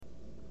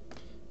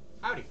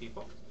Howdy,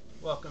 people.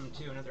 Welcome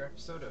to another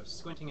episode of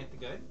Squinting at the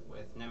Good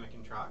with Nemec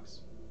and Trox.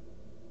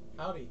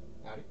 Howdy.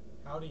 Howdy.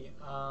 Howdy.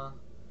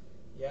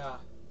 Yeah.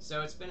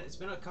 So it's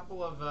been a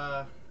couple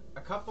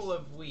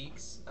of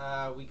weeks.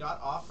 We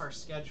got off our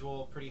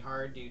schedule pretty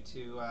hard due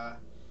to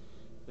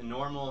the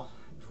normal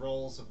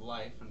drolls of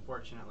life,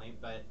 unfortunately.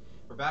 But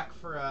we're back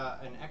for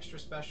an extra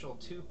special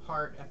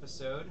 2-part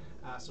episode.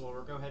 So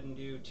we'll go ahead and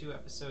do 2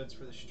 episodes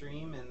for the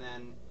stream, and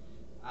then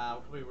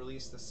we'll probably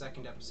release the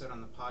second episode on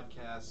the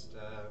podcast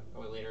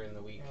later in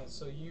the week. Yeah,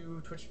 so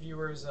you Twitch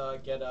viewers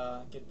get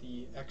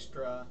the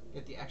extra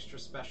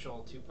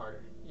special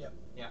 2-parter. Yep.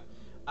 Yeah.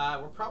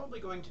 We're probably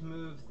going to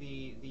move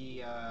the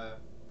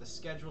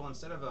schedule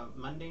instead of a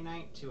Monday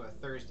night to a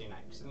Thursday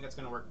night, because I think that's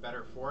going to work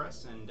better for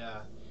us, and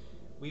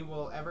we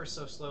will ever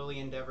so slowly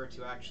endeavor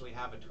to actually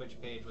have a Twitch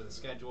page with a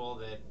schedule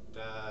that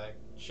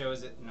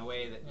shows it in a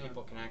way that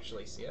people can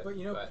actually see it. But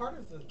part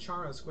of the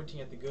charm of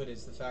Squinting at the Good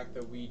is the fact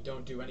that we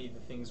don't do any of the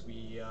things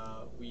we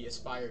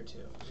aspire to.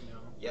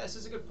 Yeah, this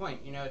is a good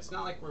point. It's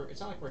not like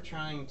we're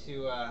trying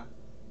to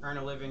earn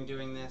a living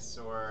doing this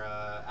or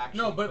actually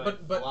no, put a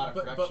lot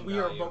of production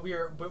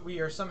value. But we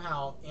are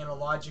somehow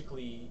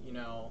analogically,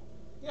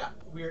 Yeah.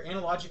 we are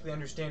analogically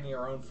understanding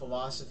our own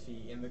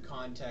philosophy in the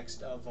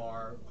context of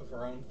our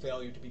own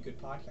failure to be good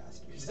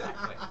podcasters.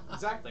 Exactly.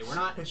 We're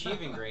not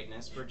achieving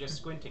greatness. We're just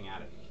squinting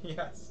at it.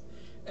 Yes,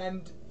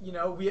 and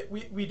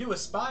we do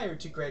aspire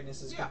to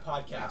greatness as good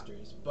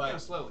podcasters, but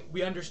slowly.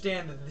 We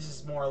understand that this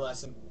is more or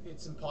less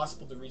it's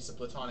impossible to reach the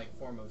platonic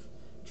form of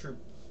true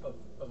of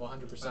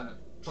 100%.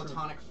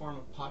 Platonic form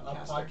of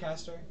podcaster. A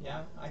podcaster.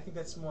 Yeah, I think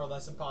that's more or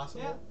less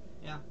impossible.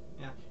 Yeah.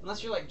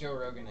 Unless you're like Joe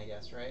Rogan, I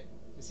guess, right?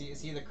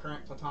 Is he the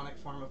current platonic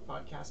form of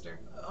podcaster?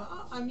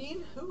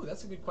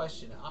 That's a good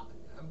question.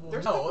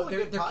 There's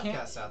good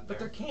podcasts out there. But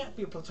there can't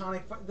be a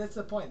platonic. That's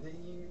the point.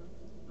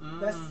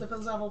 That's the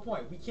philosophical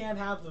point. We can't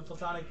have the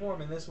platonic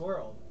form in this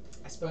world.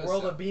 I suppose the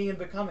world so. of being and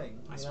becoming.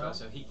 I suppose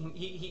so.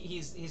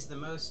 He's the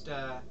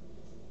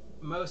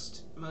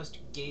most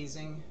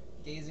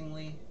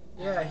gazingly.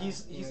 Yeah,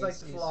 he's like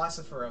the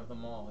philosopher of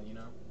them all.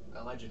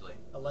 Allegedly.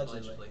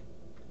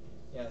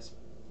 Yes.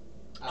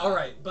 All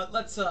right, but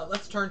let's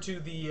turn to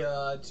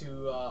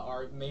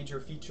our major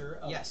feature.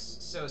 Yes.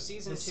 So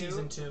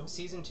season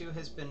two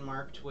has been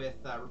marked with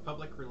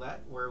Republic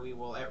Roulette, where we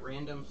will at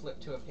random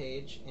flip to a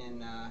page in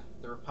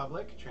the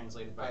Republic,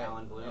 translated by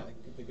Alan Bloom. Yeah,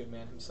 the good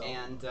man himself.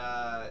 And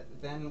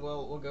then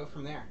we'll go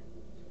from there.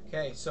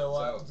 Okay.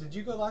 So did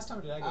you go last time,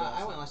 or did I go last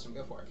time? I went last time.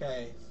 Go for it.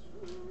 Okay.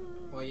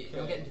 Well,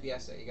 you'll get into the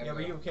essay. You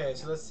gotta go. Okay.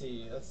 So let's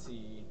see.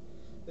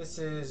 This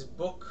is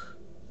book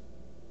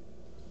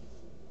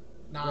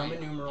 9.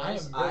 Roman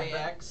numerals. I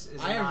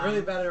am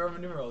really bad at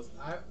Roman numerals.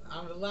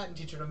 I'm a Latin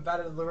teacher and I'm bad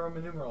at the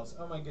Roman numerals.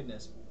 Oh my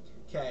goodness.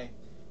 Okay,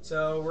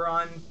 so we're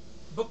on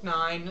book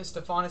 9,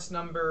 Stephanus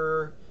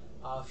number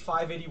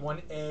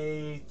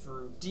 581A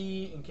through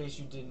D. In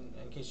case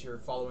you're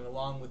following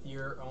along with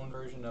your own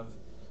version of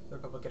the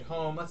Republic at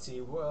home. Let's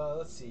see.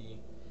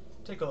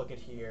 Take a look at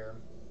here.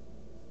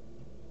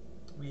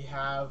 We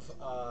have.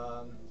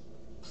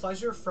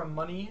 Pleasure from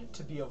money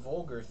to be a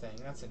vulgar thing.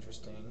 That's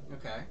interesting.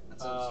 Okay,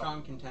 that's a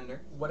strong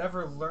contender.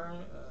 Whatever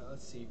learning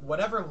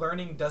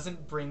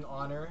doesn't bring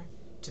honor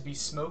to be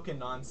smoke and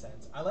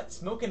nonsense. I like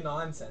smoke and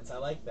nonsense. I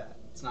like that.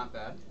 It's not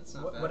bad. It's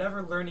not bad.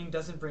 Whatever learning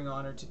doesn't bring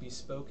honor to be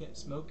smoke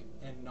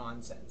and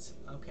nonsense.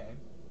 Okay.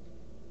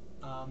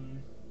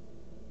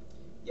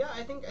 Yeah,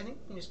 I think you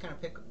can just kind of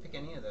pick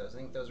any of those. I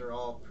think those are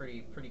all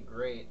pretty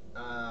great.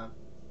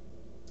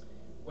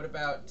 What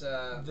about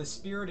the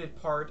spirited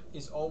part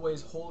is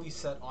always wholly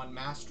set on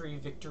mastery,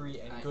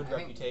 victory, and good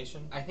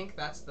reputation. I think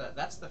that's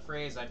the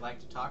phrase I'd like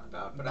to talk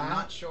about, but I'm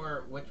not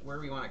sure where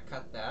we want to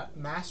cut that.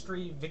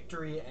 Mastery,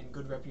 victory, and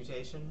good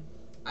reputation.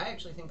 I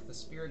actually think the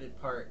spirited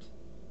part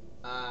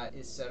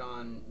is set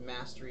on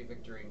mastery,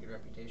 victory, and good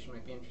reputation.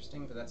 Might be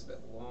interesting, but that's a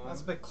bit long. That's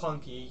a bit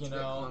clunky, It's a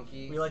bit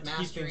clunky. We like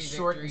mastery, to keep things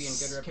short and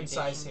good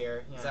concise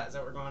here. Yeah. Is that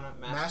what we're going on?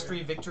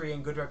 Mastery, victory,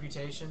 and good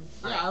reputation.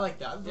 Yeah, right. I like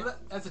that. Yeah.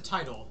 That's a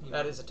title.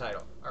 That is a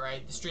title. All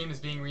right, the stream is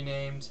being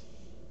renamed.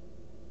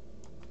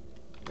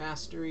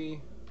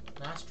 Mastery,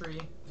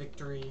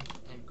 victory,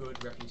 and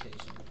good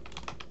reputation.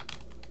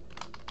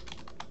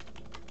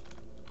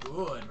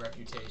 Good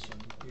reputation.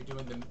 You're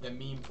doing the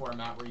meme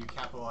format where you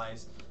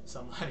capitalize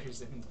some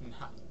letters and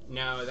not.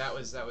 No, that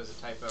was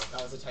a typo.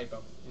 That was a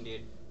typo.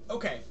 Indeed.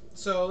 Okay,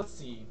 so let's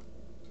see.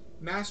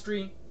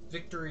 Mastery,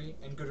 victory,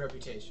 and good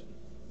reputation.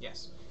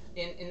 Yes.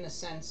 In the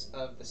sense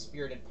of the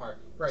spirited part.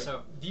 Right.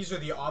 So these are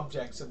the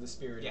objects of the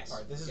spirited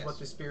part. This is yes. what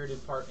the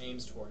spirited part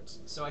aims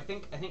towards. So I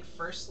think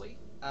firstly,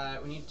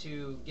 we need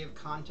to give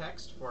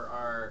context for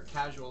our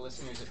casual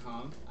listeners at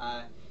home.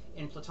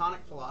 In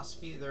Platonic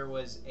philosophy, there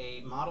was a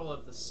model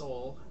of the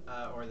soul,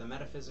 or the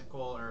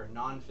metaphysical or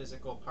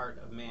non-physical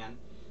part of man.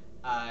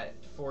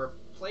 For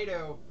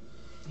Plato,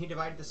 he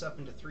divided this up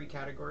into 3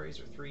 categories,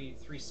 or three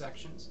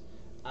sections.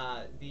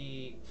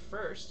 The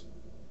first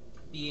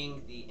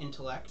being the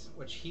intellect,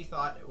 which he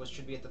thought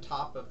should be at the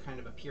top of kind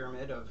of a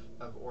pyramid of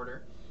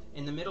order.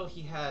 In the middle,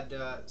 he had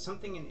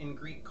something in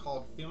Greek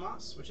called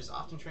thumos, which is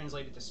often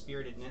translated to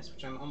spiritedness,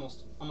 which I'm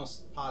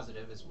almost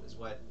positive is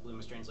what Bloom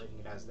is translating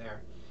it as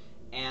there.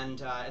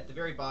 And at the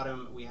very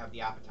bottom, we have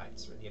the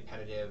appetites, or the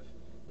appetitive,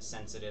 the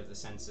sensitive, the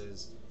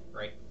senses,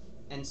 right?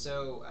 And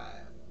so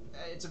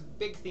it's a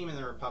big theme in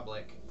the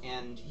Republic,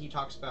 and he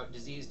talks about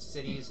diseased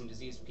cities and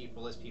diseased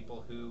people as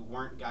people who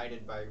weren't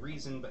guided by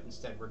reason, but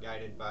instead were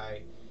guided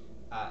by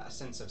a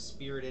sense of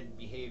spirited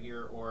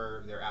behavior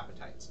or their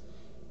appetites.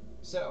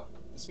 So,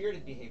 the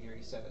spirited behavior,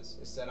 he says,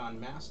 is set on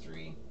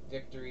mastery,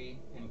 victory,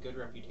 and good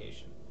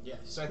reputation. Yes.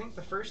 So I think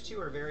the first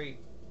two are very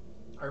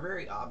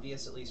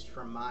obvious, at least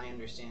from my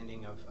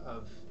understanding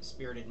of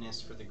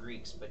spiritedness for the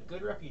Greeks. But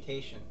good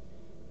reputation,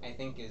 I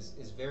think, is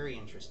very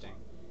interesting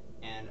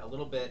and a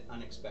little bit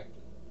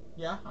unexpected.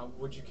 Yeah.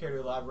 Would you care to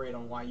elaborate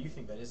on why you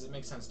think that is? It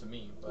makes sense to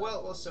me. But...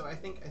 Well, so I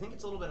think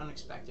it's a little bit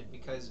unexpected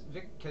because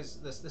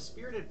the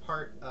spirited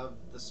part of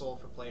the soul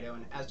for Plato,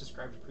 and as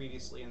described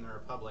previously in the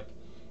Republic,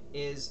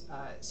 is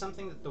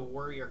something that the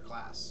warrior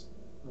class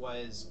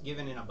was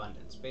given in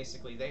abundance.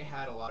 Basically, they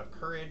had a lot of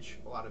courage,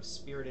 a lot of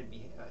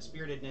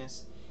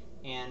spiritedness,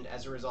 and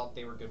as a result,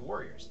 they were good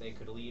warriors. They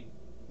could lead,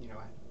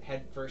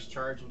 head first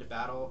charge into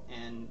battle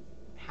and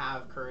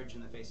have courage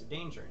in the face of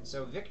danger. And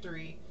so,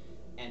 victory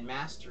and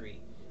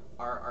mastery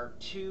are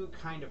two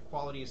kind of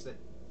qualities that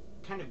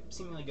kind of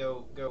seemingly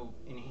go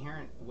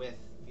inherent with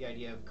the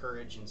idea of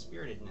courage and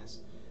spiritedness.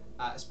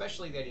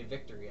 Especially the idea of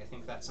victory. I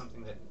think that's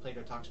something that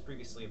Plato talks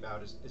previously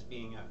about as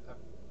being a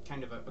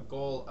kind of a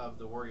goal of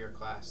the warrior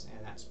class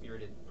and that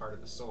spirited part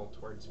of the soul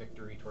towards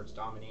victory, towards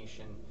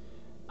domination.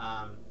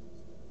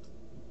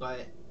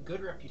 But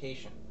good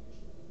reputation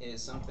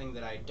is something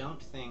that I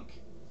don't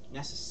think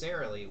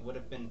necessarily would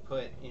have been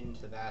put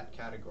into that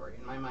category.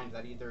 In my mind,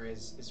 that either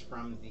is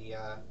from the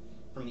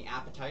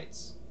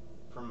appetites,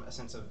 from a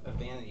sense of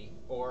vanity,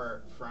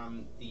 or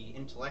from the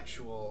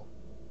intellectual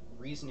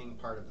reasoning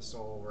part of the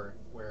soul,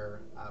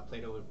 where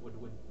Plato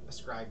would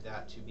ascribe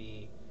that to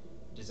be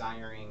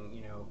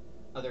desiring,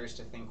 others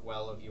to think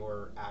well of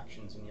your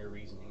actions and your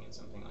reasoning and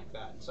something like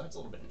that. And so that's a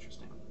little bit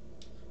interesting.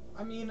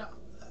 I mean,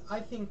 I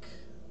think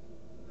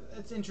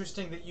it's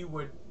interesting that you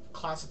would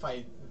classify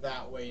it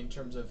that way in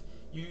terms of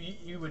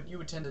you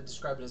would tend to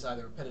describe it as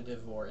either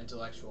repetitive or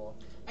intellectual.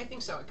 I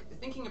think so.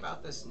 Thinking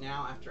about this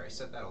now, after I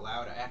said that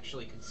aloud, I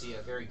actually could see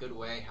a very good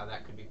way how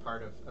that could be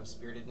part of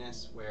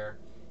spiritedness, where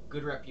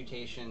good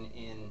reputation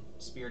in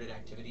spirited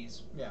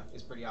activities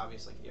is pretty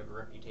obvious. Like if you have a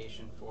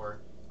reputation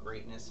for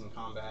greatness in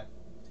combat,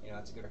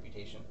 that's a good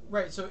reputation.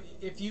 Right. So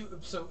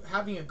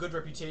having a good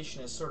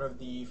reputation is sort of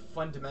the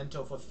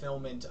fundamental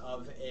fulfillment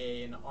of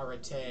an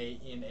arete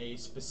in a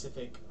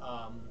specific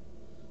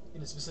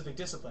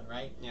discipline,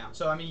 right? Yeah.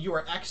 So I mean, you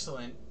are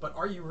excellent, but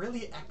are you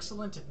really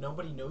excellent if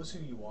nobody knows who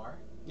you are?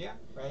 Yeah.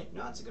 Right.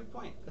 No, that's a good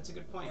point.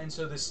 And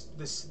so the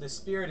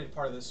spirited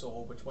part of the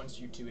soul, which wants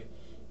you to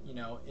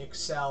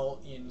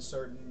excel in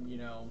certain,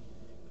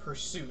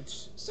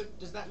 pursuits. So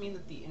does that mean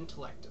that the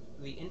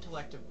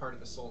intellective part of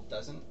the soul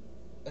doesn't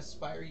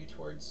aspire you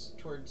towards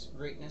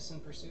greatness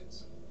and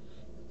pursuits?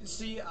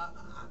 See,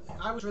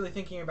 I was really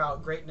thinking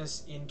about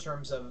greatness in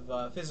terms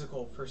of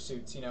physical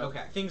pursuits.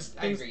 Okay.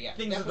 I agree. Yeah.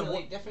 Things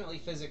definitely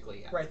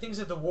physically. Yeah. Right. Things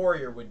that the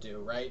warrior would do.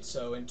 Right.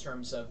 So in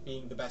terms of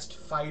being the best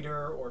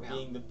fighter, or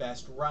being the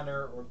best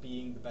runner, or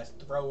being the best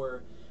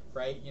thrower.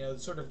 Right,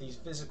 sort of these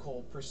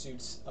physical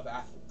pursuits of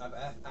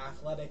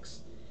athletics,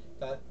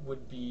 that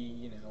would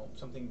be,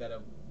 something that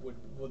would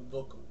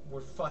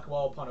reflect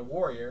well upon a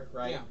warrior,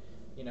 right?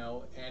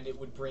 Yeah. And it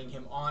would bring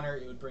him honor,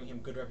 it would bring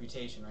him good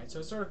reputation, right? So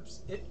it's sort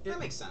of that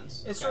makes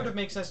sense. It sort of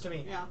makes sense to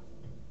me. Yeah.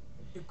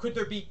 Could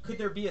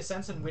there be a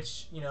sense in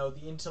which the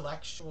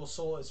intellectual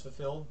soul is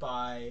fulfilled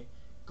by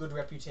good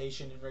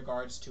reputation in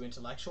regards to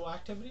intellectual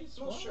activities?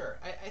 Well, sure.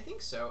 I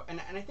think so. And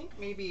I think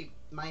maybe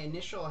my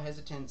initial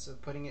hesitance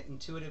of putting it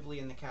intuitively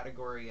in the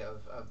category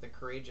of the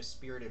courageous,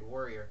 spirited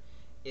warrior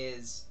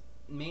is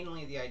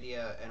mainly the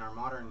idea in our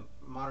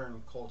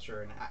modern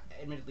culture, and I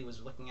admittedly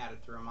was looking at it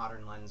through a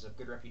modern lens of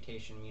good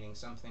reputation, meaning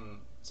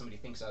something somebody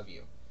thinks of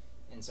you.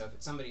 And so if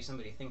it's somebody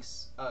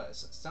thinks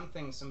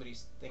something somebody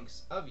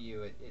thinks of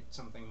you, it's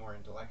something more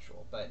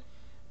intellectual. But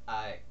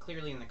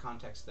clearly in the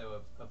context,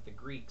 though, of the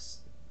Greeks,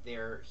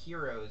 their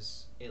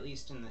heroes, at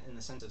least in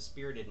the sense of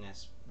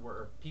spiritedness,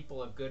 were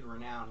people of good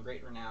renown,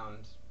 great renown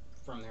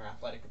from their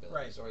athletic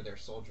abilities or their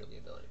soldierly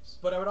abilities.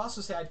 But I would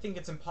also say I think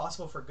it's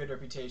impossible for good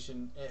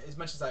reputation, as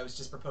much as I was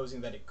just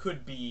proposing that it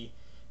could be,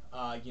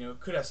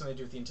 could have something to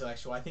do with the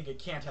intellectual. I think it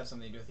can't have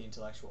something to do with the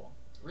intellectual.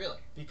 Really?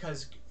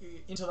 Because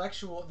the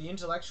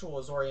intellectual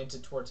is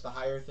oriented towards the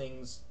higher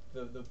things,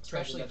 the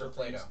especially for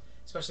Plato.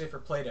 Especially for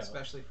Plato.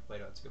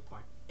 That's a good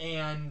point.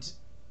 And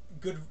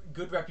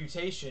good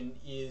reputation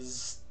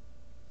is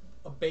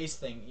a base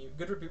thing.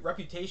 Good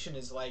reputation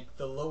is like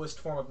the lowest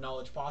form of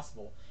knowledge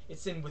possible.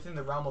 It's within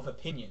the realm of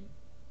opinion.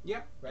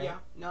 Yeah. Right? Yeah.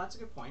 No, that's a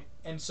good point.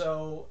 And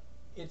so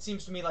it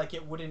seems to me like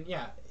it wouldn't.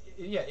 Yeah.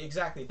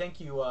 Exactly. Thank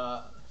you,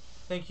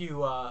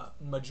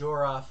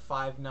 Majora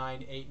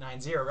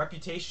 59890.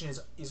 Reputation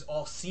is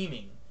all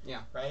seeming.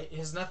 Yeah. Right. It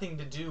has nothing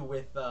to do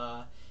with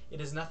It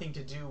has nothing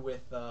to do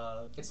with.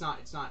 It's not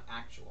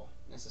actual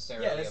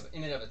necessarily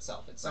in and of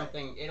itself. It's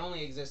something. It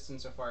only exists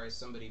insofar as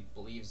somebody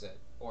believes it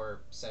or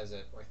says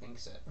it or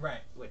thinks it.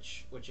 Right.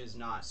 Which is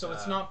not. So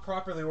it's not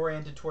properly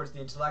oriented towards the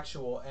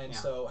intellectual, and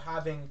so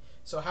having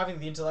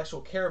the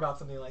intellectual care about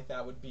something like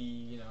that would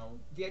be,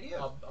 the idea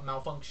of a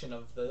malfunction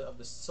of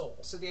the soul.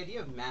 So the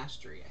idea of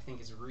mastery, I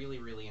think, is really,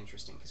 really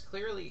interesting because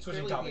clearly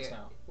switching topics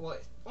now. Well,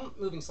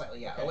 moving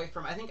slightly, away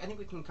from. I think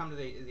we can come to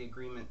the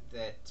agreement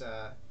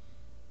that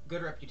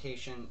good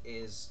reputation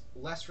is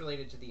less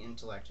related to the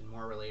intellect and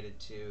more related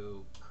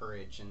to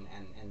courage and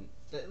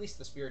at least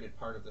the spirited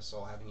part of the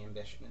soul, having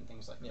ambition and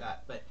things like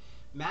that. But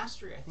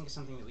mastery, I think, is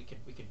something that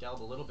we could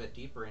delve a little bit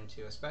deeper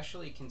into,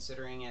 especially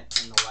considering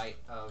it in the light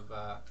of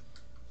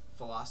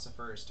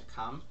philosophers to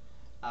come.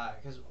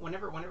 Because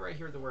whenever I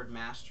hear the word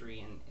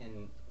mastery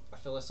in a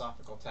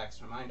philosophical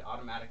text, my mind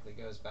automatically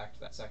goes back to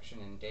that section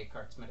in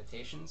Descartes'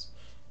 Meditations,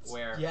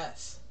 where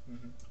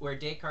where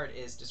Descartes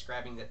is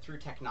describing that through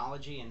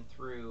technology and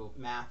through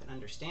math and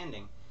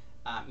understanding,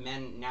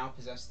 men now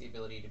possess the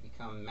ability to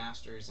become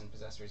masters and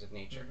possessors of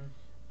nature.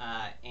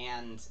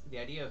 And the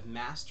idea of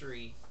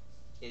mastery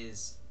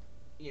is,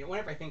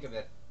 whenever I think of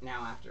it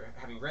now after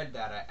having read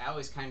that, I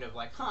always kind of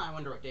like, I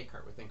wonder what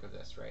Descartes would think of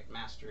this, right?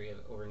 Mastery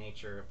over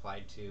nature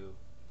applied to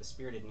the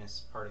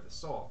spiritedness part of the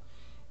soul.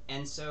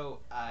 And so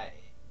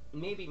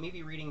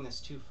maybe reading this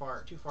too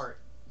far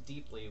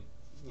deeply,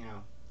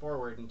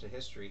 forward into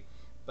history,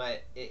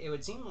 but it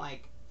would seem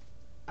like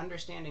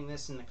understanding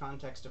this in the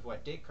context of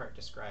what Descartes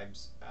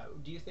describes,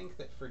 do you think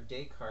that for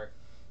Descartes,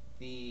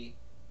 the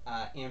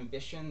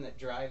ambition that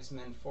drives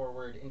men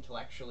forward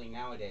intellectually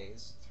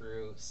nowadays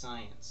through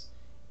science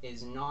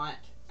is not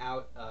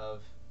out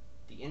of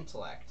the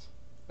intellect,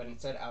 but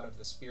instead out of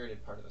the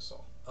spirited part of the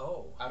soul?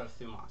 Out of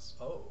thumos.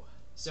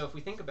 So if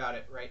we think about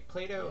it, right,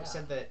 Plato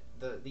said that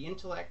the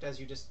intellect, as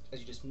you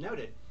just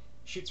noted,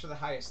 shoots for the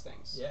highest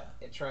things.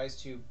 It tries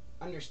to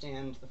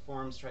understand the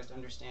forms, tries to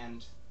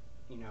understand,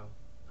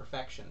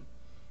 perfection,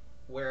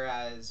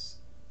 whereas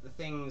the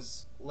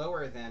things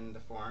lower than the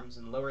forms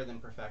and lower than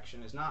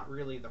perfection is not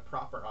really the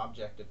proper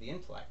object of the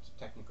intellect,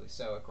 technically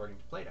so, according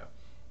to Plato.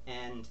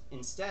 And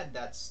instead,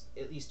 that's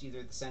at least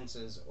either the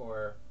senses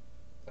or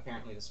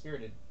apparently the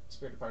spirited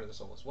part of the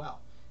soul as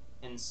well.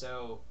 And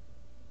so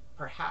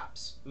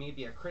perhaps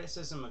maybe a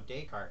criticism of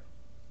Descartes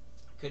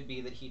could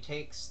be that he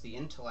takes the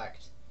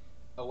intellect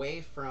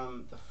away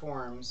from the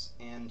forms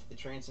and the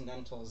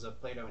transcendentals of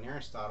Plato and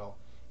Aristotle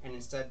and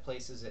instead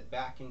places it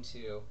back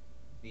into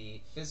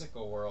the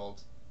physical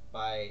world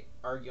by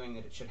arguing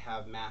that it should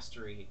have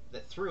mastery,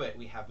 that through it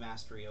we have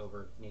mastery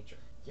over nature.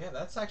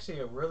 That's actually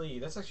a really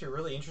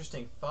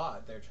interesting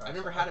thought there, Charles. I've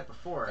never had it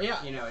before.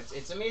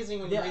 It's amazing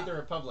when you read the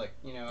Republic,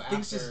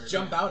 things just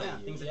jump out at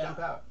you. Things that jump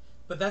out.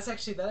 But that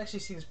actually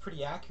seems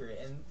pretty accurate,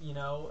 and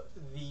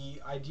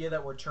the idea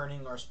that we're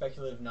turning our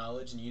speculative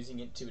knowledge and using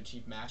it to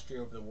achieve mastery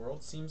over the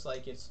world seems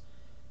like it's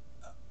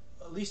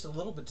at least a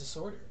little bit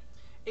disordered.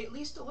 At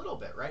least a little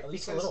bit, right? At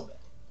least a little bit.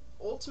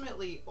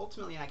 Ultimately,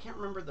 and I can't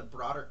remember the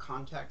broader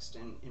context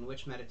in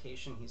which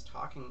meditation he's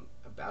talking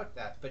about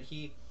that, but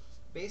he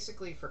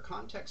basically, for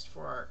context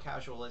for our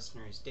casual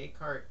listeners,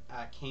 Descartes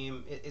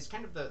is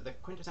kind of the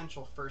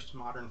quintessential first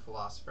modern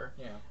philosopher.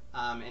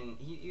 And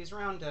he was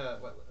around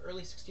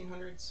early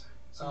 1600s.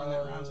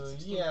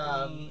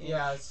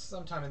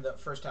 Sometime in the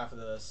first half of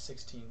the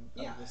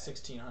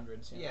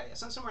 1600s.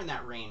 Somewhere in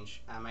that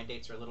range. My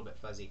dates are a little bit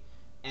fuzzy,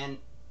 and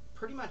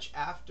pretty much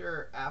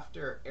after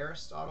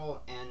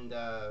Aristotle and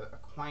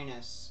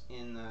Aquinas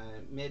in the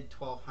mid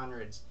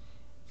 1200s.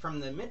 From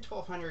the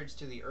mid-1200s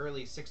to the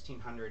early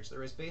 1600s,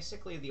 there was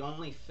basically the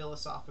only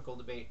philosophical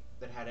debate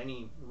that had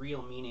any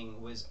real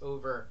meaning was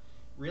over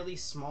really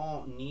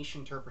small niche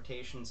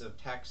interpretations of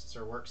texts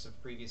or works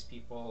of previous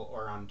people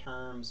or on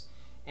terms.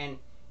 And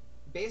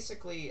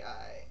basically,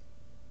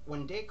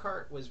 when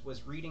Descartes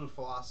was reading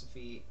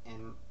philosophy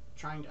and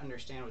trying to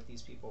understand what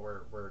these people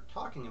were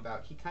talking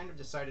about, he kind of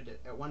decided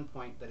at one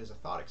point that as a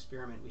thought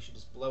experiment, we should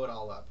just blow it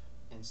all up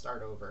and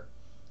start over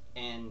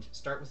and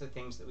start with the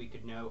things that we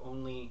could know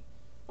only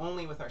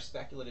with our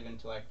speculative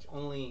intellect,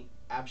 only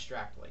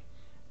abstractly.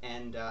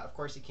 And of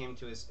course he came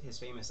to his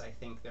famous I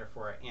think,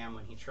 therefore I am,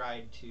 when he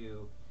tried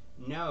to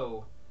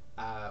know,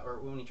 or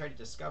when he tried to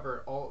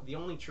discover the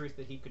only truth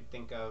that he could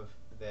think of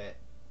that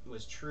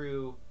was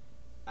true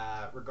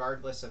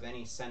regardless of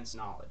any sense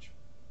knowledge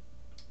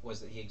was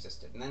that he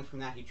existed. And then from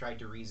that he tried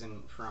to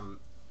reason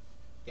from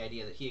the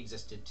idea that he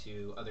existed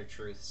to other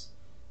truths,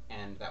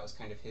 and that was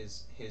kind of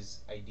his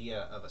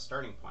idea of a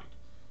starting point.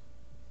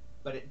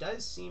 But it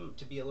does seem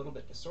to be a little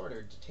bit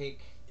disordered to take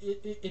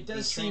it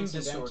does seem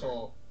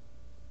disordered.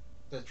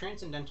 The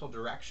transcendental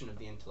direction of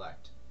the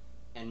intellect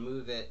and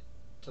move it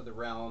to the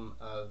realm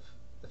of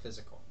the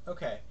physical.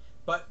 Okay,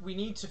 but we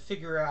need to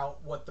figure out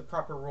what the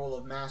proper role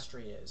of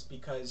mastery is,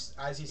 because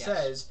as he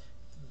says,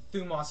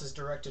 thumos is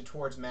directed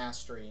towards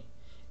mastery,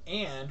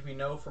 and we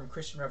know from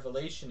Christian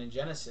revelation in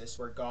Genesis,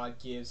 where God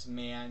gives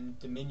man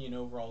dominion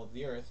over all of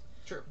the earth,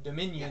 True.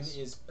 Dominion Yes.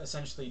 is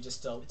essentially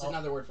just It's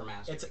another word for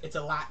mastery. It's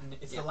a Latin.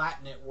 It's Yeah. the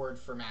Latinate word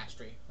for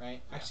mastery,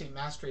 right? Yeah. Actually,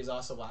 mastery is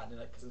also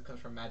Latinate because it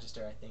comes from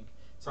magister, I think.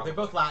 So Probably.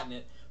 they're both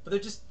Latinate, but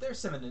they're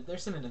synonyms. They're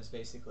synonyms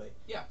basically.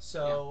 Yeah.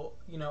 So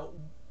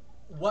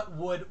what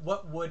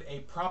would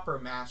a proper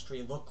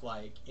mastery look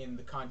like in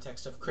the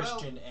context of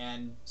Christian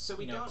and So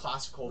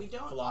classical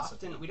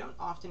philosophy? We don't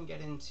often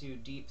get into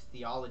deep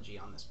theology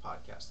on this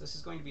podcast. This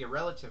is going to be a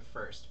relative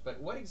first, but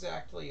what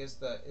exactly is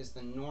the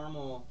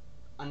normal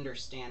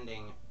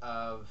understanding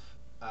of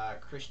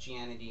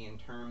Christianity in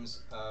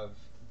terms of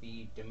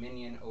the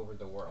dominion over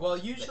the world? Well,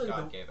 usually that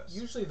God gave us?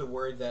 usually the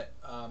word that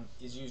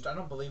is used. I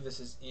don't believe this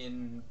is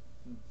in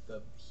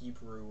the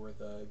Hebrew or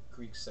the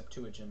Greek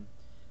Septuagint,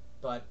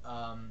 but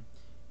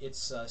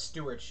it's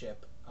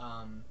stewardship.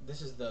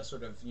 This is the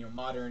sort of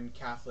modern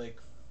Catholic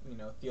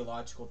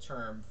theological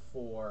term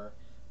for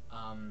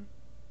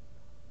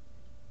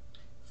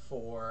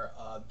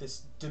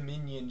this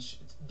dominion,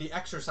 the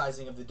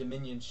exercising of the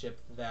dominionship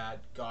that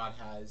God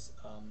has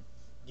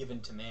given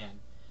to man.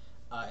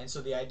 And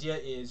so the idea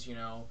is,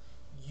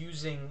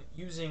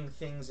 using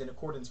things in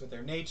accordance with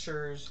their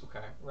natures,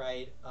 Okay.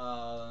 right?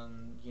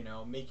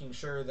 Making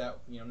sure that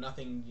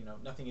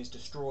nothing is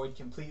destroyed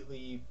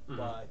completely, Mhm.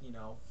 but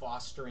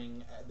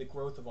fostering the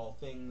growth of all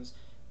things,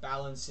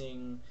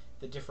 balancing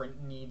the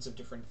different needs of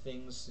different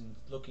things, and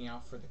looking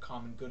out for the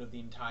common good of the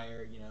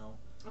entire,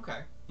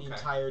 Okay. the Okay.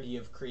 entirety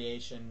of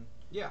creation.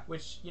 Yeah.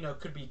 Which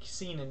could be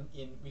seen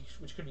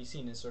which could be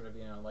seen in sort of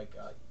like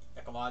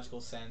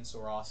ecological sense,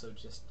 or also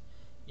just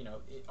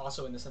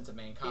also in the sense of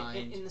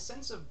mankind. In the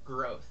sense of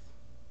growth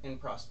and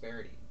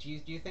prosperity, do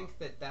you think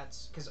that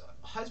that's because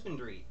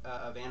husbandry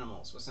of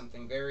animals was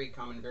something very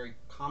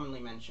commonly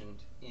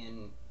mentioned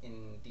in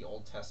the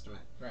Old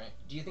Testament? Right.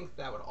 Do you think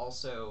that would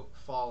also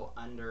fall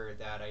under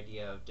that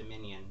idea of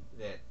dominion,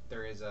 that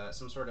there is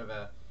some sort of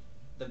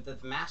the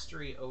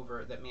mastery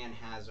over that man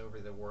has over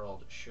the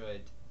world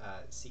should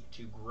seek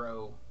to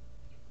grow,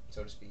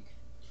 so to speak,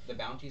 the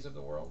bounties of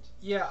the world?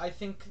 Yeah, I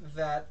think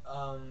that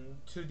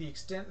to the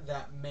extent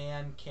that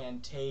man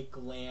can take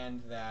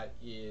land that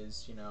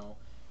is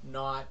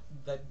not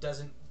that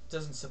doesn't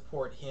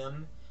support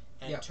him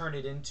and Yeah. turn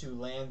it into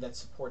land that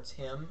supports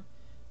him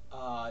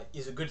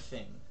is a good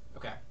thing.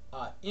 Okay.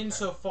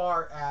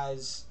 Insofar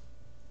as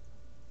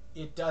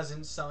it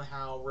doesn't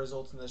somehow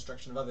result in the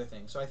destruction of other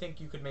things. So I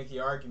think you could make the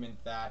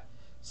argument that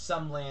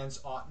some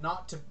lands ought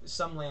not to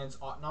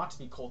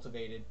be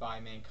cultivated by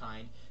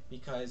mankind,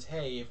 because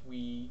hey,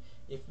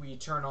 if we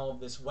turn all of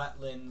this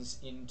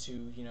wetlands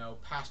into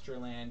pasture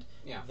land,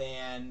 Yeah.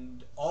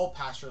 then all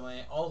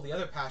the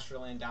other pasture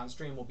land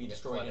downstream will be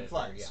destroyed in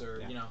floods,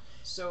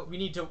 So we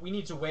need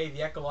to weigh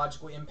the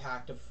ecological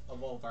impact of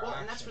all of our actions.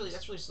 and that's really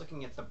just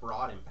looking at the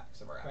broad impacts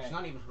of our actions, Right.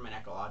 not even from an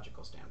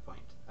ecological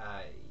standpoint.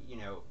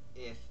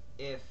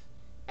 If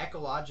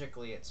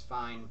ecologically it's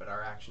fine, but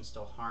our actions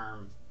still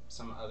harm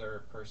some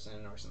other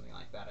person or something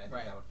like that, I think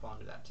Right. that would fall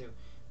into that too.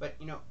 But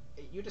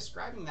you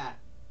describing that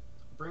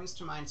brings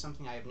to mind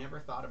something I have never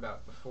thought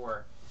about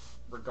before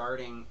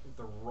regarding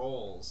the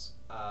roles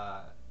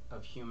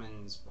of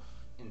humans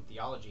in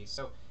theology.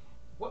 So,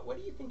 what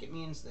do you think it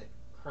means that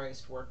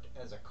Christ worked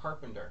as a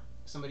carpenter,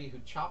 somebody who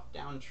chopped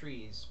down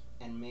trees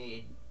and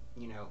made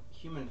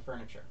human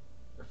furniture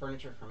or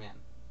furniture for man?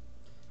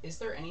 Is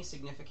there any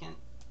significance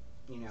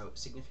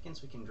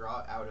we can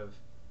draw out of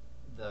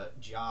the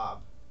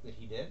job that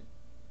he did?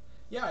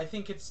 Yeah, I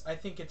think it's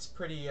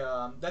pretty.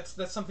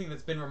 That's something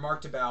that's been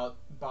remarked about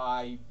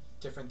by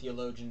different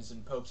theologians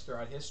and popes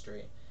throughout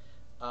history.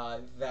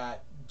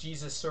 That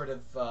Jesus sort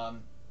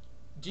of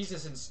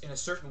Jesus in a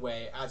certain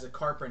way as a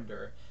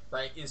carpenter,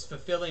 right, is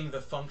fulfilling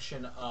the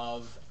function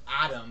of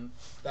Adam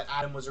that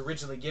Adam was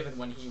originally given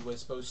when he was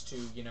supposed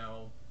to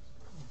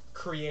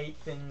create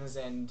things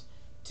and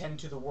tend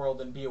to the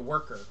world and be a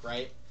worker,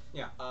 right?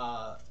 Yeah.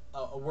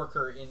 A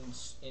worker in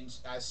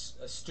as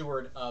a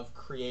steward of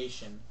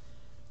creation.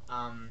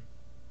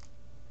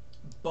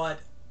 But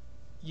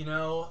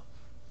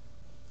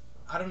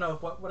I don't know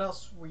what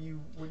else were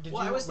you? Were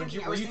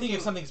you thinking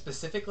of something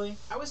specifically?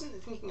 I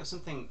wasn't thinking of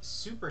something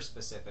super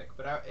specific,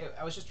 but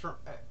I was just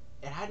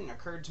it hadn't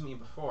occurred to me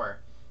before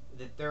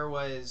that there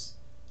was,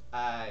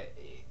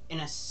 in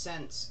a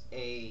sense,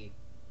 a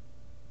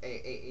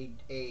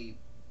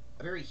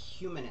very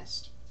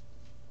humanist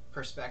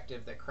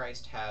perspective that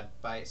Christ had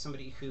by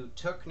somebody who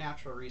took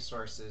natural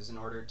resources in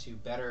order to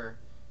better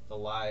the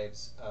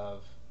lives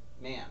of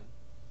man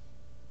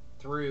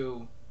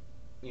through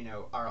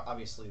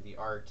obviously the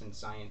art and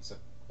science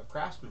of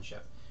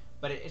craftsmanship.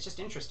 But it's just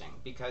interesting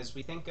because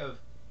we think of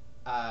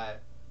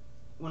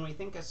when we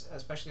think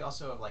especially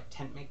also of like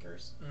tent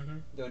makers, Mm-hmm.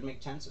 that would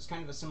make tents. It's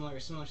kind of a similar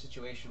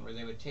situation where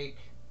they would take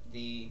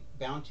the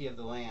bounty of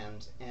the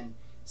land and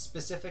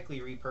specifically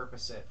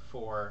repurpose it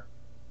for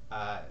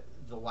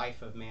the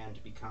life of man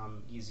to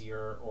become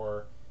easier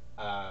or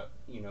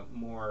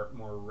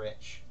more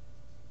rich.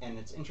 And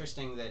it's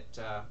interesting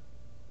that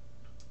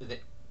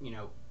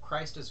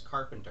Christ as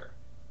carpenter,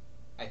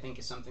 I think,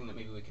 is something that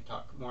maybe we could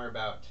talk more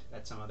about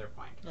at some other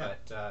point. Yeah.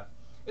 But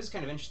this is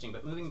kind of interesting.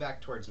 But moving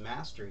back towards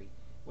mastery,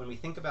 when we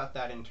think about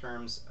that in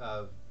terms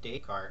of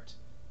Descartes,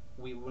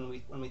 when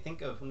we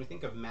think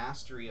of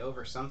mastery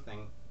over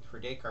something for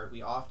Descartes,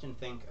 we often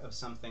think of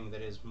something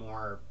that is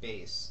more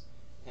base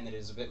and that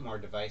is a bit more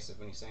divisive.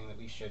 When he's saying that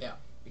we should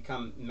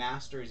become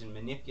masters and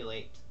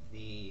manipulate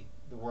the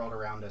world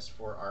around us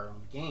for our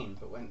own gain.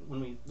 But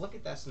when we look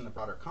at this in the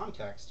broader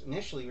context,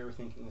 initially we were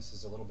thinking this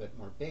is a little bit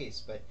more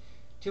base, but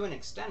to an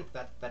extent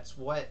that's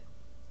what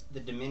the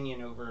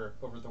dominion over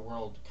the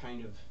world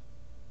kind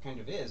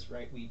of is,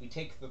 right? We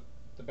take the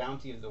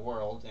bounty of the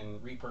world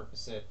and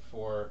repurpose it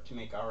to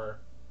make our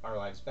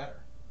lives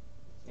better,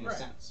 in a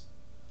sense.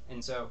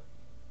 And so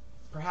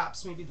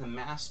perhaps maybe the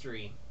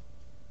mastery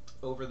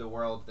over the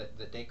world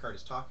that Descartes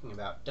is talking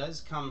about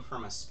does come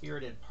from a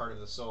spirited part of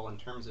the soul in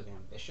terms of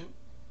ambition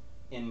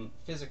in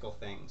physical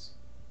things.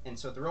 And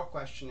so the real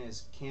question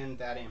is, can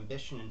that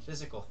ambition in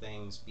physical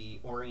things be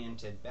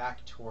oriented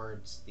back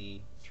towards the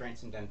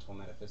transcendental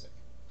metaphysic?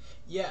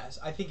 Yes,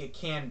 I think it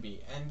can be.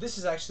 And this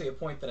is actually a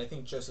point that I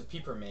think Joseph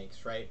Pieper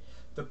makes, right?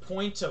 The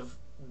point of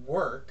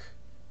work,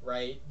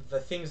 right, the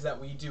things that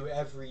we do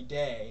every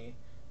day,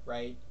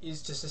 right,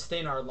 is to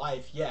sustain our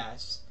life,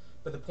 yes,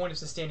 but the point of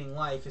sustaining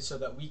life is so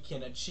that we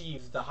can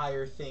achieve the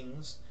higher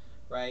things,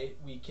 right?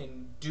 We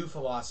can do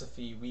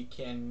philosophy, we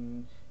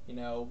can,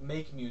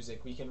 make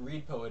music, we can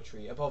read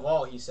poetry. Above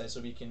all, he says,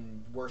 so we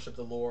can worship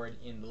the Lord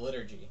in the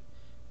liturgy,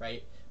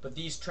 right? But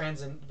these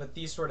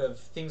sort of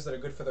things that are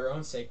good for their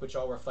own sake, which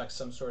all reflect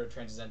some sort of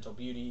transcendental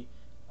beauty,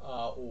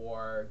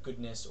 or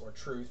goodness or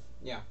truth,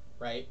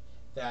 right?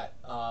 That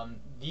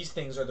these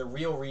things are the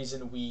real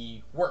reason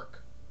we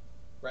work,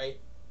 right?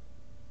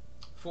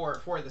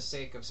 For the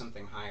sake of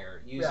something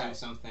higher, using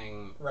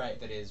something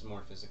that is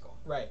more physical.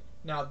 Right.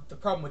 Now, the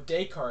problem with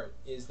Descartes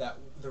is that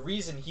the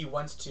reason he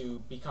wants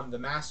to become the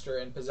master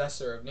and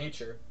possessor of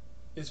nature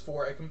is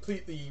for a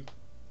completely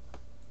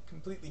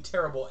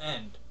terrible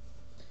end.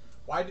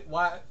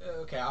 Why?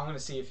 Okay, I'm going to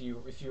see if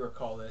you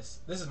recall this.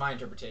 This is my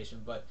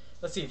interpretation, but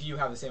let's see if you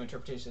have the same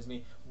interpretation as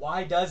me.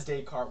 Why does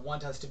Descartes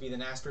want us to be the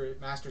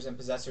masters and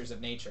possessors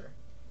of nature?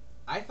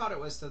 I thought it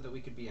was so that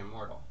we could be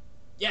immortal.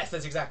 Yes,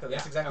 that's exactly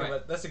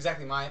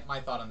my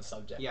thought on the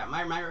subject. Yeah,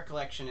 my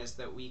recollection is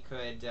that we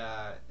could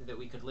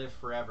live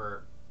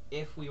forever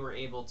if we were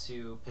able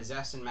to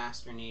possess and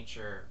master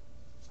nature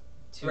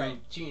to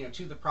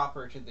the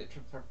proper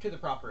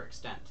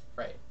extent.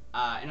 Right.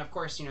 And of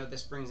course,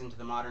 this brings into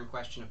the modern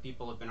question of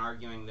people have been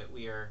arguing that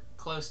we are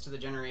close to the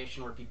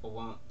generation where people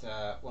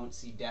won't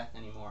see death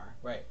anymore.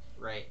 Right.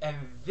 Right. And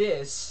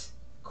this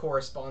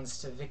corresponds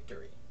to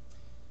victory.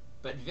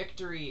 But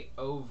victory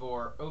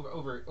over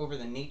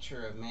the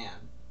nature of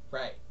man.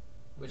 Right.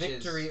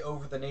 Victory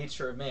over the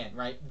nature of man,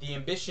 right? The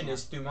ambition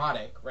is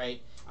thumatic,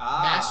 right?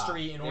 Ah,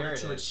 mastery in order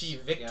to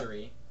achieve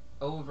victory. Yep.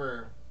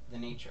 Over the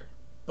nature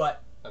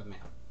of man.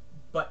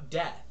 But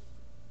death.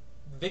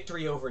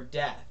 Victory over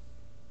death.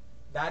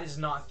 That is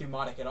not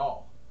thumatic at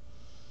all.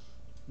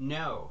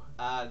 No.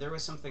 There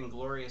was something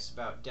glorious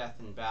about death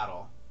in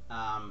battle.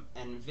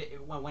 And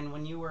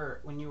when you were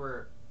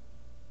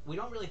we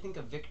don't really think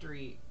of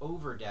victory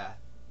over death.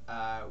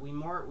 We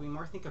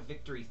more think of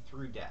victory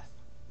through death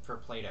for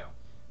Plato,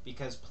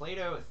 because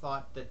Plato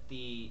thought that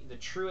the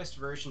truest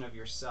version of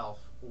yourself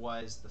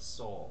was the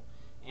soul,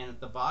 and that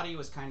the body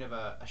was kind of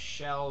a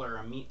shell or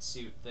a meat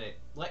suit that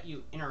let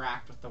you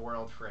interact with the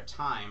world for a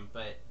time,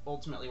 but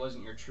ultimately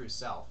wasn't your true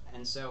self.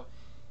 And so,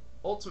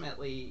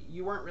 ultimately,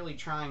 you weren't really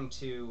trying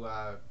to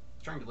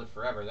live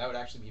forever. That would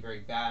actually be very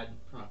bad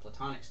from a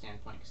Platonic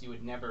standpoint, because you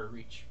would never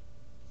reach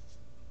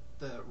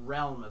the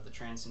realm of the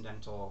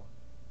transcendental,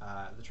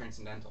 the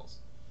transcendentals,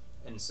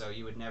 and so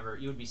you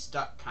would be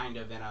stuck kind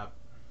of in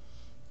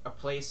a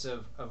place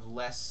of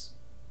less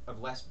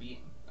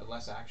being, of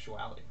less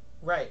actuality.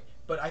 Right,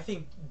 but I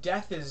think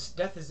death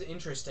is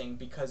interesting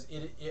because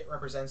it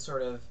represents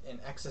sort of an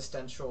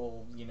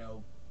existential,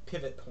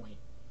 pivot point,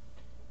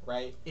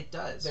 right? It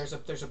does.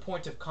 There's a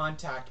point of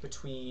contact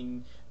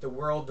between the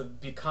world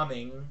of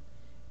becoming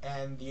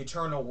and the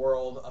eternal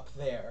world up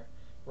there,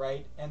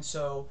 right? And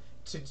so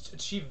to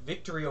achieve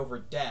victory over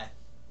death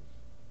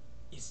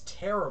is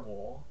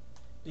terrible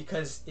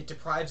because it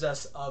deprives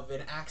us of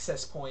an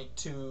access point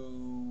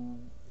to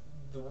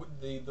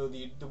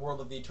the world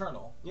of the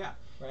eternal. Yeah.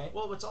 Right?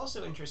 Well, what's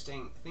also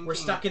interesting, we're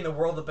stuck in the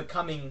world of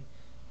becoming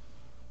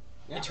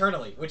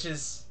eternally, which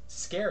is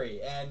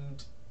scary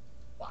and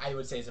I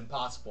would say is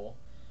impossible.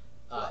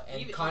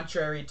 And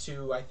contrary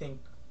to, I think,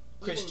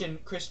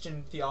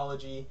 Christian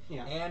theology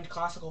and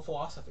classical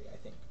philosophy, I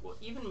think. Well,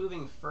 even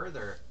moving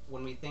further,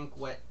 when we think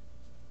what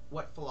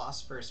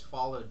philosophers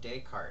followed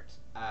Descartes,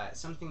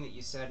 something that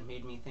you said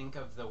made me think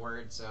of the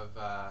words of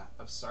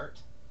Sartre.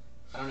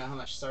 I don't know how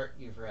much Sartre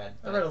you've read.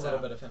 I read a little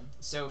bit of him.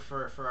 So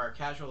for our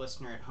casual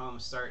listener at home,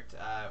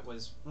 Sartre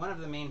was one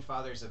of the main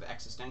fathers of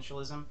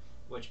existentialism,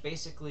 which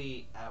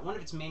basically, one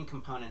of its main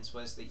components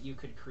was that you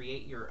could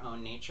create your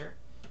own nature,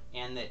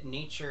 and that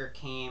nature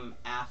came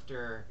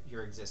after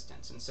your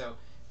existence. And so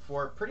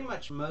for pretty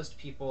much most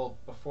people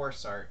before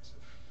Sartre,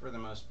 for the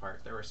most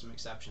part, there were some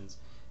exceptions,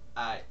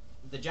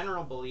 the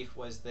general belief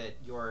was that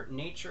your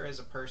nature as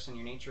a person,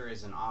 your nature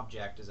as an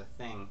object, as a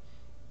thing,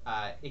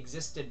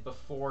 existed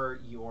before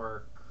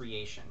your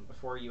creation,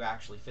 before you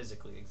actually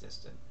physically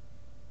existed.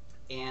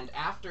 And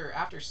after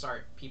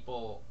Sartre,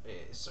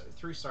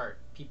 through Sartre,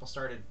 people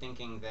started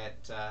thinking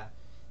that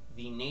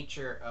the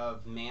nature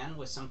of man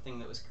was something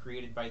that was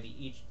created by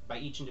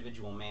each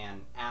individual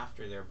man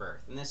after their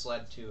birth, and this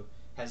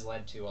has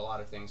led to a lot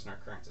of things in our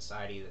current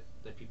society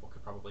that people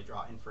could probably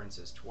draw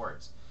inferences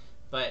towards.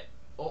 But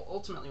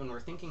ultimately, when we're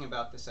thinking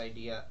about this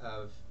idea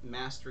of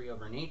mastery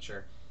over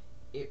nature,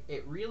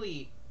 it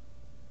really,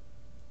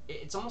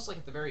 it's almost like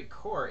at the very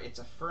core, it's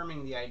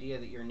affirming the idea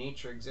that your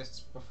nature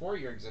exists before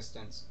your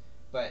existence,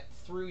 but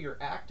through your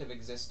act of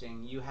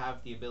existing, you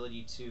have the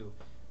ability to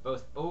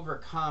both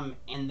overcome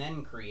and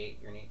then create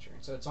your nature.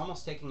 So it's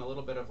almost taking a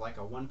little bit of like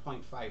a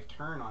 1.5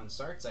 turn on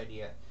Sartre's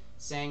idea,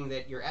 saying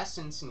that your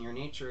essence and your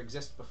nature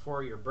exist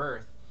before your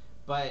birth,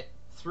 but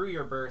through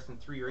your birth and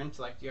through your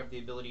intellect, you have the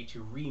ability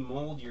to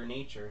remold your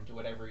nature into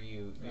whatever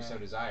you so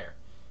desire.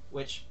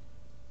 Which,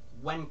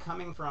 when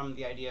coming from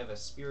the idea of a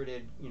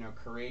spirited,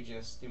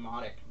 courageous,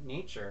 thumotic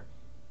nature,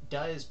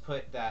 does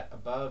put that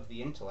above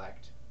the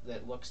intellect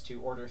that looks to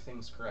order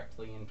things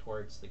correctly and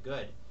towards the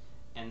good.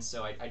 And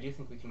so I do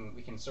think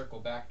we can circle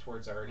back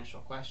towards our initial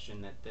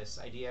question, that this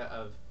idea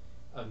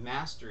of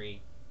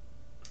mastery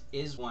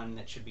is one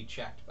that should be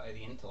checked by the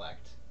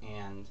intellect,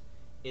 and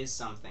is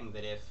something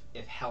that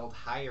if held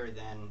higher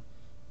than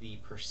the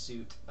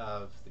pursuit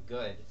of the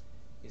good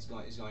is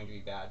going to be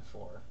bad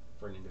for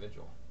an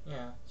individual.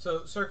 Yeah.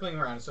 So circling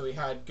around, so we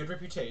had good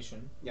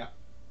reputation. Yeah.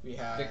 We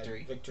had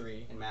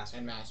victory and mastery.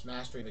 And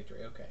mastery,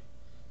 victory. Okay.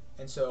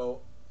 And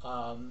so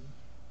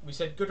we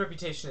said good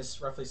reputation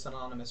is roughly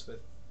synonymous with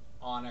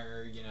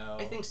honor,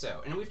 I think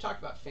so. And we've talked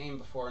about fame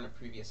before in a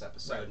previous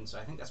episode, right. And so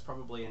I think that's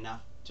probably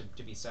enough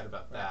to be said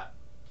about that.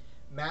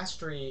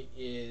 Mastery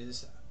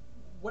is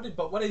what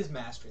is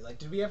mastery? Like,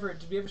 did we ever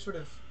sort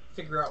of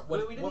figure out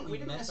what we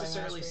didn't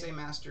necessarily say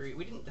mastery.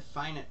 We didn't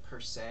define it per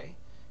se,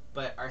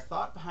 but our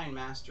thought behind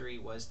mastery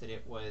was that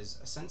it was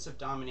a sense of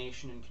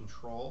domination and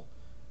control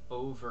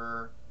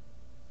over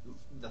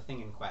the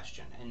thing in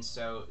question. And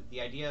so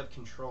the idea of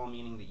control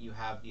meaning that you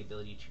have the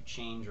ability to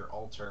change or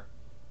alter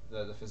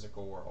the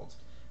physical world.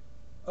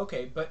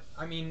 Okay, but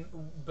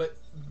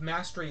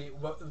mastery.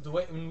 The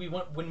way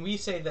when we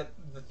say that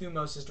the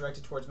thumos is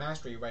directed towards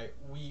mastery, right?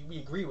 We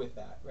agree with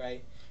that,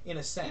 right? In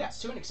a sense. Yeah,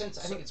 to an extent,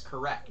 I think it's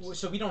correct.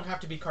 So we don't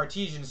have to be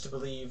Cartesians to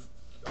believe.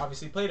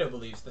 Obviously, Plato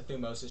believes the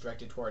thumos is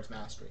directed towards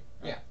mastery.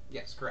 Right? Yeah.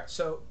 Yes, correct.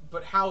 So,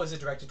 but how is it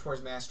directed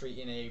towards mastery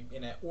in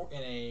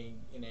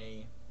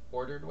a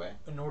ordered way?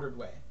 An ordered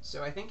way.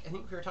 So I think we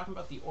were talking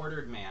about the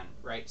ordered man,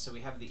 right? So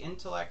we have the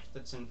intellect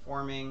that's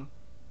informing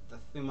the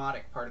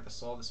thumotic part of the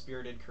soul, the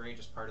spirited,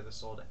 courageous part of the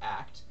soul, to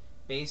act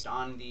based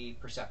on the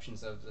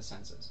perceptions of the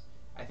senses.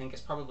 I think is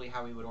probably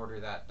how we would order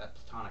that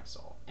Platonic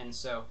soul. And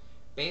so,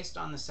 based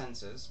on the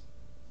senses,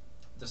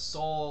 the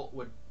soul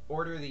would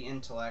order the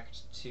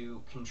intellect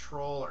to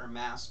control or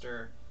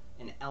master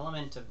an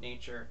element of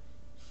nature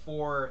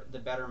for the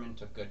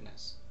betterment of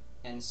goodness.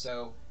 And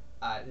so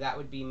that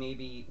would be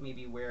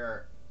maybe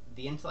where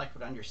the intellect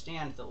would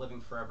understand that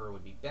living forever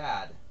would be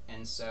bad,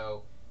 and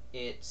so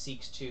it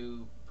seeks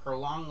to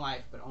prolong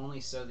life, but only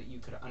so that you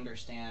could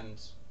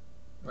understand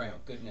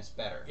goodness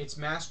better. It's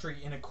mastery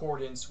in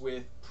accordance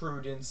with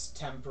prudence,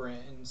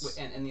 temperance,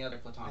 and the other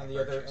Platonic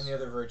virtues. And the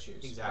other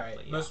virtues.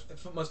 Exactly. Right?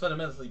 Yeah. Most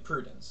fundamentally,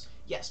 prudence.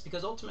 Yes,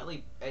 because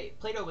ultimately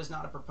Plato was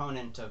not a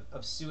proponent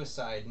of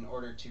suicide in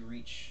order to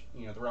reach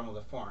the realm of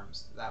the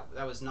forms.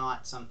 That was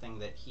not something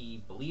that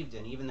he believed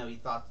in, even though he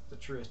thought that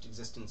the truest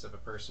existence of a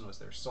person was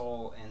their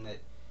soul, and that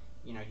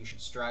you should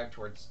strive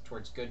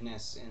towards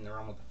goodness in the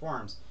realm of the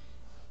forms.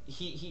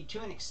 He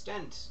to an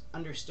extent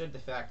understood the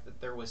fact that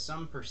there was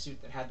some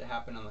pursuit that had to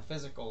happen on the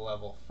physical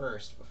level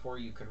first before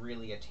you could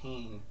really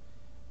attain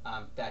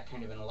that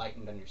kind of an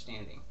enlightened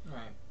understanding.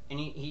 Right. And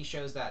he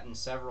shows that in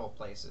several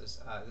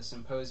places. The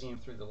Symposium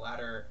through the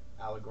Ladder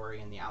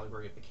allegory and the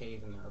allegory of the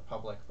cave in the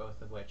Republic,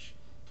 both of which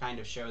kind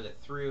of show that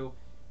through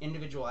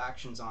individual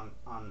actions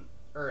on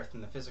Earth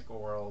in the physical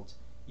world,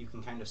 you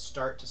can kind of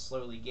start to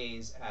slowly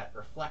gaze at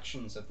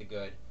reflections of the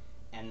good,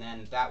 and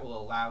then that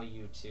will allow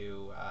you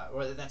to,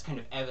 or that's kind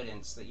of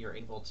evidence that you're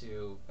able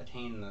to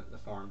attain the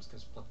forms,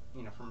 because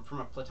from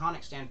a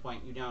Platonic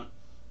standpoint, you don't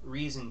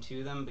reason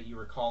to them, but you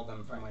recall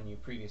them from when you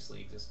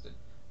previously existed.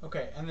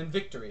 Okay, and then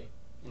victory.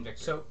 In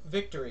victory. So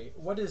victory,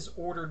 what does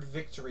ordered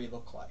victory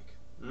look like?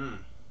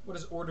 What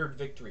does ordered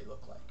victory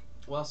look like?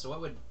 Well, so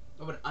what would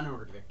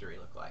unordered victory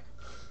look like?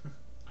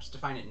 Just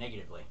define it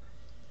negatively.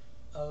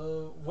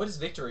 What is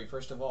victory,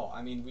 first of all?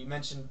 I mean, we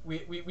mentioned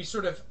we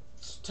sort of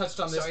touched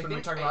on this when we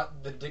were talking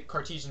about the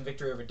Cartesian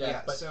victory over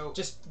death, but so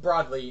just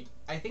broadly,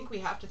 I think we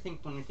have to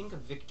think, when we think of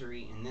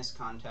victory in this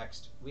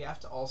context, we have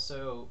to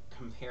also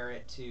compare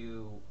it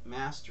to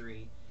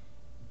mastery,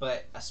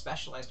 but a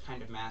specialized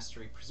kind of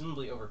mastery,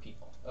 presumably over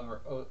people,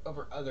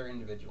 over other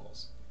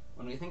individuals.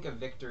 When we think of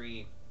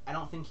victory I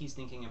don't think he's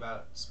thinking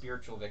about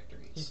spiritual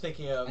victories. He's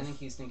thinking of. I think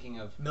he's thinking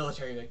of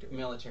military victory.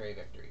 military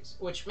victories,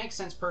 which makes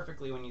sense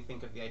perfectly when you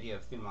think of the idea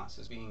of Thumos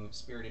as being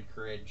spirited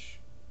courage,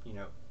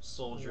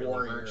 soldierly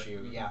Warrior.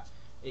 virtue. Mm-hmm. Yeah,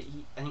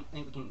 I think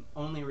we can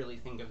only really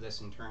think of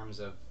this in terms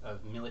of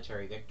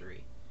military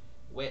victory,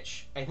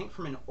 which I think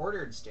from an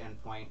ordered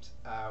standpoint,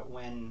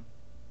 when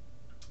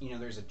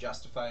there's a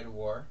justified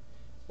war,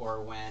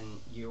 or when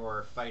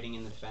you're fighting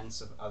in the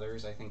defense of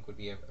others, I think would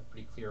be a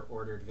pretty clear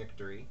ordered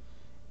victory.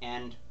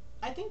 And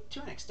I think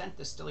to an extent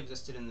this still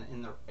existed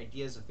in the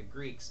ideas of the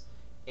Greeks.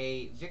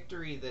 A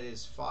victory that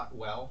is fought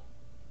well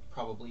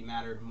probably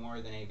mattered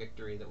more than a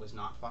victory that was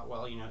not fought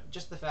well.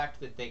 Just the fact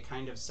that they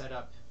kind of set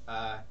up,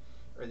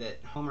 or that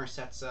Homer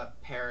sets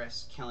up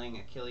Paris killing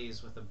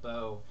Achilles with a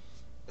bow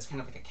as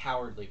kind of like a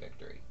cowardly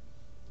victory,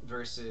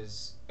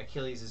 versus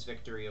Achilles'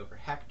 victory over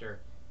Hector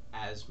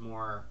as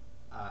more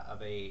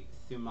of a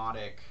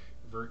thumotic,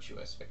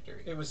 virtuous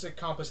victory. It was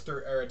accomplished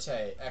through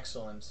arete,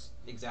 excellence.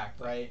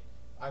 Exactly. Right?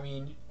 I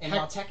mean... And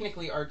while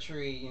technically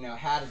archery,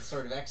 had a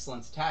sort of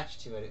excellence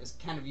attached to it, it was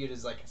kind of viewed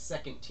as like a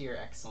second-tier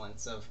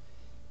excellence of,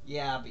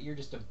 yeah, but you're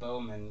just a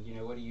bowman,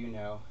 what do you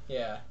know?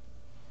 Yeah.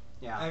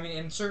 Yeah. I mean,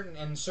 in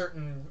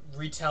certain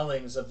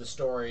retellings of the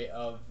story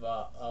of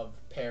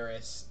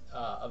Paris,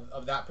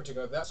 of that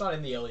particular... That's not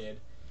in the Iliad.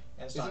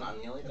 And it's Is it not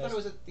in the Iliad? I thought it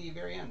was at the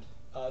very end.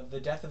 The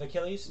death of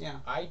Achilles? Yeah.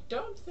 I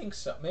don't think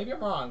so. Maybe I'm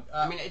wrong.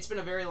 I mean, it's been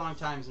a very long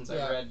time since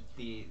I've read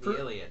the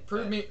Iliad.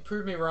 Prove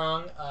me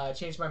wrong.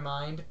 Changed my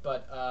mind,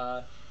 but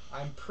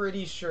I'm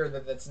pretty sure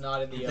that that's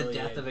not in the Iliad. The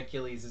death of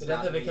Achilles is the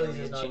not death of in the Achilles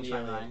Iliad. is not in Changed the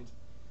my Iliad.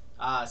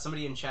 mind.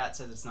 Somebody in chat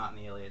says it's not in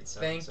the Iliad. So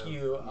Thank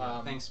you.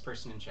 Yeah, thanks,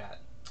 person in chat.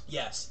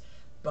 Yes,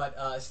 but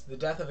the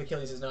death of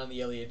Achilles is not in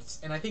the Iliad,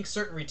 and I think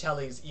certain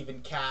retellings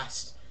even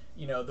cast.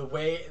 The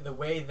way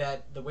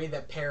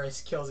that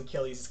Paris kills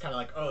Achilles is kind of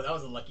like, oh, that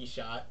was a lucky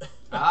shot.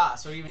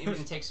 So it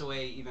even takes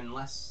away even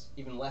less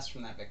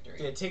from that victory.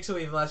 Yeah, it takes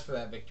away even less for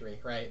that victory,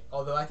 right?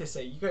 Although I have to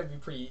say, you got to be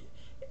pretty.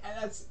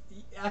 That's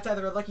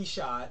either a lucky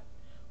shot,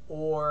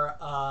 or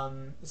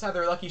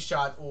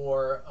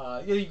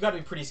you got to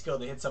be pretty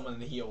skilled to hit someone in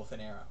the heel with an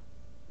arrow.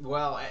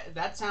 Well,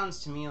 that sounds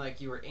to me like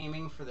you were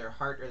aiming for their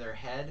heart or their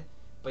head,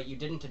 but you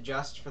didn't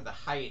adjust for the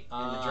height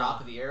and the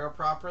drop of the arrow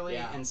properly,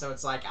 and so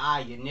it's like,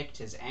 you nicked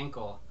his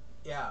ankle.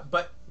 Yeah,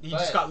 but he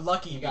just got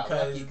lucky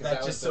because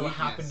that just so weakness,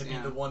 happened to be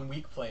the one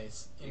weak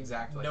place.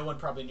 Exactly. No one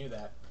probably knew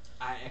that.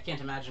 I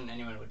can't imagine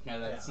anyone would know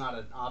that. Yeah. It's not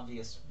an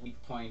obvious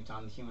weak point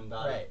on the human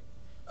body. Right.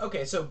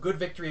 Okay, so good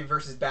victory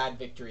versus bad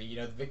victory.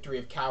 The victory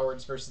of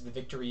cowards versus the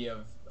victory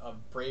of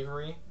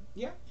bravery.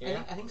 Yeah,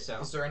 I think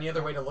so. Is there any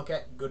other way to look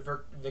at good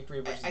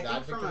victory versus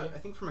bad victory? I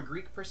think from a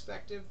Greek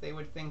perspective, they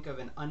would think of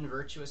an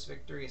unvirtuous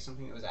victory as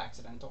something that was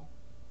accidental.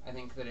 I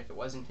think that if it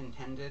wasn't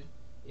intended,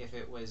 if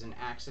it was an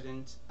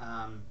accident,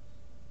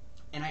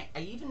 and I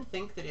even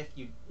think that if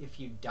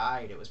you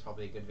died, it was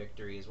probably a good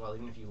victory as well,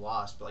 even if you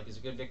lost. But it's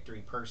a good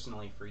victory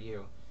personally for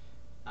you.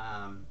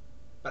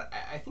 But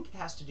I think it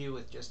has to do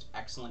with just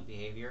excellent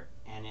behavior,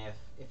 and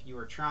if you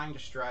were trying to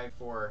strive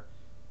for,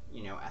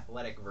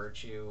 athletic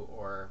virtue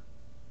or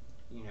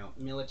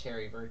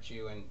military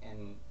virtue,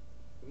 and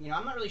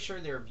I'm not really sure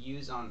their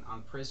views on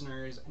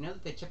prisoners. I know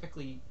that they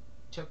typically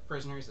took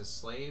prisoners as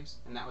slaves,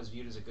 and that was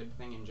viewed as a good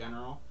thing in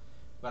general,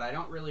 but I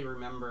don't really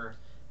remember.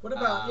 What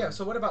about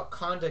so what about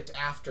conduct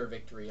after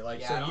victory?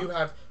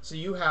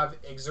 You have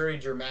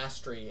exerted your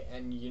mastery,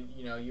 and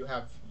you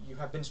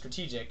have been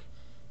strategic,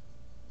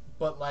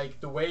 but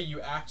the way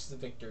you act as a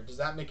victor, does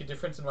that make a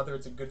difference in whether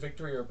it's a good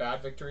victory or a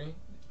bad victory?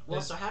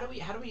 Well, so how do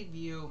we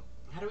view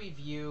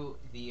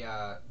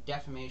the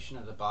defamation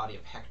of the body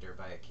of Hector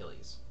by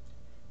Achilles?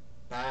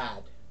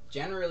 Bad.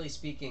 Generally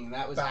speaking,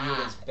 that was viewed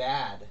as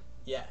bad.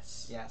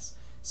 Yes. Yes.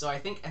 So I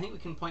think we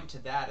can point to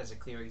that as a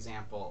clear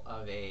example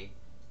of a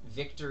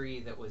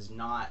victory that was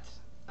not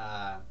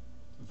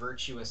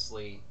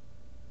virtuously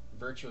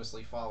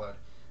followed.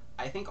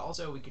 I think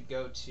also we could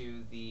go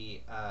to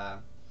the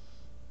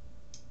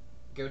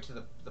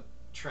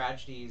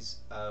tragedies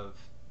of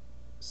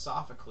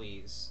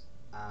Sophocles.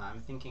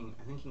 I'm thinking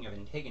of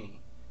Antigone,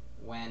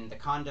 when the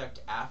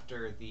conduct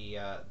after the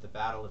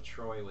Battle of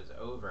Troy was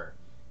over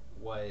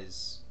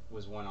was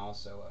one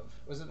also of.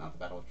 Was it not the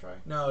Battle of Troy?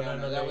 No.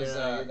 That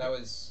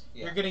was.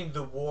 Yeah. You're getting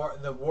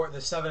the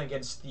 7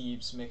 against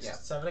Thebes mixed. Yeah.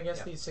 7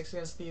 against Thebes, 6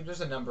 against Thebes.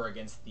 There's a number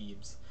against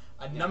Thebes.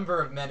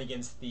 Number of men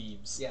against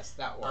Thebes. Yes,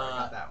 that war. I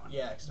got that one.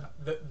 Yeah.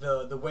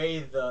 The way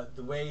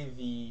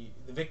the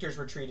victors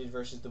were treated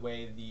versus the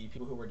way the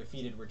people who were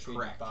defeated were treated.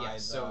 Correct. By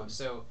yes.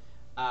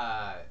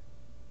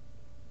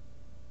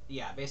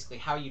 Basically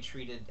how you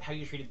treated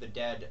the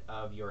dead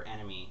of your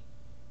enemy,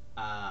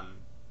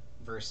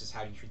 versus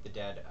how you treat the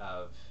dead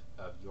of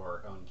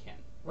your own kin,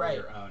 or right?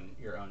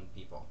 Your own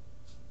people.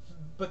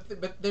 But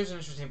there's an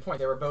interesting point.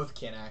 They were both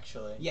kin,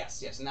 actually.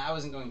 Yes, and I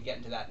wasn't going to get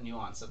into that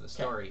nuance of the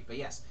story, but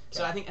yes. Okay.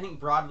 So I think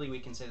broadly we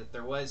can say that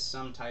there was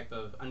some type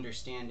of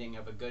understanding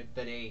of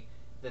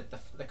that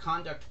the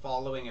conduct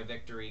following a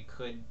victory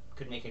could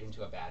make it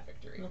into a bad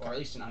victory, or at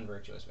least an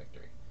unvirtuous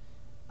victory.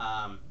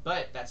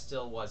 But that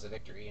still was a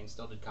victory and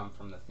still did come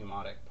from the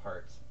thumotic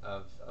part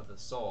of the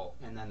soul.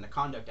 And then the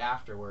conduct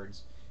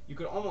afterwards, you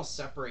could almost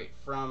separate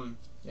from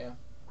the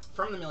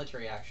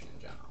military action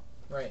in general.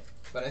 Right.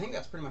 But I think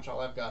that's pretty much all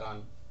I've got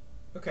on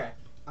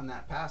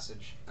that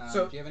passage.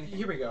 So do you have anything?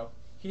 Here we go.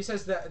 He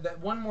says that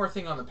one more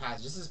thing on the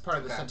passage. This is part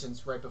of the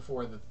sentence right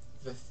before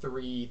the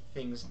three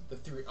things, the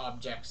three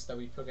objects that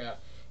we took out.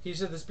 He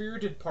said the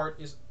spirited part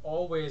is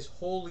always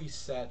wholly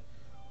set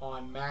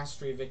on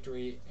mastery,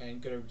 victory,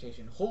 and good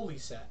reputation. Wholly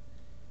set.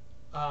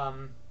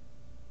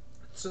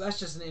 So that's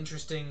just an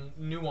interesting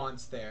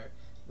nuance there.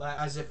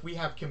 As if we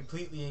have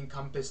completely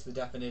encompassed the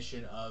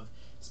definition of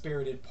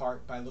spirited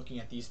part by looking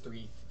at these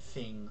three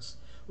things,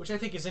 which I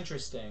think is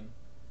interesting.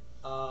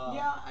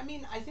 Yeah, I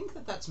mean, I think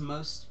that's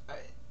most.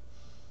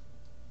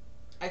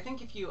 I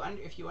think if you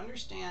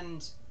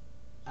understand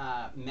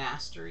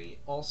mastery,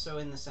 also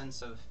in the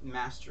sense of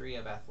mastery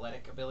of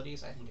athletic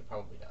abilities, I think it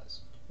probably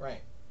does.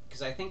 Right.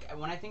 Because I think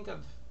when I think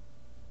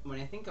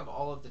of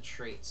all of the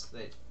traits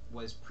that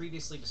was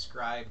previously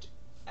described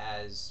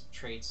as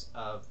traits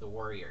of the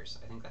warriors,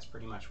 I think that's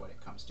pretty much what it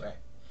comes to. Right.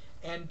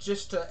 And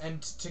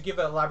to give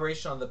an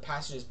elaboration on the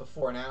passages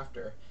before and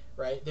after,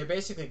 right? They're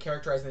basically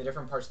characterizing the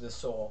different parts of the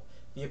soul.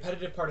 The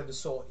appetitive part of the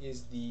soul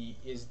is the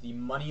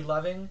money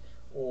loving,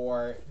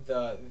 or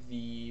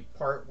the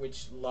part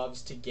which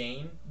loves to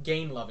gain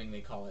loving,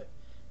 they call it.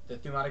 The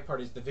thumotic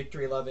part is the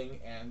victory loving,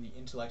 and the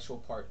intellectual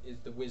part is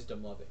the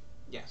wisdom loving.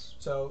 Yes.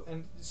 So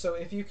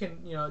if you can,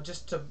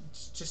 just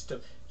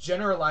to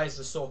generalize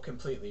the soul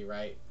completely,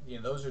 right?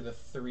 Those are the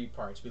three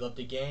parts. We love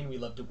to gain, we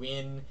love to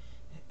win.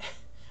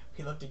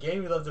 We love to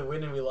gain, we love to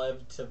win, and we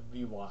love to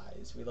be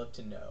wise. We love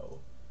to know.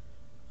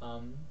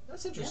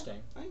 That's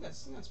interesting. Yeah, I think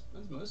that's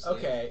mostly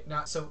okay. it.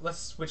 Now, so let's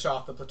switch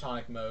off the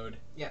platonic mode.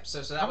 Yep.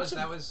 So that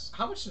was.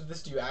 How much of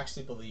this do you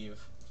actually believe?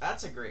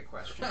 That's a great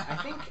question. I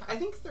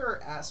think there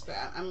are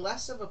aspects. I'm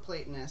less of a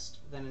Platonist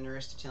than an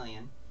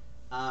Aristotelian,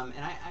 and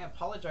I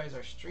apologize.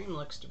 Our stream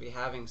looks to be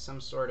having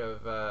some sort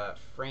of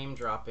frame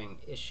dropping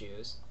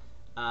issues,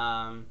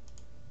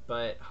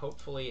 but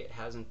hopefully it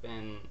hasn't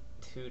been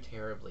too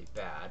terribly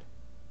bad.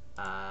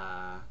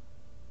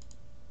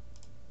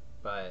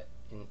 But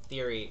in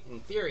theory,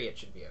 it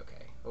should be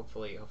okay.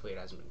 Hopefully it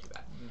hasn't been too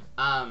bad.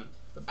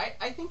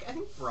 I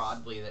think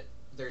broadly that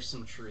there's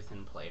some truth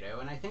in Plato,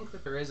 and I think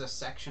that there is a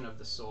section of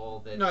the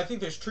soul that. No, I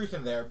think there's truth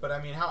in there, but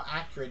I mean, how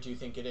accurate do you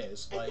think it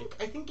is?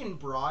 I think in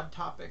broad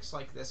topics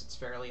like this, it's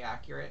fairly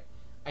accurate.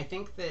 I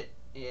think that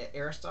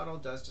Aristotle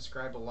does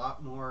describe a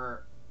lot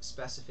more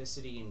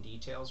specificity and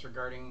details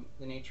regarding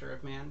the nature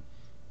of man,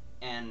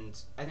 and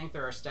I think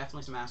there are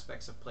definitely some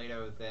aspects of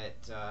Plato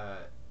that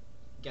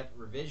get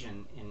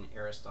revision in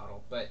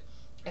Aristotle, but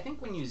I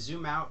think when you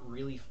zoom out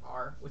really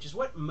far, which is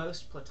what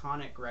most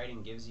Platonic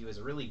writing gives you, is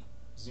a really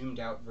zoomed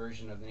out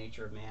version of the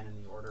nature of man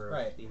and the order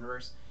of the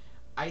universe,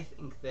 I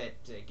think that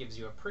it gives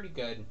you a pretty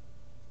good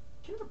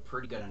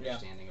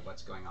understanding of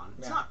what's going on.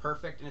 It's not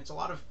perfect, and it's a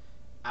lot of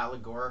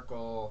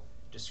allegorical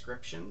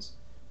descriptions,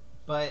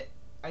 but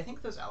I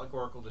think those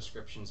allegorical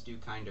descriptions do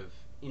kind of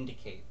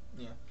indicate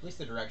at least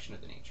the direction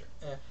of the nature.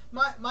 Yeah.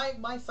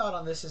 My thought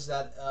on this is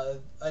that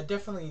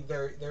definitely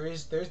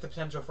there's the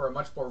potential for a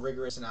much more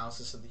rigorous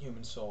analysis of the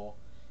human soul.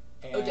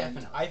 And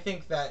definitely. I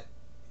think that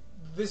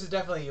this is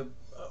definitely an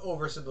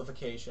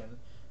oversimplification,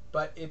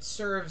 but it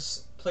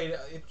serves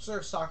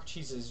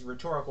Socrates'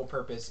 rhetorical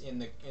purpose in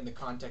the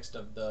context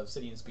of the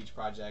City and Speech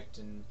Project,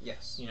 and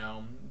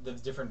the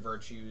different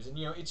virtues, and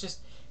it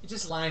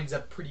just lines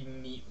up pretty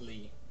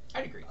neatly.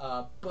 I'd agree.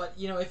 But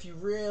if you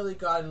really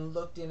got and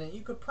looked in it,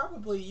 you could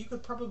probably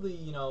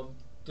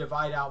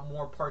divide out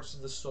more parts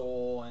of the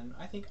soul, and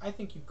I think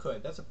you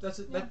could.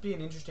 That'd be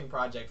an interesting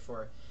project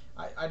for.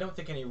 I don't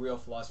think any real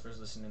philosophers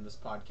listen in this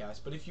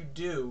podcast, but if you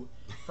do,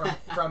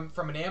 from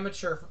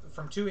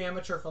two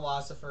amateur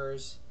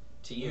philosophers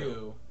to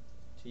you,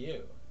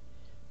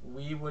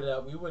 we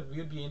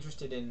would be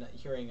interested in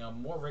hearing a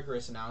more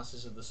rigorous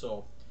analysis of the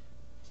soul.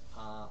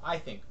 I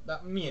think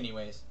me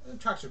anyways.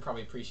 Trax would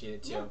probably appreciate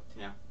it too.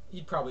 Yeah.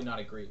 He'd probably not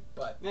agree,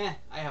 but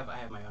I have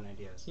my own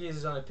ideas. He has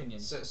his own opinion.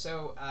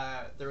 So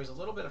there was a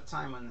little bit of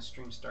time when the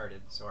stream started,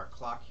 so our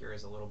clock here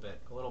is a little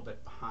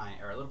bit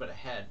behind, or a little bit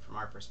ahead from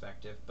our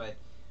perspective. But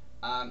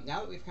now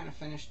that we've kind of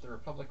finished the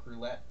Republic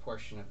Roulette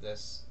portion of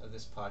this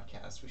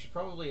podcast, we should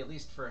probably, at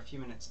least for a few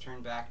minutes,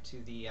 turn back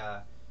to the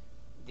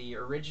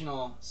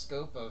original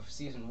scope of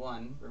season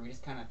 1, where we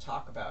just kind of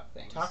talk about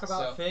things.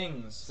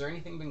 Things. Is there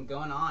anything been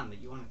going on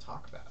that you want to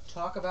talk about?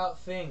 Talk about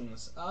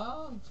things.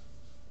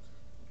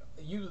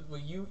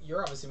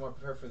 You're obviously more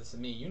prepared for this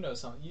than me. You know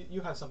something.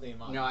 You have something in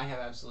mind. No, I have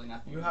absolutely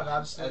nothing. You have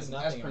absolutely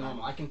nothing. As per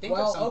normal, I can think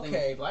of something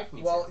if you'd like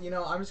me to. Well,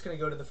 I'm just going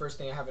to go to the first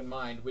thing I have in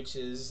mind, which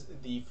is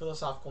the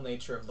philosophical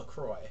nature of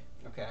LaCroix.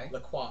 Okay.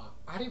 Lacroix.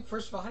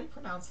 First of all, how do you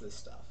pronounce this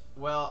stuff?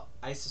 Well,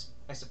 I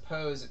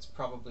suppose it's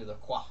probably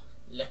LaCroix.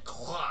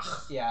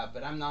 LaCroix. Yeah,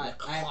 but I'm not.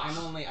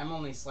 I'm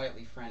only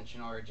slightly French in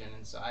origin,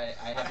 and so I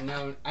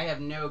have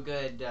no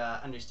good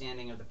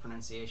understanding of the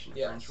pronunciation of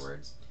French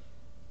words.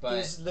 But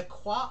is La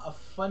Croix a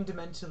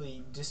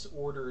fundamentally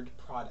disordered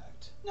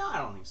product? no, I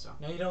don't think so.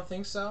 No, you don't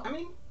think so? I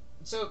mean,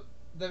 so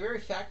the very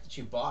fact that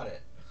you bought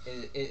it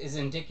is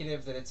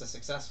indicative that it's a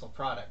successful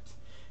product.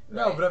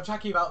 No, right? but I'm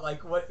talking about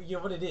like what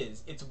what it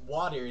is. It's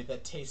water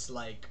that tastes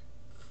like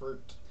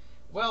fruit.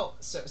 Well,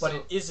 But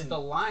it isn't the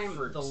lime.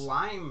 fruit. The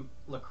lime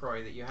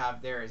LaCroix that you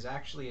have there is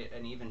actually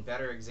an even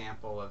better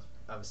example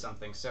of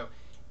something. So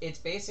it's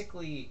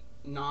basically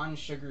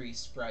non-sugary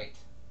Sprite.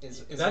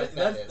 Is what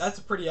that is. That's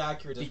a pretty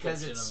accurate description.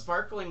 Because it's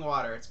sparkling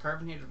water. It's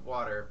carbonated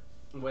water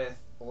with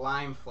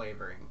lime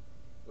flavoring,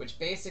 which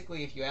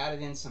basically, if you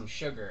added in some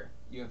sugar,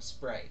 you have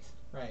Sprite.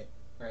 Right.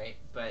 Right.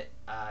 But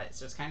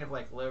so it's kind of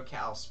like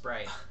low-cal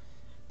Sprite.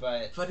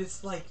 But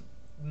it's like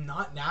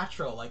not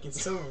natural. Like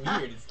it's so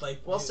weird. It's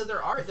like well, so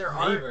there are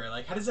flavor.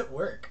 Like how does it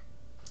work?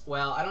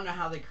 Well, I don't know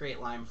how they create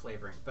lime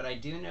flavoring, but I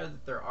do know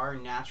that there are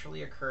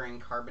naturally occurring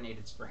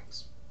carbonated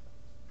springs.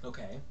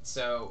 Okay.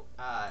 So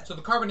so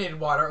the carbonated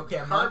water. Okay,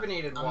 I'm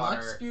not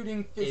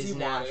disputing fizzy is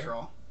water.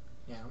 natural.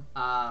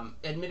 Yeah.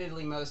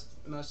 Admittedly, most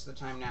of the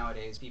time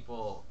nowadays,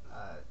 people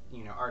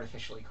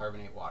artificially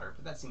carbonate water,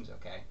 but that seems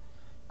okay.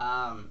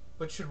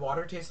 But should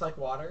water taste like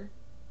water?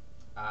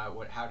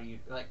 How do you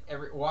like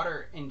every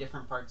water in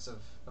different parts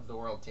of the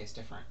world tastes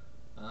different.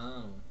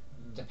 Oh.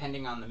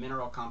 Depending on the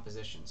mineral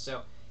composition.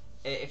 So,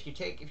 if you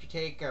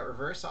take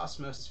reverse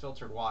osmosis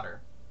filtered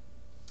water,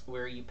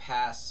 where you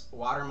pass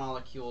water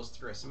molecules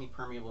through a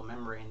semi-permeable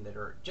membrane that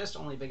are just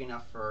only big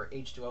enough for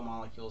H2O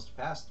molecules to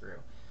pass through,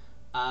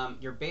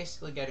 you're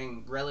basically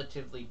getting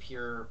relatively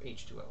pure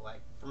H2O.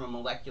 Like from a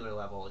molecular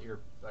level,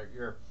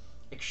 you're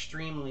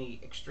extremely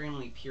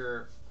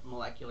pure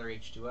molecular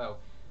H2O.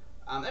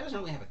 That doesn't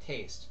really have a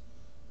taste,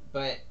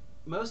 but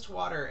most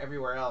water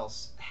everywhere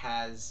else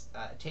has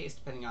a taste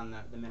depending on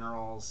the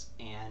minerals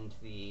and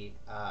the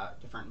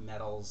different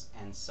metals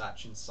and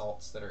such and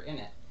salts that are in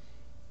it.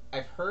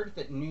 I've heard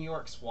that New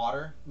York's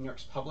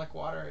public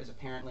water, is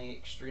apparently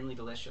extremely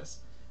delicious.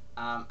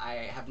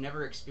 I have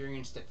never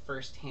experienced it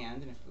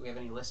firsthand, and if we have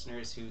any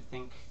listeners who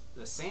think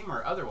the same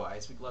or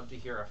otherwise, we'd love to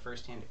hear a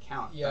first-hand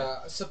account. Yeah,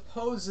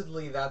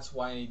 supposedly that's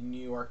why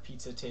New York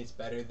pizza tastes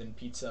better than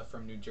pizza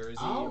from New Jersey.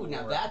 Oh,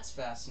 now that's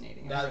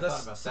fascinating. I never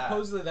thought about that.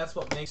 Supposedly that's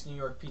what makes New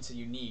York pizza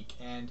unique,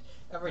 and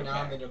every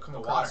now and then you'll come The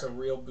across water. a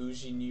real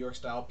bougie New York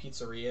style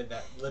pizzeria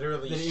that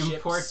literally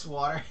imports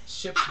water.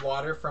 ships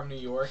water from New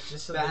York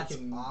just so That's they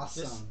can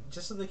awesome.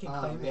 just so they can Oh,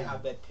 claim they man.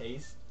 have that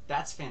taste.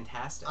 That's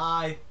fantastic.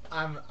 I'm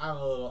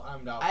doubtful.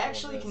 I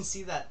actually of can this.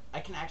 see that. I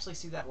can actually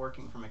see that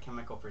working from a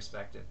chemical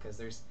perspective, because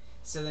there's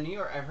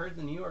I've heard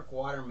the New York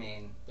water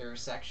main. There are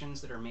sections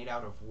that are made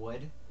out of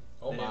wood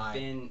Oh that my. have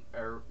been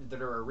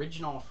that are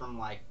original from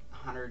like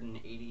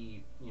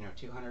 180,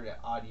 200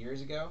 odd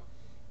years ago,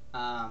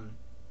 and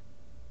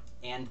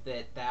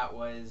that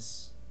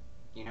was,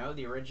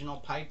 the original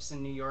pipes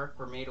in New York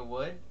were made of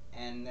wood,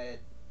 and that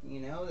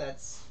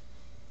that's.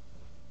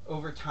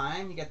 Over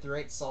time, you get the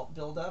right salt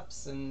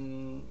buildups,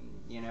 and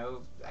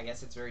I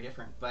guess it's very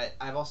different. But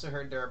I've also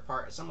heard there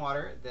are some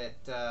water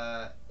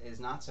that is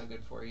not so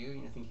good for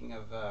you. Thinking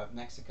of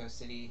Mexico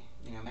City,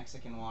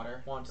 Mexican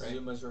water.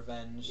 Montezuma's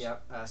Revenge.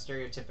 Yep.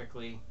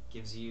 Stereotypically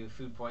gives you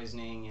food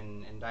poisoning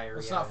and diarrhea. Well,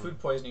 it's not food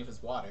poisoning if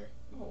it's water.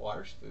 Well,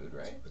 water's food,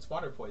 right? It's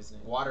water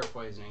poisoning. Water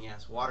poisoning,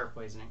 yes, water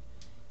poisoning.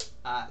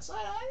 So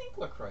I think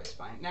LaCroix is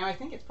fine. Now, I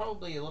think it's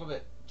probably a little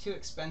bit too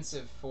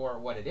expensive for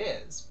what it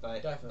is,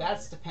 but Definitely.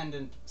 that's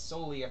dependent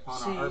solely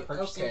upon our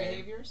purchasing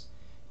behaviors.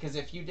 Because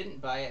if you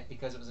didn't buy it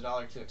because it was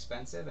 $1 too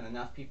expensive and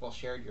enough people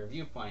shared your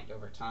viewpoint,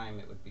 over time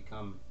it would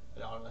become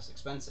 $1 less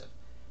expensive.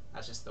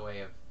 That's just the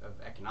way of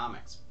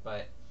economics.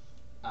 But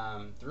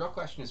the real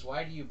question is,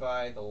 why do you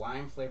buy the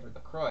lime-flavored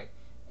LaCroix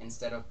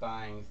instead of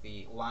buying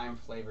the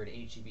lime-flavored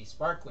H-E-B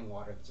sparkling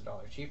water that's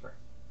 $1 cheaper?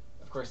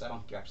 Of course, I don't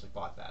think you actually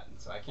bought that, and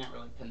so I can't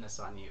really pin this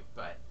on you,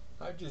 but...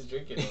 I'm just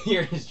drinking it.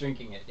 You're just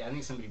drinking it. Yeah, I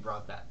think somebody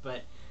brought that.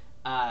 But,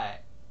 why...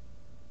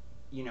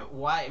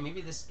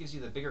 Maybe this gives you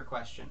the bigger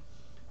question.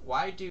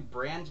 Why do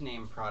brand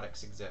name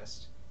products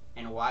exist,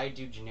 and why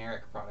do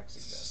generic products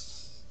exist?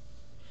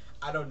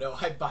 I don't know.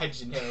 I buy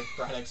generic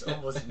products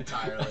almost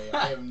entirely.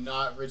 I am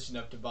not rich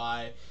enough to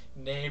buy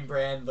name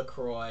brand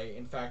LaCroix.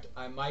 In fact,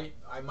 I might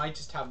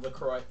just have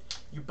LaCroix.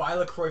 You buy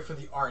LaCroix for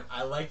the art.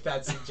 I like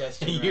that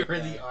suggestion. You're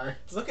right the there. art.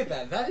 Look at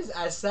that. That is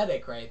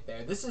aesthetic right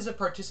there. This is a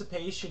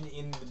participation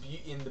in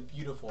the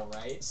beautiful,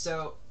 right?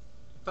 So,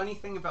 funny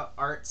thing about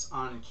arts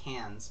on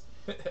cans.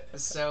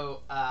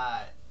 So,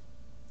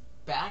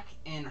 back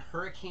in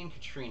Hurricane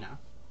Katrina,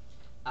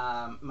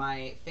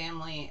 my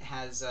family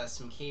has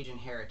some Cajun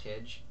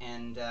heritage,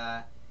 and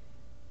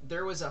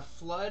there was a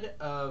flood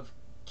of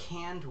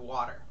canned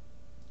water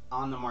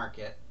on the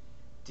market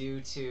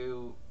due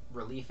to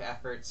relief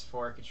efforts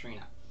for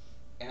Katrina.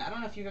 And I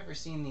don't know if you've ever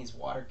seen these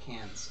water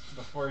cans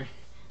before,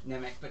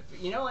 Nemec, but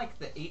like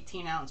the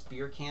 18-ounce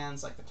beer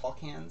cans, like the tall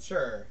cans?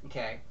 Sure.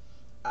 Okay.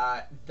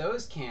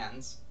 Those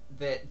cans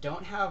that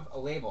don't have a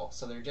label,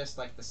 so they're just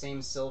like the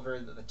same silver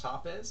that the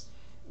top is,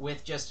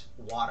 with just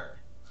water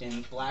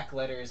in black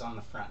letters on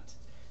the front.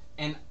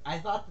 And I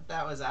thought that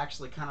that was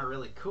actually kind of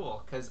really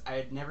cool because I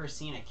had never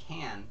seen a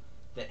can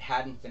that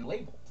hadn't been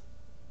labeled.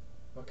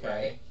 Okay.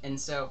 Right? And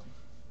so,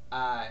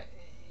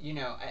 you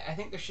know, I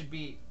think there should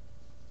be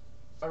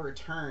a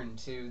return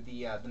to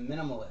the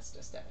minimalist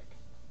aesthetic,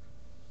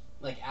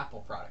 like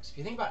Apple products. If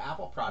you think about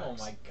Apple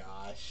products, Oh my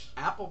gosh.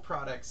 Apple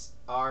products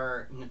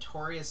are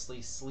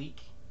notoriously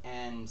sleek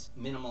and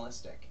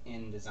minimalistic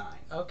in design.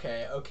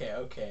 Okay.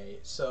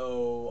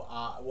 So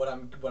what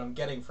I'm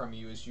getting from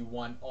you is you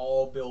want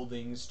all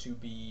buildings to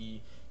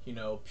be, you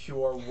know,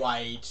 pure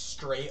white,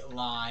 straight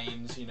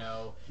lines. You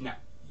know. No.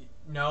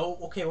 No.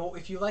 Okay. Well,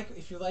 if you like,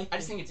 I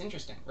just think it's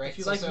interesting, right? if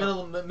you So- like so-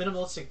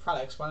 minimalistic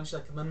products, why don't you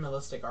like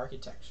minimalistic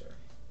architecture?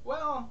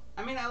 Well,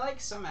 I mean, I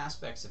like some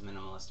aspects of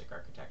minimalistic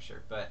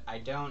architecture, but I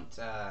don't.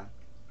 I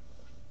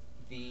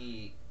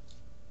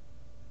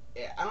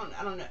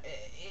don't know.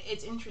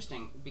 It's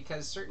interesting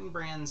because certain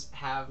brands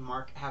have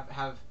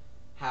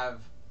have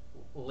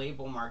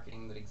label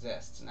marketing that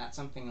exists, and that's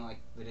something like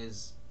that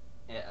is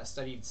a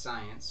studied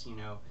science. You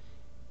know,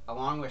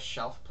 along with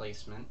shelf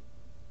placement,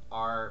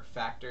 are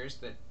factors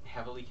that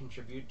heavily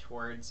contribute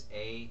towards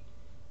a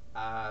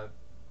a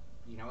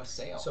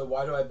sale. So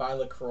why do I buy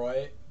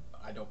LaCroix?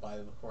 I don't buy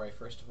LaCroix,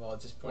 first of all.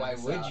 At this point, Why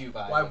would you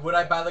buy Why would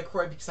I LaCroix? buy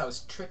LaCroix? Because I was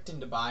tricked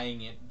into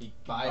buying it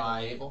By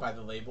the label? by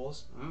the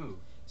labels. Ooh.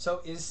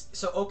 So is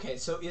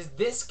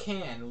this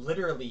can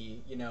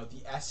literally, you know,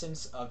 the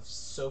essence of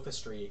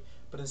sophistry,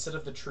 but instead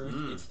of the truth,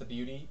 it's the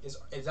beauty? Is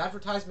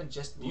advertisement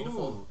just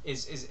beautiful? Ooh.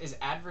 Is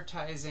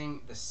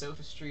advertising the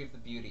sophistry of the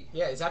beauty?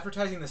 Yeah, is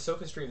advertising the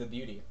sophistry of the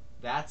beauty?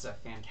 That's a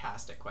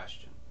fantastic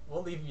question.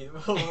 We'll leave you.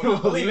 We'll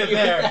We'll leave it leave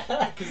there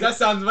it. because that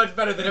sounds much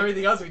better than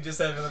everything else we just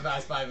said for the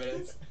past 5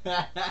 minutes.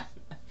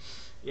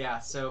 Yeah,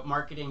 so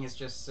marketing is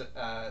just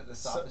the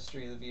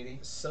sophistry of the beauty.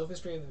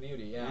 Sophistry of the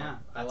beauty. Yeah,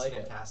 I that's like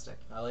fantastic.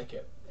 it. I like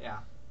it. Yeah.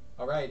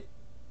 All right,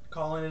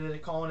 calling it Is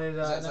an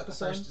that the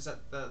episode. first? Is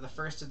that the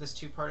first of this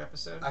 2-part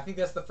episode? I think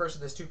that's the first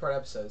of this 2-part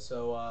episode.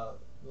 So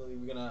we're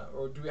gonna,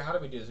 or how do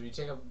we do this? Do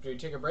we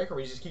take a break, or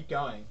we just keep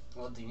going?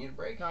 Well, do you need a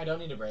break? No, I don't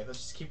need a break. Let's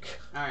just keep.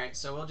 All right,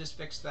 so we'll just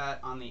fix that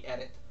on the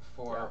edit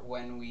for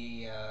when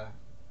we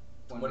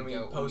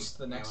post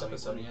the next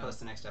episode. When we post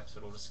the next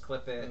episode, we'll just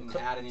clip it and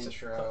Clip- add an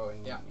intro.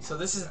 And Yeah. So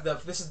this is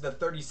the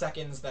 30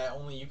 seconds that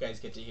only you guys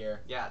get to hear.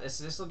 Yeah,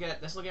 this will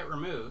get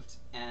removed,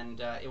 and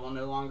it will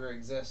no longer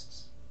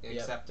exist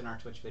except in our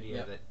Twitch video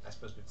that I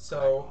suppose we.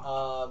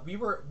 So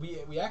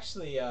we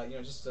actually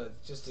just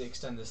to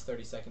extend this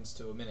 30 seconds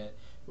to a minute,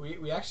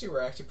 we actually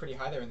were pretty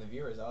high there in the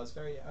viewers. I was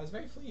very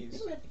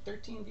pleased. We had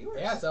 13 viewers.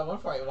 Yeah, so at one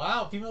point,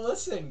 wow, people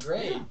listen.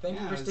 Great, Yeah, thank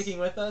you for it was- sticking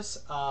with us.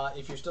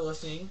 If you're still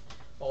listening,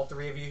 all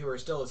 3 of you who are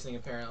still listening,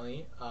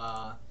 apparently,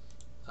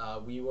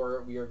 we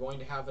are going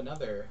to have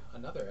another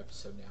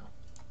episode now.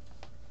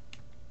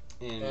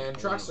 And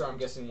Truckster, I'm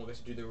guessing, will get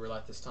to do the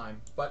roulette this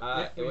time.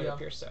 But it would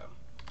appear so.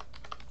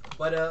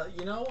 But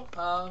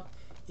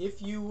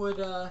if you would,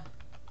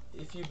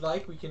 if you'd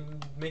like, we can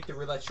make the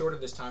roulette shorter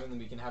this time, and then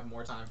we can have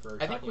more time for.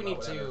 I think we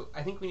need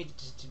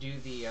to do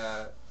the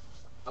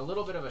a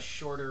little bit of a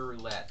shorter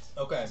roulette.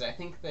 Okay. Because I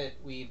think that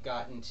we've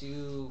gotten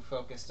too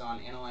focused on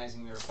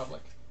analyzing the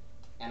Republic,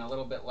 and a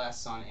little bit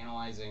less on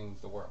analyzing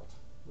the world,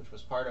 which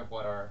was part of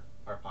what our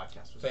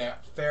podcast was.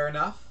 Fair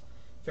enough.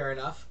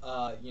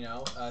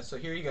 So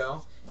here you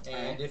go. And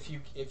Alright.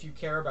 if you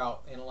care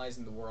about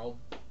analyzing the world,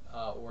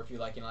 or if you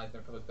like analyzing the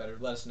Republic better,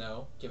 let us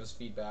know. Give us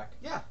feedback.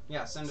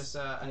 Yeah. Send us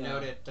a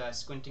note at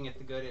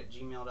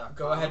squintingatthegood@gmail.com.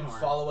 Go ahead and or-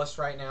 follow us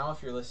right now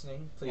if you're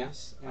listening,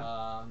 please.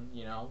 Yeah.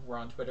 We're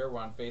on Twitter, we're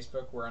on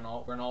Facebook, we're in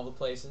all the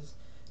places.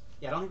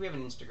 Yeah, I don't think we have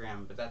an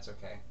Instagram, but that's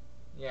okay.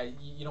 Yeah,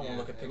 you don't want to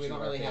look at pictures We don't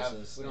of our really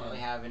faces. we don't really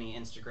have any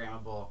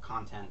Instagrammable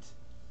content,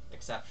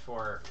 except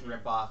for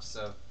rip-offs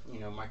of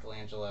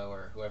Michelangelo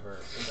or whoever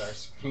is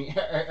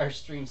our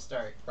stream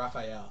start.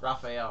 Raphael.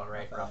 Raphael,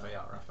 right?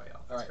 Raphael. Raphael.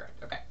 All That's right.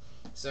 correct. Okay.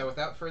 So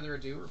without further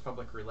ado,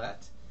 Republic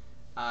Roulette.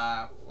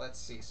 Let's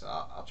see. So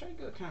I'll try to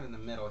go kind of in the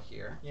middle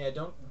here. Yeah,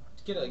 don't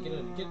get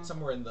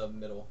somewhere in the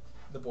middle,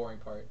 the boring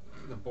part.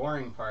 The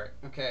boring part.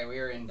 Okay, we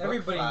are in book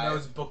Everybody 5.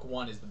 knows book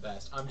 1 is the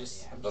best. I'm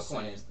just book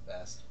 1 saying. is the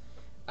best.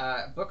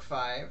 Book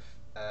 5,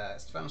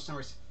 Stephanos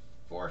numbers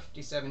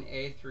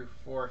 457A through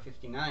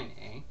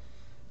 459A.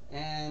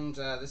 And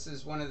this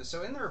is one of the...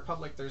 So in the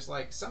Republic, there's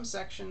like some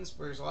sections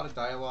where there's a lot of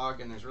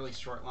dialogue and there's really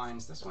short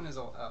lines. This one is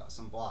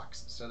some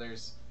blocks. So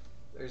there's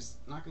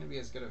not going to be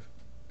as good of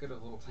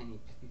little tiny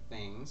pithy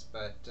things,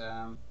 but...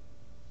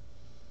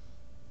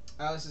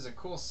 this is a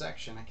cool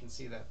section. I can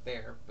see that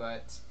there.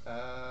 But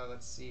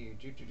let's see.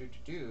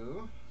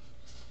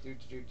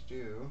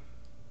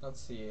 Let's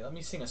see. Let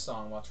me sing a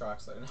song while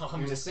Trox. No, I'm I'm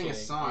gonna just sing kidding.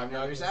 a song. I'm No,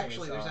 not there's gonna sing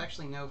a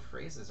actually song. no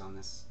phrases on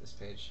this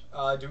page.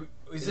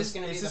 Is this this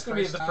gonna be is this the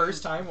gonna be first the time-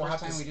 first time we'll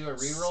first have to time we do a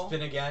reroll?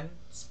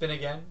 Spin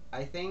again.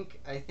 I think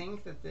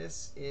that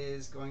this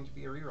is going to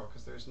be a reroll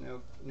because there's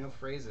no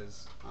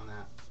phrases on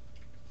that.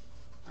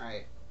 All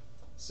right.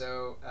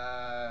 So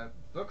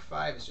book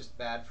 5 is just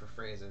bad for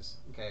phrases.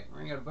 Okay, we're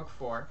gonna go to book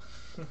 4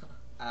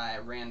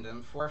 at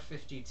random,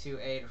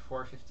 452A to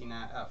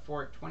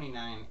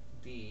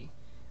 429D.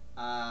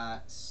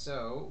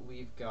 So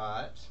we've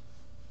got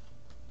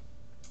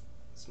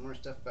some more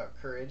stuff about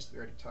courage that we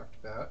already talked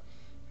about.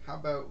 How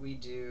about we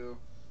do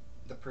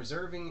the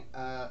preserving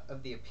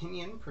of the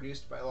opinion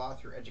produced by law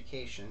through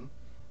education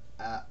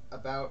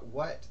about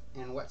what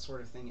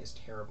sort of thing is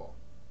terrible.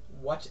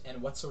 What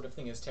and what sort of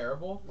thing is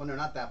terrible? Well, no,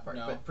 not that part.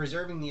 No. But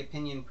preserving the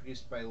opinion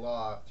produced by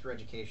law through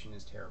education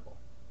is terrible,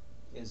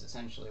 is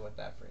essentially what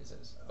that phrase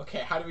is. Okay,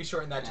 how do we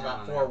shorten that to I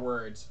about don't 4 know.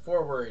 words?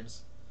 4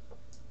 words.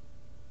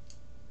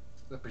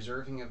 The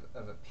preserving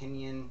of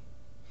opinion.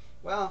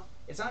 Well,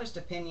 it's not just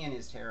opinion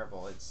is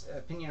terrible. It's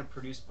opinion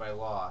produced by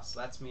law. So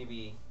that's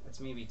maybe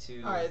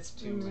too. All right, it's,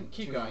 too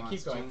keep too going.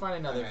 Keep nuanced. going. Find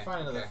another. Okay,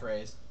 Find another okay.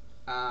 phrase.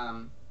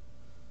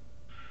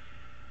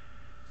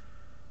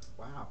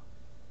 Wow,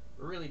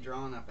 we're really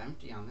drawing up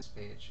empty on this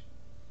page.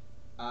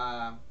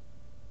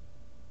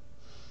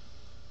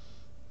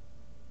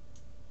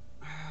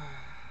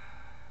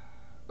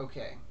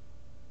 Okay.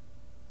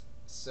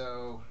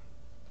 So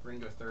we're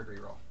gonna do a third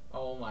reroll.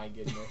 Oh my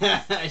goodness.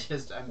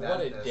 I'm bad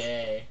What at a this.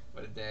 day.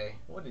 What a day.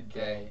 What a Okay.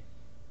 day.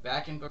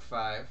 Back in book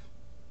 5.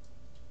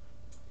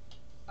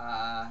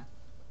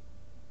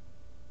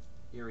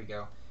 Here we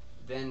go.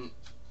 Then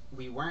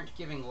we weren't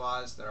giving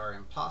laws that are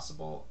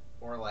impossible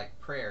or like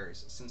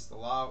prayers, since the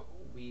law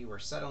we were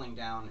settling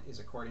down is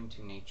according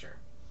to nature.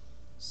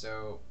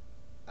 So,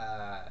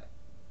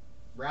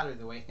 rather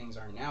the way things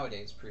are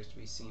nowadays proves to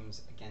be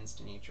seems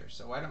against nature.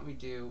 So why don't we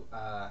do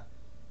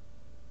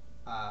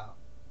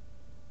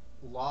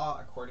law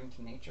according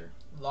to nature?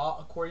 Law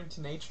according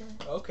to nature?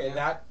 Okay,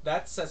 Yeah.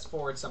 that sets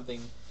forward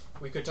something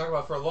we could talk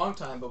about for a long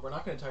time, but we're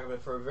not going to talk about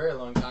it for a very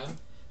long time.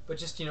 But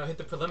just, hit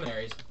the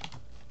preliminaries.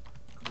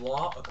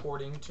 Law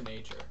according to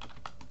nature.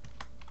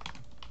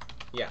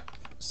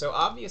 So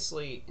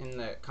obviously, in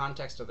the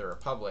context of the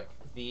Republic,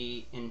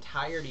 the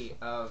entirety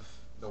of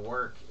the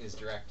work is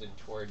directed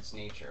towards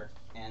nature,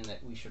 and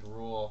that we should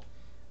rule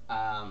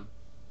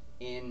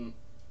in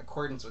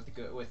accordance with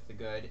the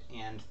good,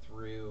 and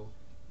through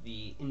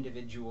the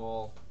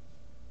individual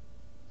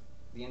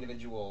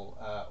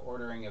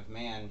ordering of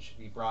man should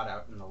be brought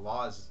out in the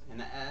laws. And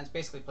that's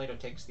basically, Plato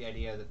takes the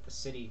idea that the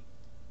city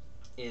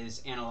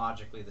is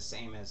analogically the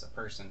same as a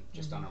person,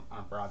 just on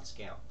a broad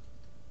scale.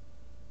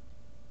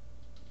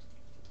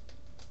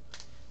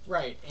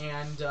 Right,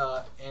 and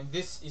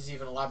this is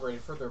even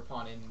elaborated further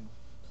upon in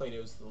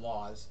Plato's The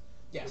Laws,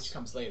 which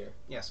comes later.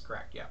 Yes,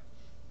 correct, yeah.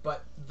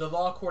 But the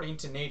law according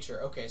to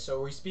nature, okay, so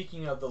we're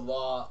speaking of the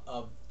law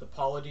of the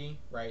polity,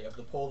 right, of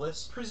the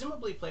polis.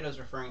 Presumably Plato's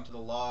referring to the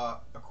law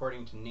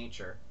according to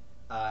nature,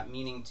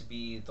 meaning to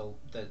be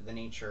the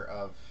nature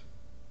of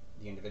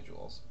the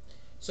individuals.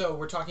 So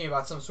we're talking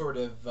about some sort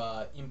of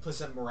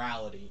implicit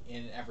morality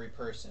in every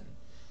person,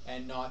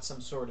 and not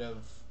some sort of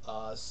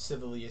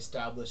civilly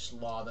established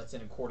law that's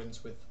in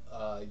accordance with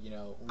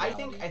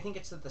reality. I think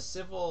it's that the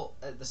civil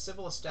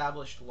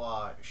established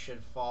law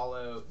should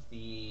follow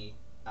the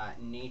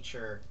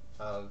nature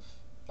of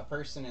a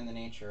person and the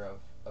nature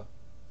of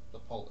the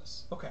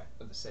polis. Okay.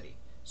 Of the city.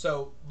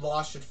 So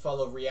law should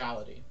follow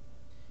reality.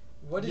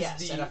 What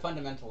is at a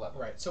fundamental level.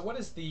 Right. So what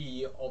is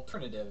the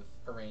alternative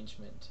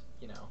arrangement?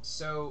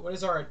 So what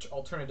is our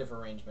alternative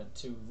arrangement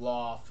to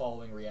law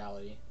following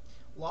reality?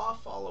 Law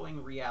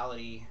following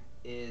reality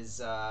is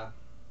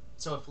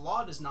so if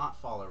law does not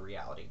follow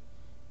reality,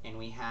 and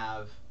we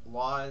have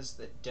laws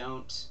that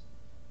don't,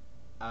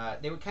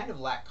 they would kind of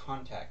lack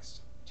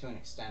context to an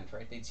extent,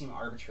 right? They'd seem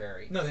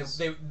arbitrary. No,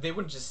 they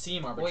wouldn't just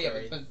seem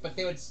arbitrary. Well, yeah, but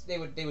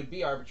they would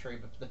be arbitrary,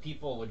 but the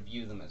people would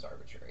view them as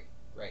arbitrary,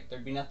 right?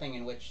 There'd be nothing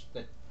in which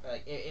that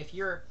if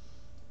you're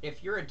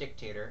a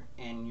dictator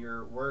and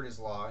your word is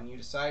law, and you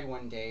decide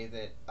one day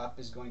that up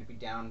is going to be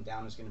down and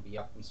down is going to be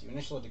up, and so you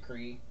initial a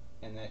decree,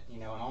 and that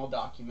in all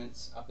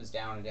documents up is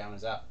down and down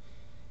is up,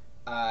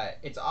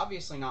 it's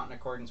obviously not in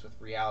accordance with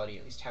reality,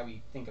 at least how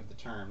we think of the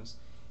terms.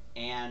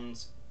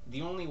 And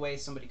the only way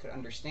somebody could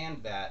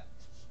understand that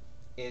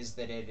is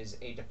that it is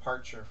a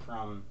departure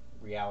from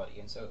reality,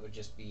 and so it would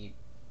just be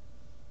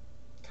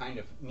kind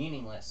of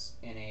meaningless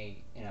in a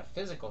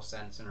physical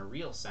sense, in a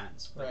real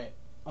sense, but right.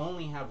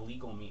 Only have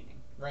legal meaning.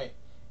 Right.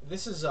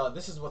 This is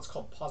what's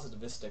called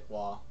positivistic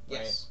law.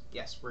 Right?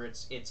 Yes, where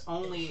it's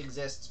only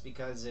exists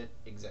because it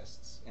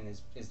exists and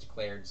is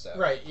declared so.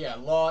 Right. Yeah.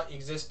 Law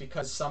exists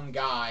because some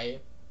guy,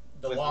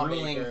 the with lawmaker,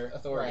 ruling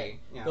authority. Right,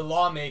 yeah. the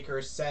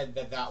lawmaker said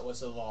that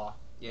was a law.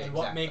 Yeah, and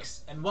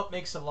exactly. what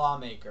makes a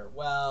lawmaker?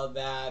 Well,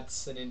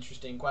 that's an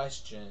interesting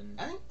question.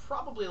 I think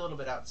probably a little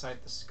bit outside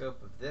the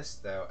scope of this,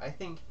 though. I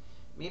think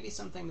maybe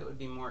something that would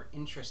be more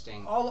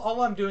interesting.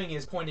 All I'm doing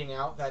is pointing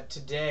out that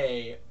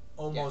today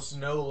almost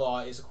no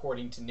law is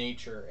according to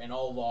nature, and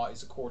all law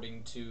is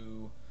according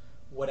to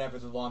whatever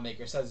the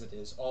lawmaker says it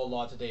is. All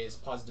law today is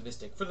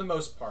positivistic for the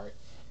most part.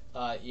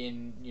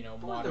 In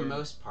For modern, the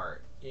most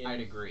part,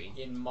 I'd agree.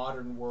 In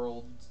modern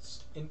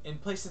worlds, in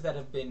places that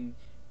have been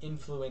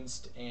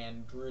influenced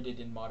and rooted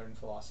in modern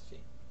philosophy.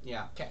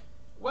 Yeah. Okay.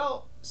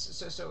 Well,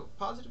 so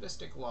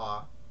positivistic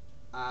law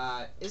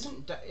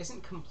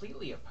isn't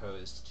completely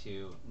opposed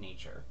to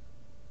nature.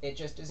 It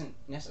just isn't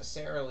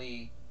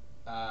necessarily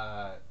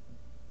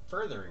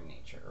furthering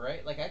nature,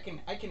 right? Like I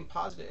can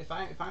posit if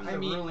I'm I the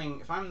mean-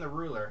 ruling, if I'm the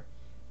ruler,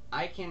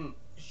 I can.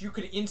 You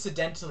could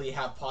incidentally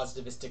have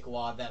positivistic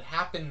law that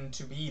happen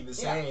to be the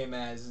Yeah. same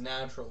as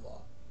natural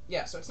law.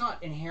 Yeah, so it's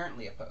not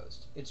inherently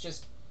opposed. It's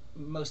just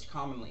most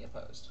commonly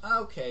opposed.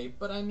 Okay,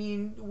 but I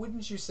mean,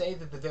 wouldn't you say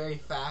that the very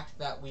fact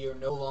that we are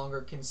no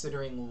longer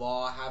considering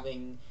law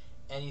having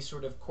any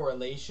sort of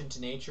correlation to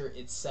nature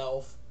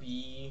itself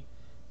be,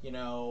 you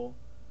know,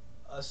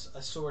 a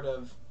sort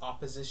of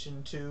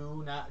opposition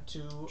to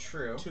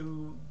True.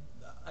 to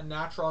a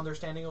natural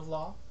understanding of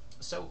law?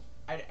 So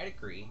I'd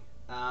agree.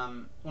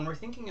 When we're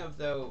thinking of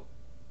though,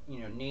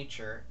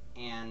 nature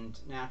and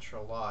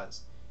natural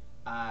laws,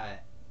 uh,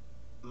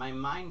 my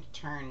mind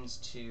turns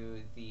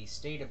to the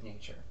state of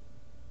nature,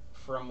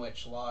 from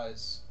which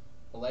laws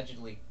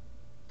allegedly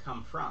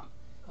come from.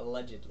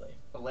 Allegedly.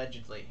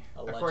 Allegedly,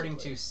 Allegedly. according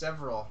to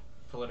several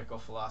political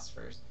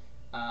philosophers.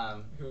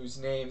 Whose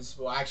names?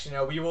 Well, actually,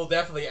 no. We will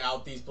definitely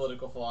out these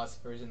political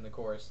philosophers in the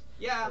course.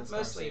 Yeah, This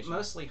mostly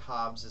conversation.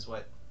 Hobbes is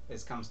what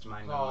comes to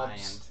mind on my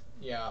end. Hobbes.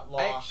 Yeah,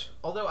 law.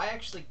 Although I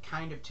actually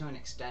kind of, to an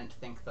extent,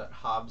 think that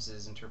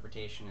Hobbes's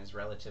interpretation is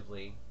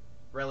relatively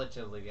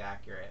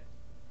accurate.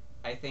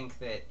 I think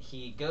that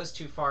he goes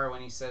too far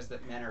when he says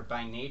that men are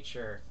by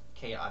nature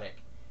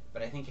chaotic,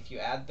 but I think if you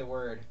add the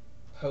word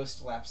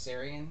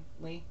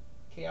post-lapsarianly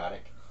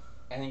chaotic,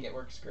 I think it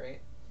works great.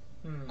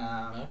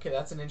 Okay,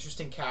 that's an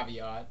interesting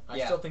caveat. I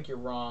Yeah. still think you're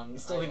wrong. You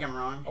still think I'm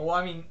wrong? Well,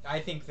 I mean, I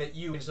think that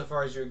you,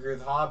 insofar as you agree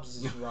with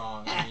Hobbes, is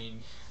wrong. I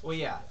mean, Well,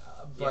 yeah.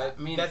 but Yeah,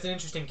 I mean- that's an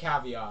interesting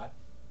caveat.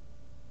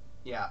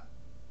 Yeah.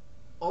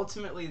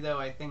 Ultimately, though,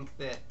 I think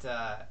that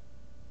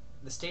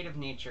the state of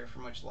nature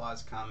from which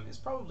laws come is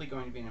probably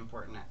going to be an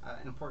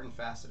important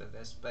facet of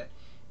this. But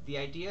the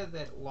idea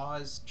that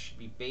laws should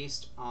be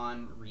based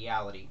on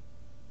reality,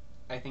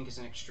 I think, is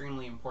an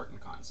extremely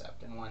important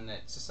concept, and one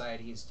that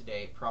societies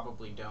today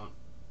probably don't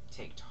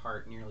take to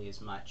heart nearly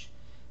as much.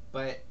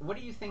 But what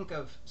do you think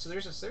of? So there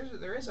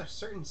is a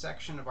certain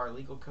section of our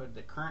legal code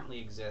that currently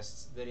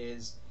exists that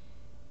is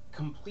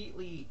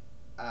completely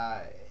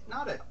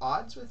not at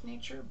odds with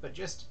nature, but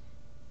just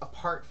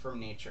apart from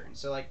nature. And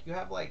so, like, you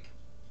have like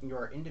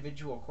your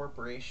individual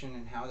corporation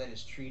and how that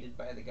is treated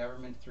by the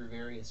government through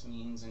various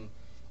means, and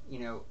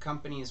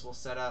companies will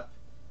set up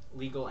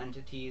legal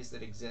entities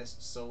that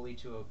exist solely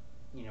to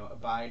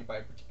abide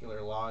by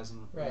particular laws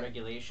and Right.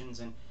 regulations,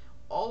 and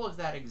all of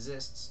that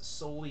exists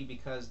solely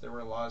because there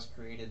were laws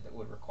created that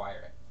would require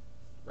it,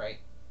 right?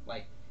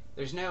 Like,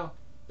 there's no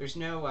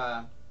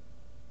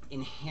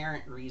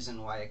inherent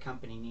reason why a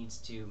company needs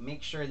to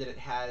make sure that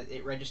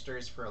it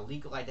registers for a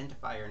legal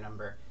identifier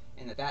number,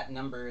 and that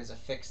number is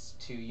affixed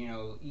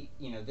to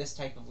this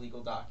type of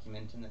legal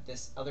document, and that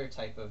this other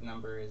type of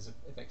number is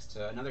affixed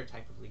to another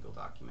type of legal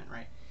document,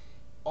 right?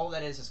 All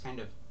that is kind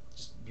of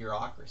just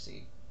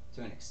bureaucracy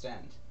to an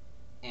extent.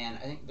 And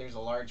I think there's a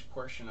large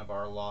portion of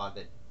our law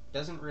that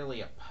doesn't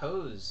really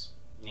oppose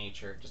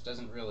nature. It just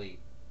doesn't really.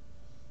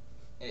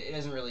 It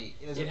has really,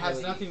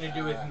 nothing to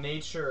do with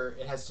nature.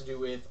 It has to do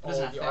with all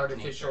doesn't the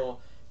affect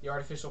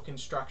artificial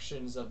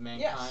constructions of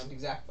mankind. Yes,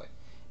 exactly.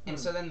 And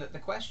so then the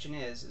question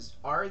is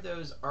are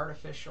those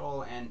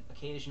artificial and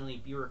occasionally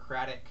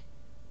bureaucratic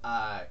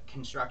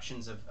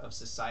constructions of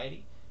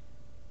society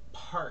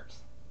part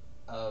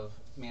of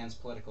man's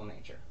political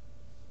nature?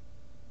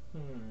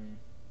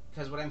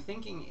 Because what I'm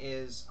thinking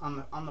is,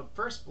 on the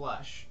first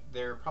blush,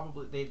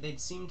 they'd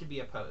seem to be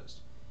opposed,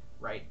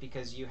 right?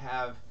 Because you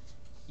have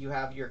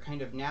your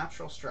kind of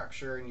natural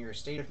structure and your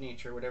state of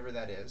nature, whatever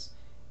that is,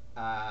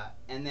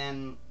 and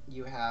then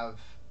you have,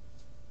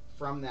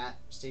 from that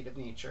state of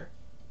nature,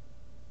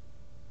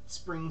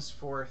 springs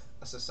forth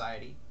a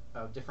society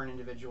of different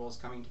individuals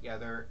coming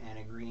together and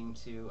agreeing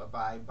to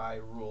abide by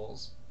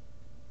rules.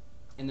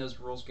 And those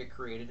rules get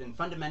created, and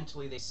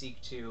fundamentally they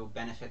seek to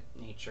benefit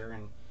nature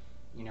and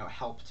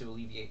help to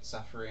alleviate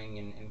suffering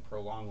and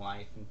prolong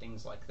life and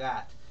things like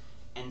that.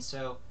 And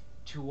so,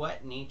 to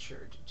what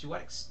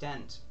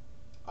extent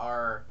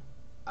are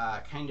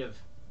kind of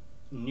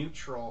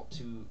neutral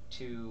to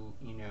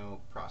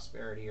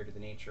prosperity or to the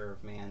nature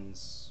of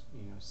man's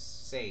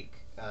sake,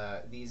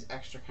 these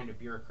extra kind of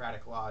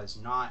bureaucratic laws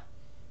not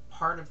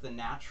part of the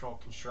natural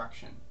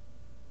construction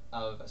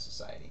of a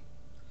society?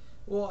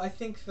 Well, I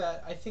think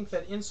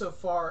that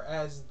insofar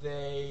as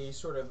they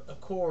sort of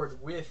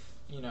accord with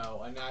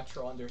a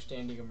natural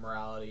understanding of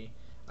morality,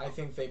 I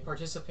think they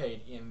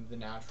participate in the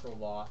natural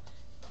law.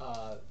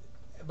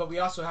 But we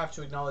also have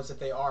to acknowledge that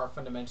they are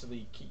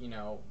fundamentally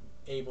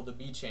able to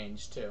be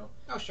changed too.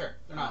 Oh, sure.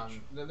 They're not.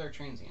 They're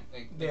transient.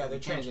 They're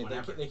change transient.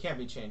 whenever. They can't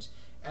be changed.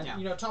 And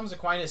Yeah. Thomas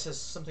Aquinas says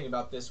something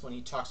about this when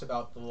he talks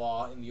about the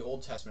law in the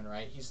Old Testament.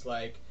 Right? He's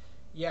like,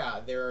 yeah,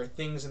 there are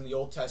things in the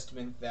Old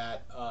Testament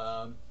that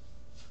are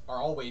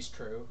always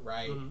true.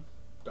 Right? Mm-hmm.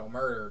 Don't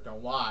murder,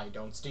 don't lie,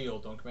 don't steal,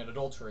 don't commit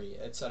adultery,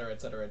 etc.,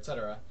 etc.,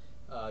 etc.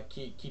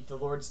 Keep the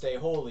Lord's Day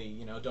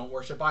holy. Don't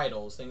worship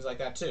idols. Things like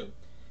that too.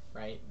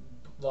 Right?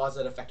 Laws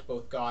that affect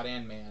both God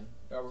and man.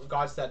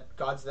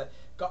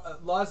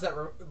 laws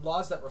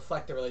that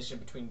reflect the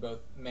relationship between both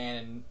man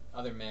and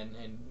other men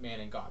and man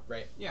and God,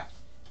 right? Yeah.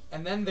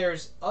 And then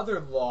there's other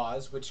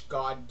laws which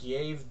God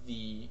gave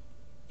the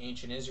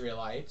ancient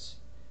Israelites,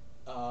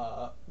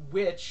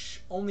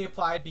 which only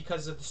applied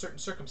because of certain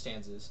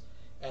circumstances.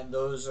 And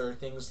those are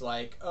things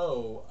like,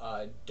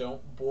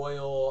 don't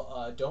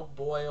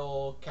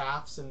boil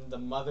calves in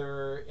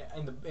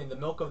the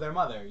milk of their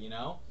mother. You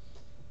know,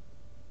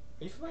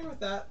 are you familiar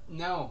with that?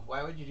 No.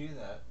 Why would you do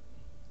that?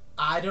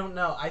 I don't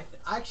know. I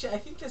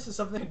think this has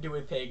something to do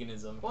with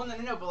paganism. Well,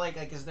 no. But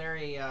like, is there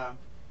a?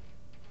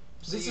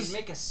 So you'd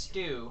make a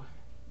stew.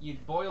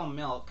 You'd boil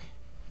milk,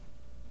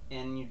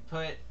 and you'd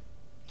put,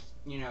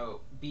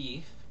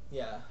 beef.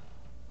 Yeah.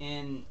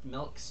 In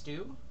milk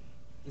stew.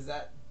 Is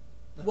that?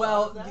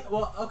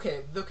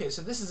 Okay.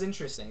 So this is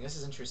interesting.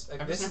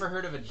 I've just never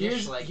heard of a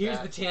dish like that. Here's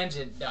the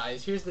tangent,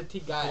 guys. Here's the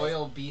guys.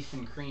 Boiled beef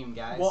and cream,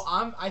 guys. Well,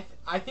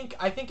 I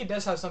think it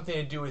does have something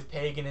to do with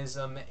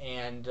paganism,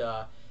 and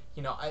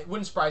it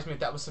wouldn't surprise me if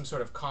that was some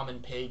sort of common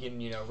pagan,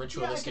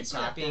 ritualistic practice.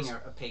 That being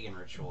a pagan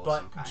ritual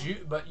but of some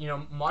kind. But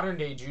modern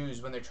day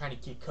Jews, when they're trying to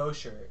keep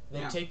kosher,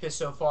 they take this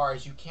so far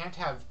as you can't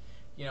have,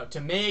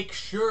 to make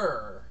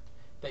sure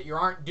that you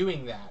aren't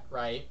doing that,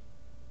 right?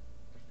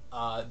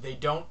 They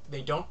don't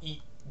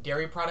eat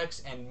dairy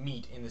products and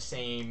meat in the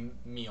same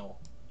meal.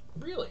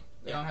 Really?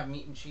 They don't have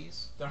meat and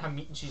cheese? They don't have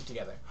meat and cheese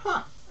together.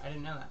 Huh. I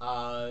didn't know that.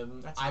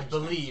 I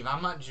believe.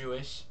 I'm not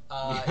Jewish.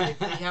 If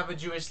we have a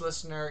Jewish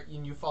listener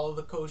and you follow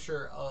the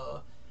kosher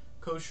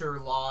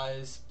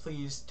laws,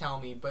 please tell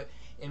me. But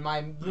in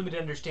my limited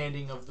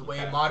understanding of the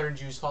way modern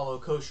Jews follow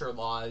kosher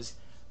laws,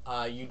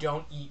 you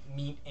don't eat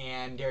meat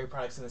and dairy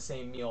products in the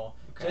same meal.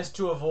 Okay. Just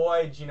to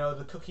avoid,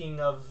 the cooking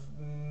of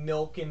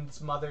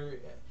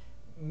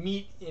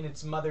meat in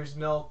its mother's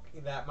milk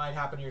that might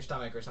happen to your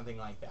stomach or something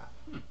like that.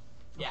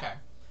 Yeah. Okay.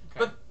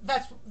 But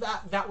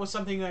that was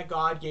something that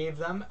God gave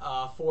them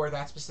for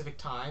that specific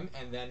time,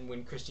 and then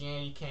when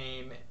Christianity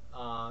came,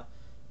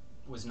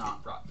 was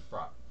not brought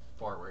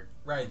forward.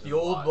 Right. The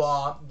old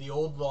law,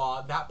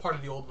 that part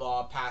of the old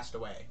law passed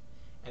away,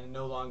 and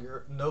no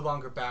longer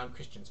bound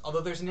Christians.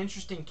 Although there's an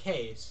interesting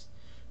case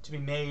to be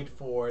made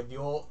for the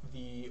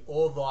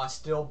old law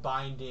still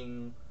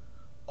binding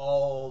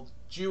all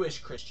Jewish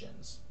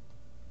Christians.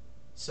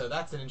 So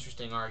that's an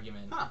interesting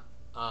argument. Huh.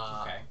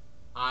 Okay.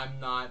 I'm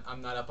not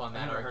up on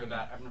that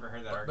argument. I've never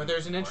heard that argument. But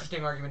there's an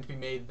interesting argument to be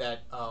made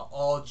that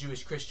all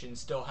Jewish Christians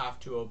still have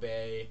to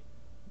obey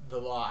the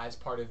law as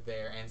part of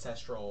their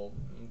ancestral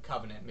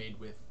covenant made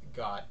with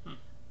God.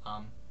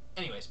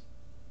 Anyways.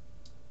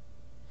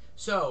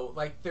 So,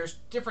 there's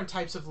different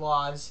types of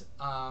laws,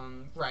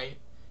 right?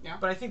 Yeah.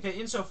 But I think that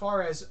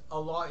insofar as a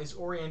law is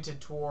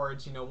oriented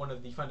towards, one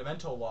of the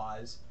fundamental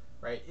laws,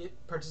 right, it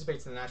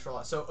participates in the natural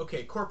law. So,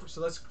 okay, so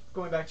let's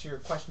going back to your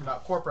question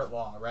about corporate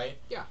law, right?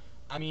 Yeah.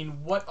 I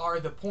mean, what are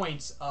the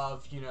points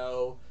of,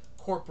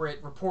 corporate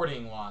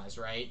reporting laws,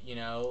 right?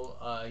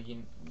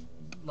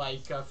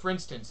 For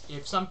instance,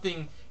 if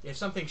something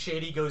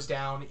shady goes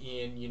down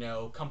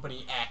in,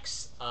 company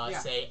X,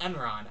 say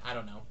Enron, I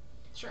don't know.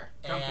 Sure.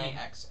 Company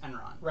X,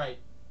 Enron. Right.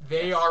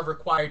 They are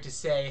required to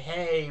say,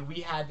 hey,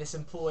 we had this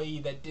employee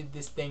that did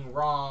this thing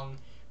wrong.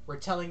 We're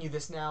telling you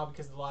this now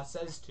because the law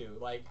says to.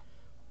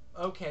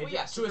 Okay,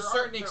 well, to a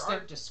certain extent, there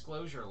are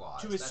disclosure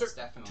laws. To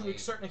a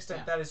certain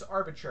extent, that is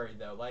arbitrary,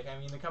 though.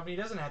 The company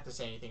doesn't have to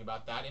say anything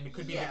about that, and it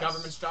could be the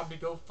government's job to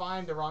go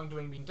find the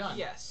wrongdoing being done.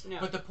 Yes. No.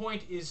 But the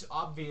point is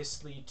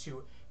obviously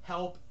to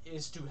help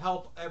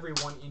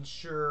everyone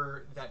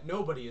ensure that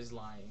nobody is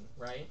lying,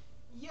 right?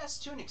 Yes,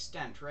 to an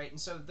extent, right? And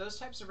so those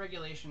types of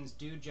regulations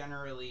do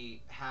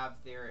generally have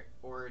their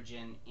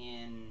origin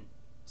in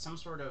some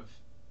sort of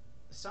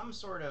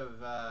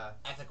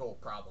ethical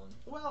problem.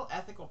 Well,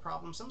 ethical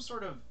problem, some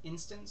sort of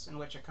instance in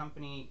which a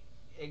company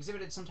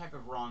exhibited some type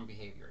of wrong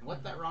behavior. And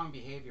what that wrong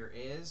behavior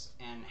is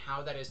and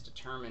how that is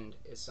determined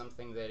is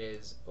something that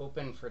is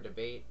open for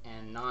debate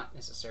and not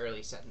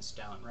necessarily set in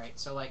stone, right?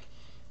 So,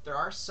 there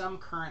are some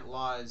current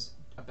laws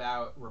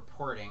about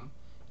reporting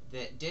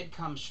that did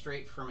come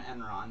straight from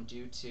Enron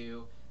due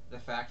to the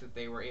fact that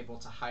they were able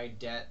to hide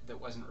debt that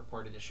wasn't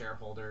reported to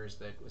shareholders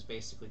that was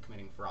basically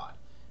committing fraud.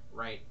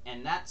 Right,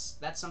 and that's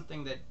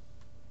something that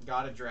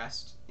got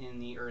addressed in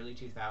the early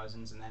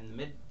 2000s, and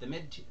then the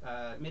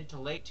mid to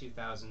late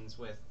 2000s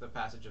with the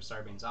passage of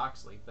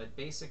Sarbanes-Oxley. But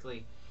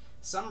basically,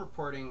 some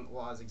reporting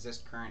laws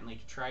exist currently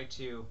to try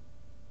to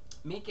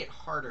make it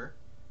harder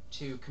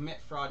to commit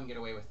fraud and get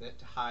away with it,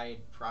 to hide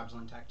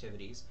fraudulent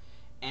activities.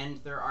 And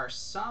there are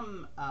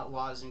some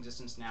laws in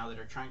existence now that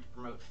are trying to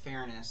promote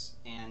fairness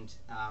and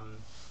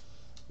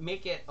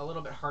make it a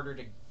little bit harder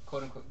to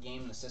quote-unquote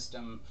game the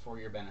system for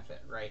your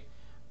benefit, right?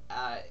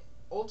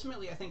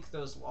 Ultimately, I think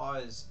those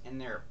laws and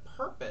their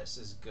purpose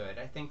is good.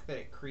 I think that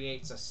it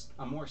creates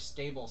a more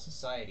stable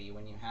society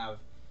when you have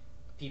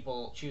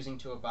people choosing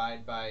to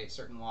abide by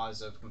certain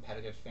laws of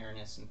competitive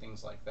fairness and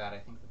things like that. I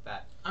think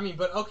that. I mean,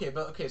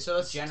 so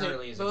let's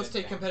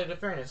take competitive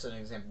fairness as an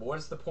example. What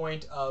is the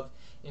point of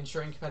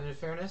ensuring competitive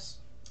fairness?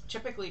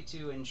 Typically,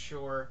 to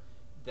ensure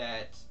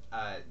that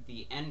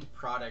the end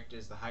product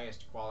is the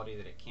highest quality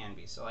that it can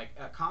be. So, like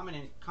a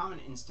common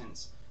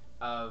instance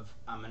of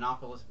a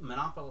monopolistic.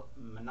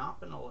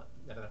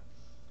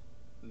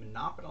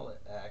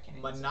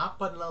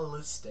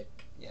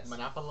 Yes.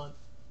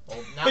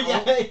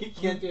 Yeah, you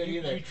can't do it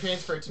either. You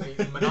transfer it to me.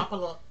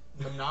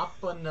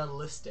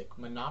 Monopolistic.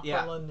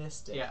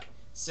 Monopolistic. Yeah.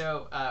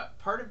 So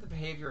part of the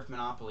behavior of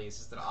monopolies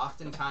is that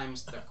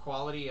oftentimes the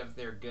quality of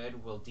their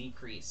good will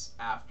decrease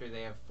after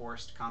they have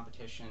forced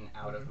competition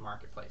out of the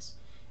marketplace,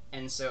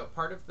 and so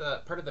part of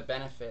the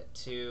benefit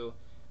to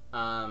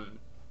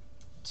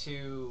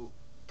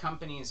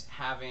companies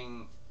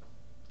having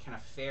kind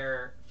of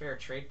fair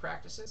trade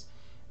practices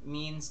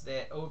means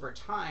that over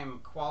time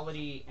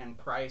quality and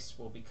price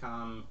will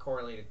become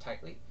correlated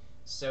tightly,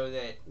 so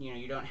that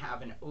you don't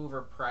have an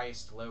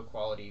overpriced low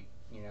quality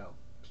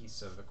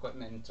piece of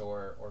equipment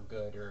or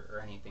good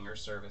or anything, or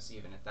service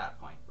even at that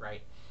point,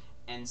 right?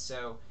 And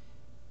so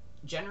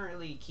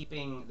generally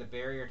keeping the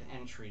barrier to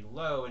entry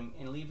low and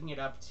leaving it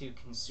up to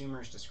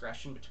consumers'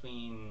 discretion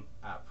between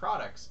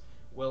products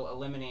will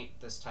eliminate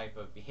this type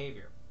of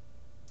behavior.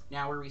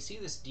 Now, where we see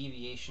this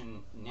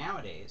deviation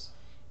nowadays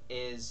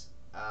is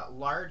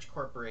large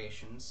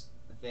corporations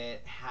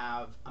that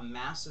have a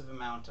massive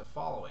amount of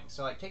following.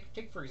 So, like,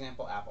 take for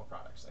example Apple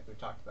products, like we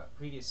talked about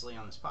previously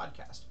on this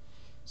podcast.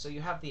 So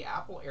you have the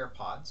Apple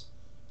AirPods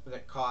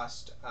that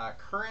cost,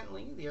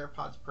 currently the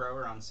AirPods Pro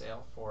are on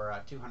sale for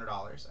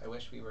 $200. I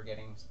wish we were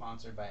getting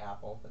sponsored by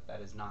Apple, but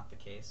that is not the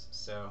case.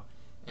 So,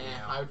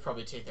 I would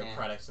probably take their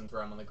products and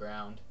throw them on the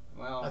ground.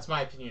 Well, that's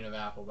my opinion of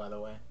Apple, by the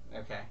way.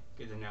 Okay,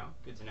 good to know.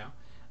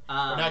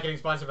 We're not getting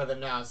sponsored by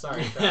them now.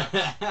 Sorry,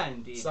 Trox.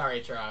 Indeed.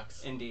 Sorry,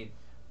 Trox. Indeed.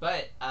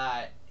 But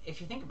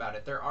if you think about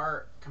it, there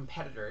are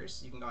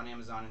competitors. You can go on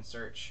Amazon and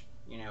search,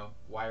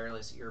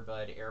 wireless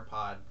earbud,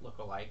 AirPod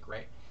look-alike,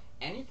 right?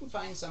 And you can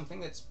find something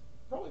that's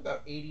probably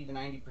about 80 to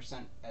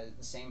 90%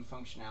 the same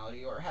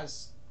functionality, or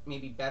has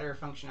maybe better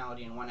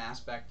functionality in one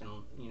aspect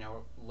and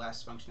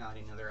less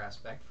functionality in another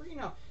aspect for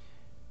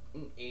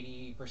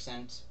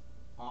 80%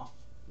 off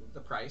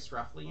the price,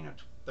 roughly,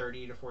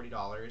 $30 to $40,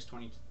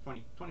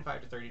 $25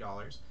 to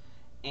 $30,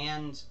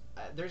 and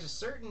there's a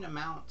certain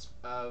amount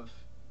of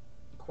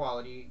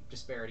quality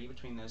disparity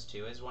between those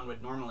two, as one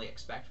would normally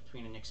expect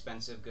between an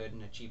expensive good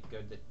and a cheap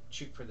good that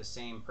shoot for the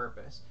same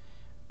purpose.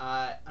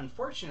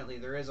 Unfortunately,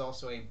 there is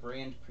also a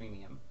brand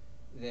premium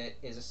that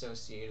is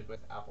associated with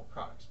Apple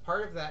products.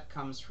 Part of that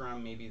comes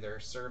from maybe their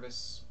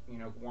service,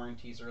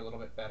 warranties are a little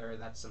bit better.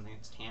 That's something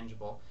that's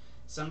tangible.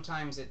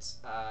 Sometimes it's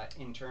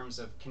in terms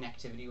of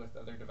connectivity with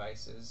other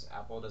devices.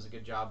 Apple does a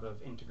good job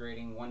of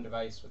integrating one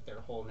device with their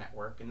whole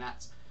network, and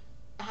that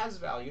has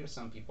value to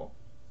some people.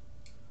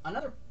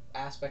 Another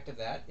aspect of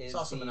that is it's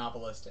also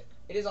monopolistic.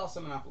 It is also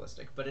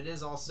monopolistic, but it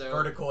is also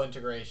vertical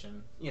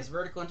integration. Yes,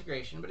 vertical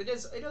integration, but it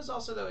is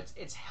also, though,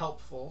 it's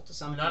helpful to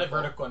some people. Not a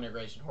vertical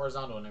integration,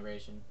 horizontal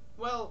integration.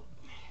 Well,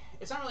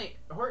 it's not really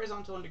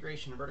horizontal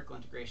integration and vertical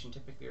integration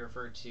typically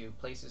refer to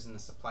places in the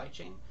supply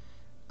chain.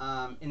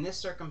 In this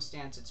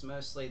circumstance, it's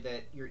mostly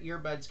that your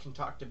earbuds can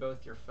talk to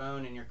both your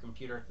phone and your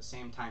computer at the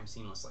same time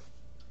seamlessly.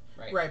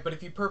 Right, but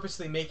if you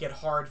purposely make it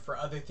hard for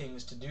other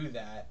things to do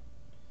that,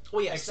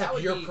 well, yes,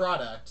 except your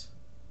product,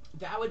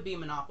 that would be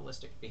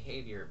monopolistic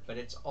behavior, but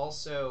it's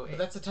also... But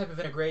that's a type of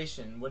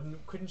integration.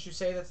 Couldn't you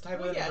say that's a type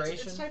of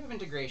integration? It's a type of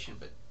integration,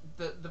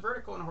 but the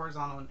vertical and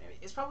horizontal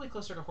is probably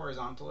closer to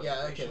horizontal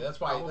integration. Yeah, okay, that's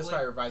why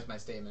I revised my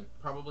statement.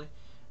 Probably.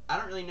 I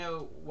don't really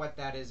know what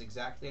that is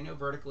exactly. I know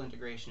vertical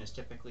integration is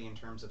typically in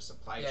terms of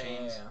supply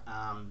chains.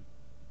 Yeah.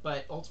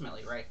 But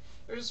ultimately, right,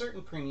 there's a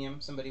certain premium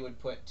somebody would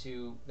put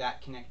to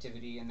that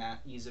connectivity and that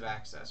ease of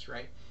access,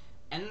 right?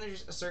 And then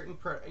there's a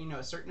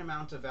certain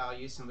amount of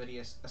value somebody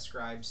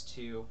ascribes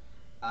to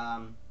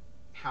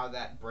how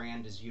that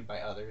brand is viewed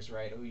by others,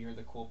 right? Oh, you're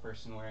the cool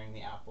person wearing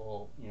the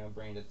Apple,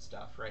 branded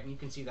stuff, right? And you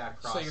can see that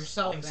across. So you're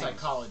selling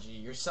psychology.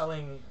 You're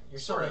selling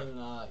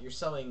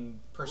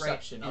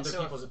perception, right.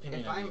 Other people's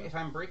opinion. If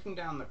I'm breaking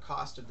down the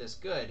cost of this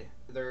good,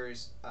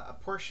 there's a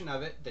portion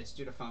of it that's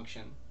due to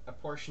function, a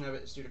portion of it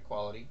that's due to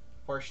quality,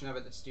 a portion of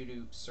it that's due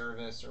to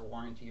service or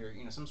warranty or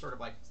some sort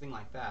of thing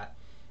like that.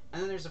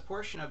 And then there's a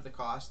portion of the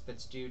cost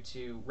that's due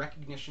to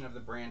recognition of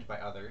the brand by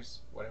others,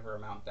 whatever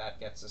amount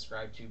that gets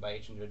ascribed to by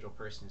each individual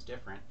person is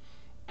different.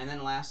 And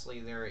then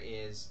lastly, there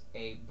is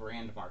a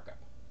brand markup,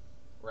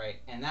 right?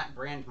 And that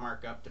brand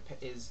markup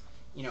is,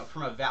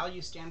 from a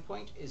value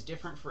standpoint, is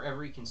different for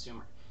every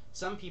consumer.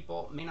 Some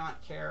people may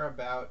not care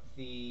about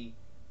the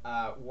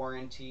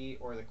warranty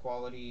or the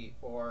quality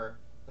or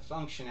the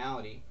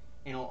functionality,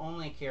 and will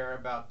only care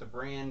about the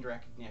brand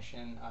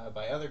recognition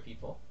by other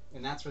people.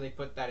 And that's where they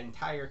put that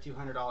entire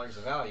 $200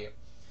 of value.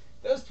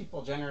 Those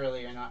people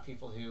generally are not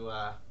people who,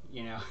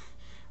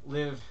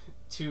 live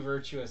too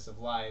virtuous of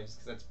lives,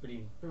 because that's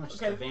pretty much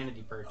just a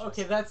vanity purchase.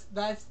 Okay, that's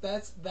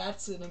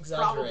an exaggeration.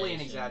 Probably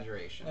an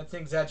exaggeration. That's an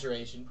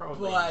exaggeration.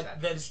 Probably,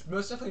 but that's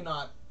most definitely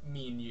not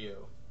me and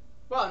you.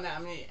 Well, no, I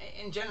mean,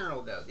 in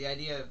general, though, the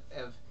idea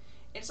of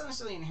it's not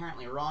necessarily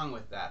inherently wrong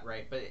with that,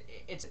 right? But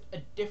it's a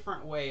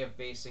different way of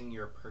basing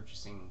your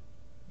purchasing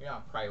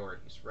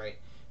priorities, right?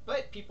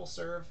 But people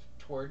serve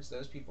towards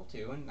those people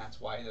too, and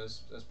that's why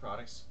those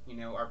products,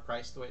 are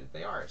priced the way that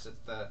they are. So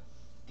it's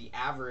the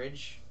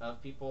average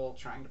of people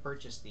trying to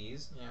purchase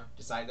these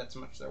decide that's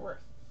how much they're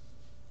worth.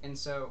 And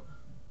so,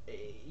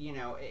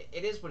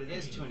 it is what it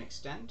is to an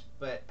extent,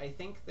 but I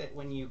think that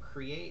when you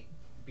create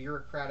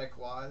bureaucratic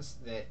laws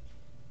that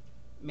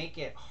make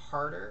it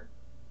harder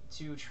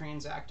to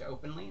transact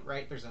openly,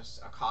 right? There's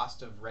a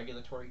cost of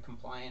regulatory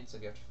compliance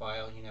if you have to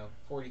file,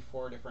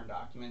 44 different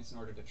documents in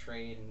order to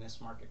trade in this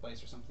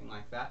marketplace or something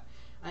like that.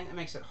 I think that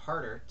makes it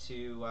harder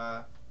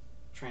to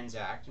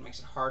transact. It makes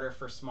it harder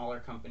for smaller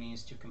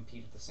companies to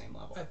compete at the same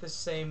level. At the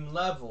same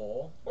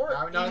level, or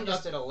even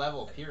just at a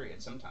level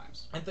period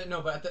sometimes. But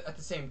at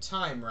the same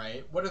time,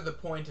 right? What are the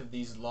point of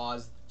these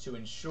laws to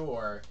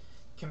ensure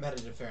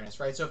competitive fairness,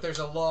 right? So if there's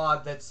a law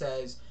that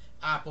says,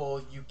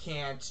 Apple, you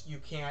can't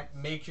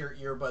make your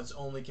earbuds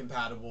only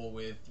compatible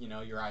with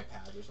your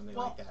iPad or something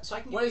like that. So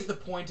what is the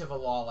point of a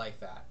law like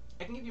that?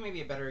 I can give you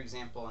maybe a better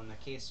example in the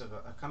case of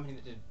a company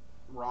that did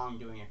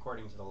wrongdoing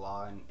according to the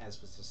law, and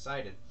as was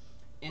decided.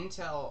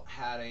 Intel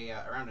had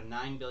around a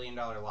 $9 billion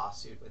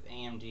lawsuit with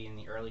AMD in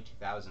the early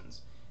 2000s,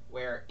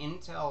 where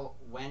Intel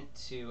went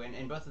to,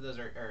 and both of those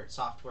are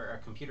software,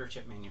 computer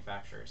chip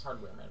manufacturers.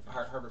 Hardware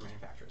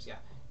manufacturers, yeah.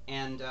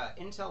 And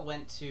Intel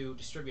went to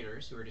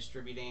distributors who were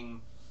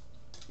distributing,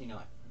 like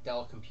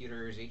Dell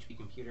computers, HP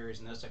computers,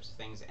 and those types of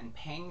things, and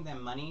paying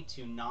them money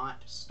to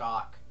not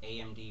stock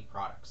AMD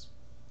products,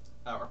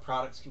 or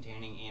products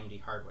containing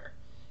AMD hardware.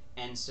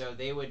 And so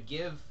they would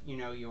give,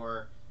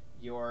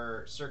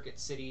 your Circuit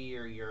City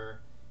or your,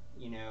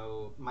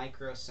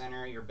 Micro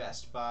Center, your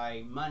Best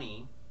Buy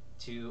money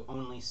to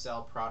only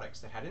sell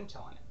products that had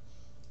Intel in it.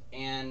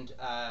 And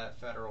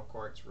federal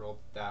courts ruled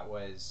that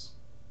was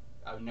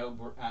a no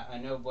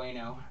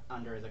bueno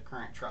under the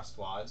current trust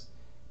laws,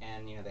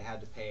 and they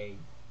had to pay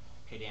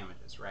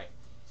damages, right?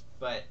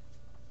 But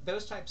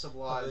those types of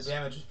laws. The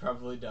damage was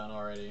probably done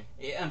already.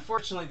 Yeah,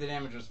 unfortunately, the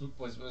damage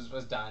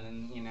was done,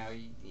 and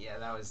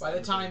that was. By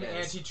the time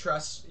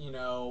antitrust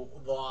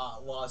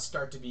laws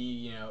start to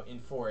be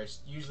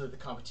enforced, usually the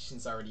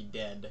competition's already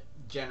dead.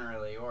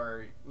 Generally,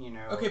 or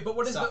Okay, but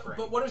what is suffering.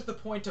 the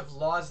point of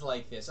laws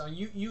like this? I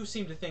mean, you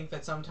seem to think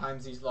that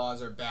sometimes these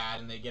laws are bad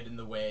and they get in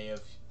the way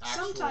of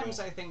actual. Sometimes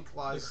I think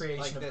laws the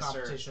creation like of this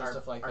competition and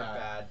stuff like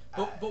that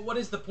bad. But what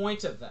is the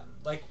point of them?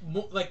 Like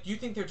do you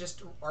think they're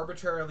just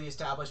arbitrarily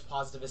established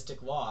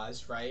positivistic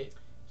laws, right?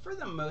 For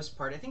the most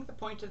part, I think the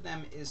point of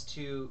them is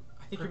to.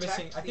 I think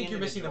you're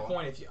missing the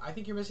point. I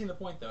think you're missing the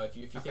point though. If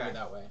you think it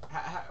that way.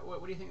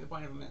 What do you think the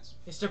point of them is?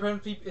 It's to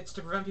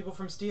prevent people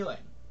from stealing.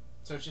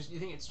 So you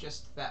think it's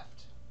just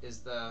theft? Is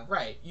the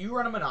right? You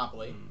run a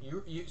monopoly.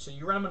 So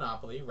you run a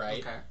monopoly,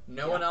 right? Okay.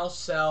 No one else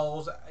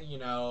sells,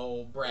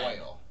 bread.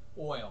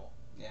 Oil.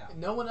 Yeah.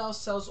 No one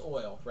else sells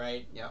oil,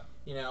 right? Yep.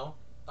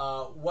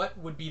 What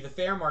would be the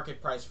fair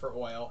market price for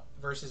oil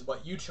versus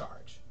what you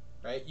charge,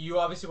 right? You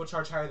obviously will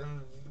charge higher than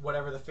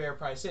whatever the fair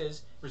price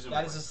is.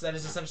 Presumably. That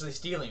is essentially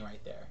stealing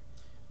right there,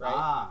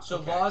 right?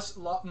 Okay.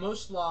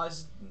 Most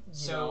laws.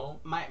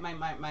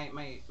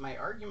 My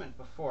argument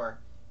before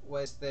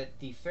was that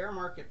the fair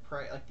market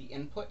price, like the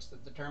inputs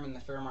that determine the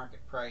fair market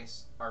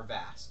price, are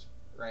vast,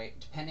 right?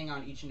 Depending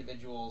on each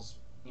individual's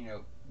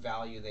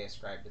value they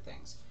ascribe to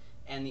things.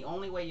 And the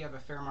only way you have a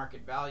fair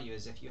market value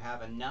is if you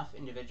have enough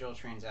individual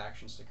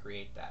transactions to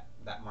create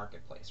that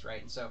marketplace,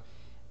 right? And so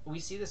we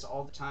see this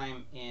all the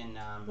time in.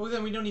 Well,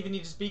 then we don't even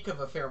need to speak of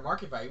a fair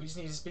market value. We just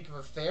need to speak of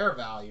a fair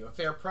value, a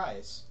fair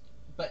price.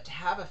 But to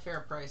have a fair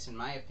price, in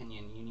my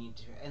opinion, you need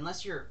to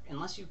unless you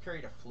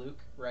create a fluke,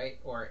 right,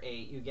 or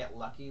you get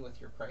lucky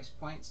with your price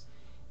points.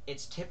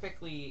 It's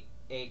typically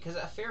because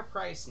a fair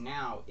price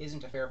now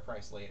isn't a fair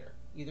price later,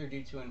 either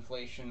due to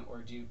inflation or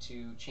due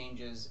to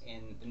changes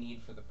in the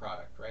need for the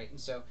product, right? And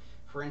so,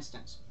 for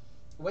instance,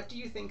 what do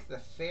you think the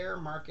fair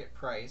market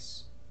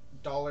price,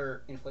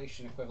 dollar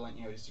inflation equivalent,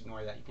 just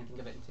ignore that, you can think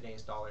of it in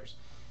today's dollars.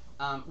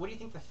 What do you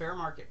think the fair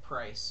market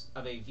price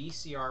of a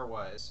VCR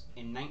was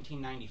in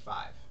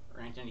 1995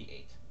 or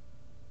 1998?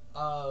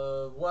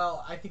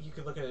 Well, I think you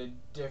could look at it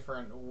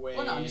different ways.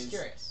 Well, no, I'm just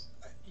curious.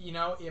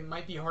 It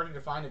might be harder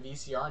to find a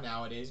VCR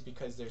nowadays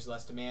because there's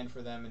less demand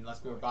for them and less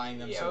people are buying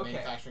them, so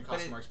manufacturing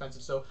costs are more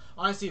expensive. So,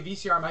 honestly, a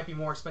VCR might be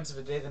more expensive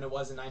today than it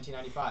was in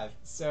 1995.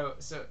 So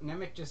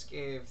Nemec just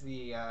gave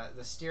the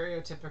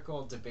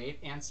stereotypical debate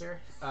answer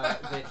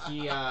that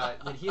he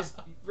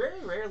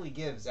very rarely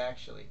gives,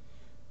 actually.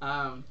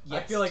 Yes, I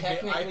feel like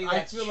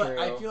that's true.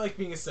 I feel like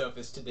being a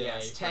sophist today.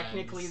 Yes,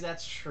 technically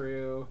that's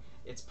true.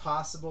 It's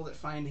possible that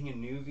finding a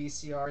new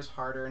VCR is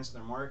harder, and so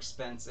they're more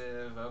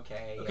expensive.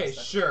 Okay, yes,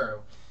 sure.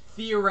 True.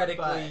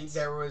 Theoretically,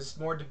 there was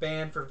more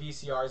demand for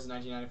VCRs in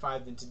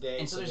 1995 than today.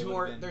 And so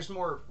there's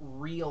more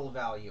real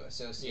value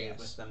associated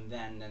with them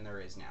then than there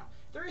is now.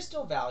 There is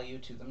still value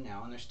to them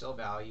now, and there's still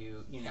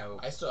value,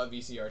 I still have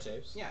VCR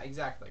tapes. Yeah,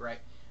 exactly, right.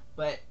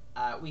 But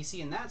we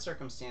see in that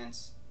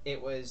circumstance,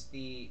 it was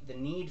the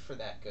need for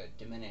that good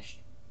diminished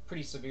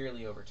pretty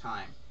severely over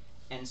time.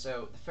 And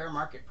so the fair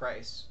market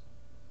price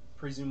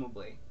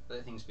presumably,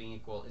 other things being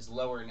equal, is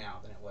lower now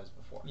than it was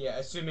before. Yeah,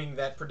 assuming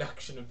that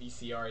production of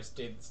VCRs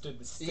stood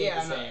the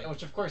same. No,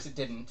 which of course it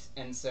didn't,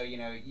 and so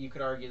you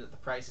could argue that the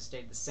price has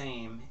stayed the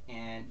same,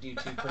 and due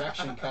to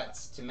production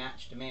cuts to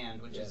match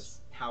demand, which is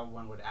how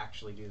one would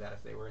actually do that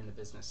if they were in the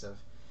business of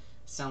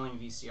selling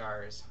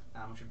VCRs,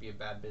 which would be a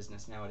bad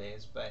business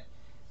nowadays. But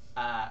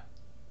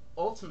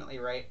ultimately,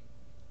 right,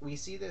 we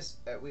see this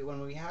when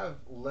we have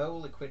low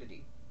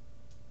liquidity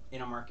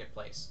in a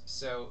marketplace.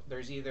 So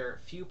there's either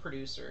few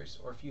producers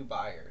or few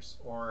buyers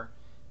or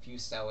few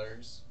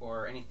sellers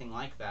or anything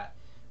like that.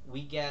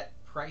 We get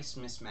price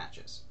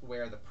mismatches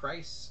where the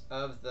price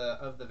of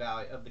the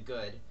value of the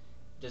good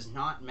does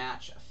not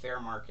match a fair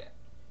market,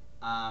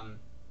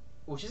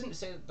 which isn't to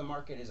say that the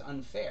market is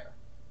unfair,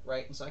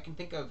 right? And so I can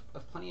think of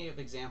plenty of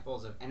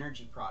examples of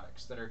energy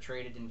products that are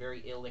traded in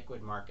very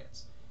illiquid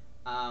markets.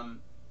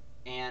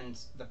 And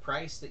the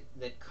price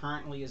that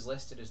currently is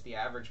listed as the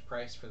average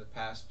price for the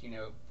past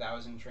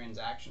 1,000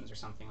 transactions or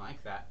something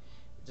like that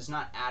does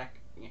not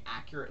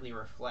accurately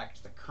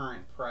reflect the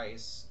current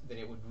price that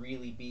it would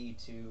really be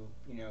to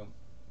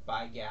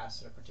buy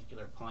gas at a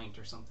particular point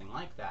or something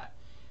like that.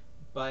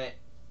 But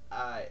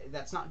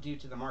that's not due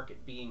to the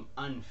market being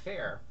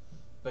unfair,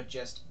 but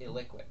just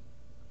illiquid,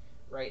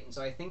 right? And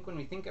so I think when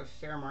we think of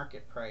fair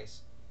market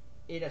price,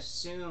 it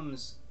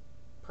assumes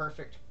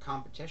perfect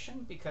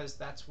competition, because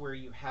that's where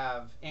you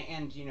have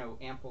and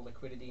ample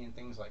liquidity and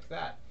things like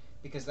that,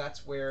 because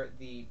that's where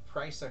the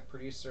price a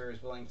producer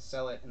is willing to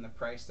sell it and the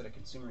price that a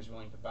consumer is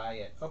willing to buy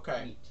it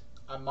meet.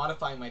 I'm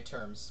modifying my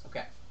terms.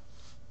 Okay.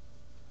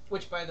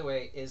 Which, by the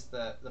way, is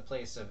the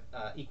place of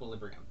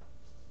equilibrium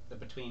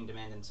between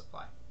demand and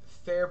supply.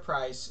 Fair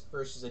price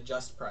versus a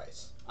just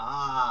price.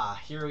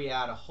 Here we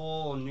add a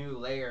whole new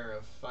layer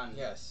of fun.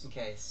 Yes.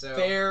 Okay, so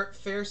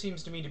fair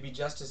seems to me to be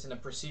justice in a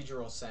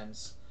procedural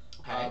sense.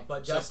 Okay,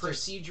 but so justice,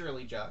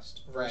 procedurally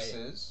just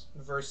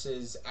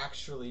versus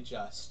actually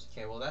just.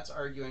 Okay, well that's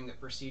arguing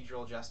that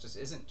procedural justice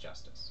isn't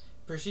justice.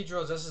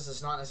 Procedural justice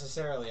is not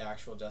necessarily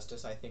actual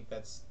justice. I think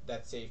that's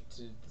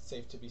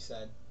safe to be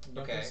said. You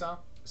don't think so?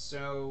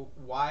 So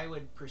why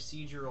would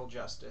procedural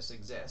justice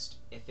exist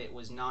if it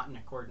was not in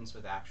accordance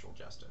with actual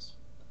justice?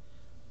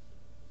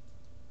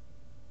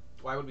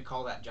 Why would we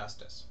call that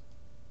justice?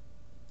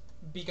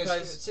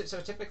 Because so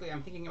typically,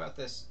 I'm thinking about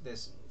this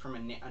from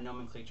a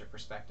nomenclature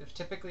perspective.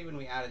 Typically, when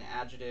we add an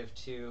adjective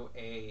to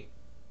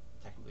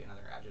technically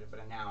another adjective, but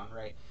a noun,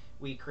 right?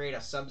 We create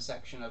a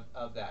subsection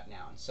of that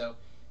noun. So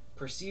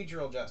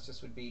procedural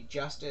justice would be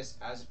justice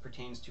as it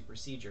pertains to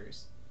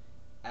procedures,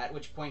 at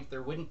which point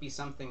there wouldn't be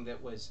something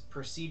that was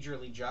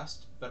procedurally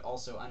just but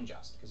also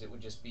unjust, because it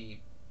would just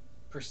be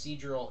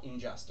procedural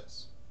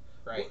injustice,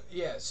 right? Well,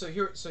 yeah. So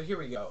here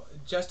we go.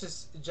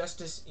 Justice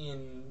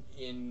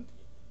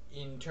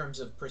in terms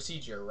of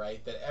procedure,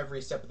 right? That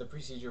every step of the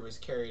procedure was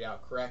carried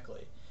out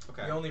correctly.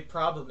 Okay. The only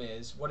problem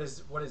is what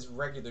does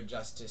regular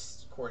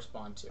justice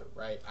correspond to,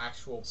 right?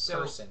 Actual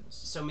persons.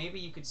 So maybe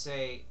you could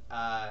say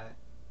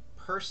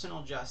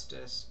personal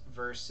justice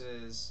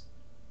versus.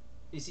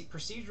 You see,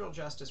 procedural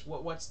justice.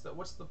 What's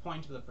the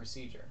point of the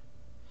procedure?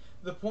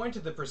 The point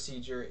of the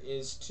procedure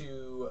is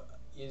to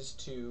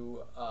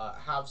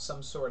have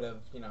some sort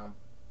of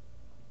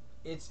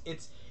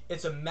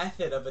it's a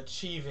method of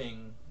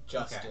achieving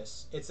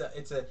justice.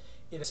 Okay.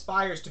 It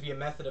aspires to be a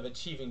method of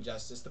achieving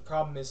justice. The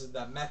problem is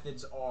that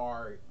methods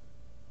are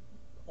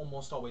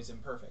almost always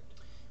imperfect.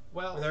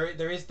 Well,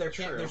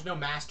 there's no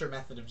master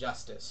method of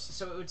justice.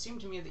 So it would seem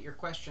to me that your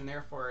question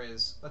therefore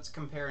is, let's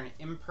compare an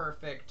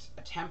imperfect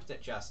attempt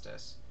at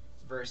justice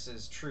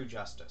versus true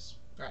justice.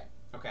 Right.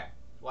 Okay.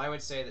 Well, I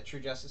would say that true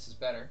justice is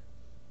better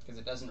because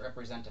it doesn't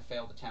represent a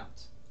failed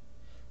attempt.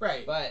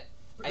 Right. But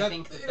I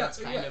think that's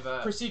kind of a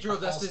procedural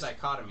false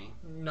dichotomy.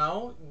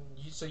 No.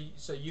 So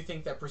you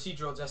think that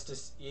procedural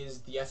justice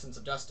is the essence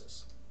of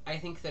justice? I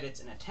think that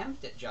it's an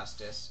attempt at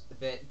justice,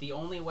 that the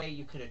only way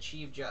you could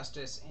achieve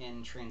justice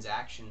in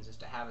transactions is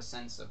to have a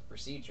sense of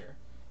procedure,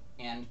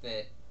 and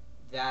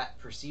that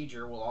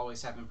procedure will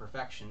always have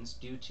imperfections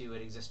due to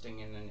it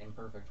existing in an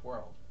imperfect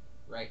world,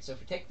 right? So if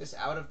we take this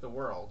out of the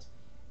world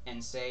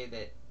and say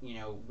that,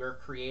 we're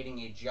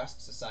creating a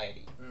just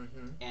society,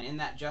 and in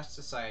that just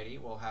society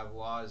we'll have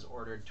laws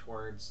ordered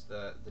towards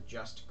the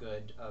just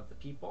good of the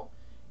people,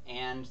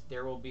 and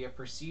there will be a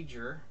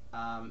procedure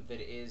that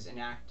is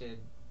enacted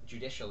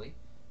judicially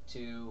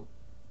to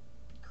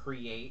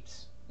create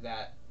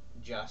that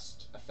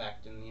just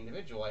effect in the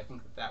individual. I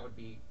think that would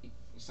be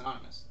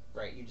synonymous,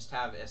 right? You just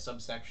have a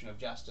subsection of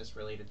justice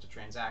related to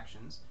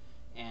transactions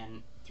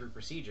and through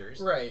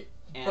procedures, right?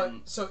 But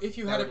so if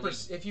you had a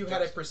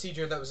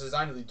procedure that was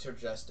designed to lead to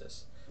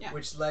justice, yeah,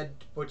 which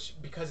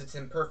because it's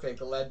imperfect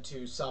led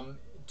to some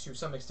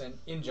extent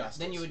injustice,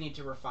 then you would need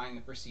to refine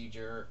the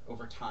procedure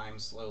over time,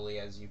 slowly,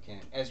 as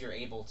you're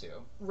able to.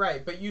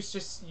 Right, but you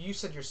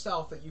said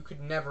yourself that you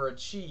could never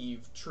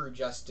achieve true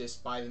justice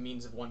by the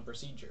means of one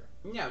procedure.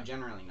 No,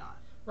 generally not.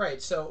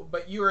 Right. So,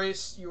 but you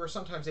were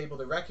sometimes able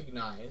to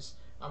recognize.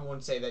 I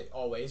won't say that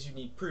always. You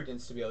need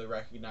prudence to be able to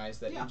recognize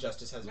that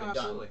injustice has been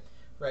absolutely. done.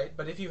 right?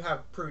 But if you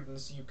have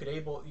prudence, you could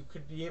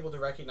be able to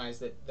recognize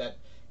that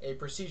a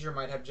procedure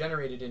might have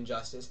generated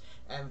injustice,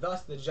 and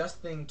thus the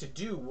just thing to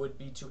do would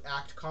be to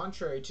act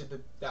contrary to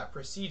that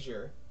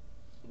procedure,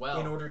 Well,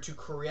 in order to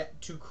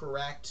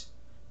correct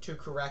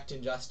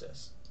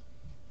injustice.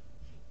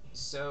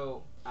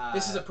 So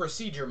This is a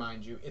procedure,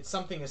 mind you. It's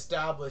something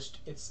established.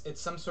 It's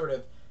some sort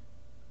of.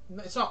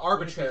 It's not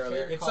arbitrarily.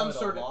 It's some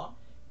sort of law.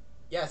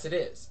 Yes, it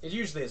is. It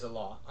usually is a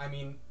law. I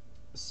mean,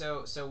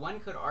 So one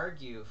could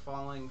argue,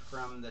 falling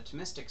from the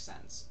Thomistic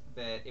sense,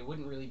 that it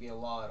wouldn't really be a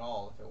law at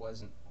all if it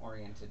wasn't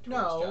oriented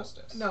towards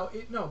justice.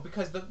 No,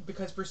 because the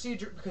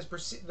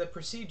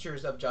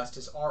procedures of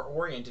justice are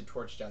oriented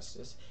towards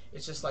justice.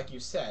 It's just like you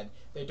said,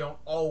 they don't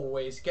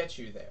always get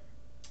you there.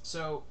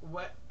 So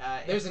what?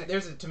 There's a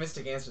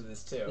Thomistic answer to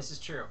this too. This is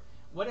true.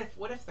 What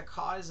if the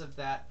cause of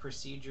that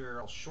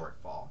procedural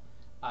shortfall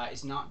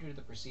is not due to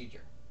the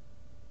procedure,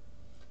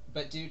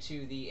 but due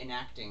to the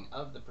enacting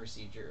of the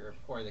procedure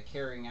or the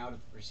carrying out of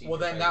the procedure? Well,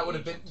 then by that the would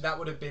have agent?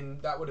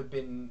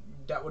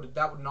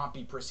 that would not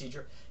be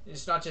procedure.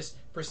 It's not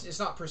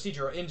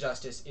procedural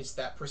injustice. It's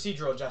that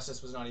procedural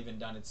justice was not even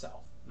done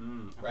itself.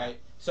 Okay. Right.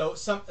 So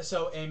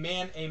a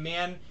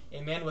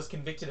man was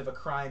convicted of a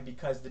crime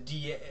because the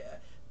DA.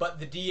 But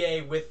the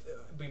DA,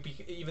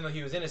 even though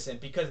he was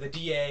innocent, because the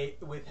DA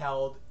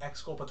withheld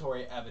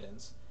exculpatory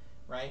evidence,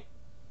 right?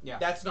 Yeah.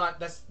 That's not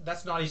even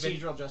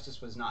Procedural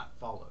justice was not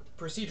followed.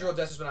 procedural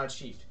justice was not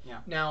achieved. Yeah.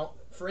 Now,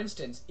 for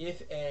instance,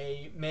 if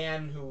a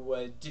man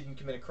who didn't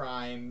commit a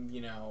crime,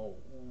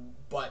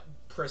 but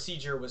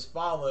procedure was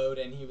followed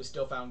and he was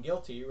still found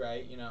guilty,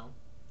 right?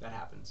 That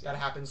happens. That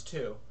happens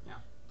too.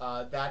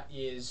 Yeah. That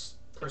is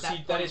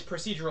that that is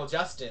procedural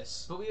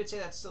justice. But we would say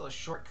that's still a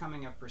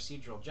shortcoming of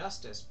procedural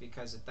justice,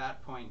 because at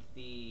that point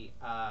the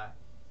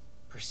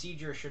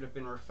procedure should have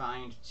been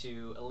refined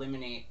to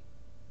eliminate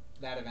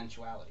that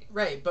eventuality.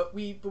 Right, but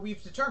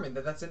we've determined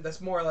that that's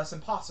more or less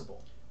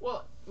impossible.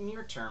 Well,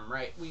 near term,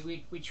 right?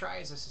 We try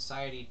as a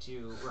society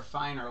to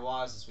refine our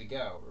laws as we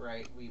go,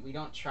 right? We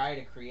don't try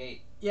to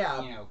create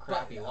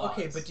crappy laws.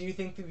 Okay, but do you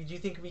think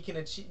we can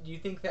achieve? Do you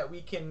think that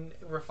we can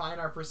refine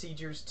our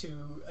procedures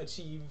to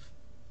achieve?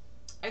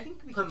 I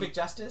think we perfect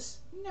justice?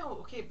 No,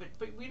 okay, but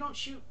we don't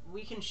shoot.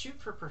 We can shoot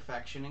for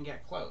perfection and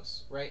get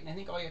close, right? And I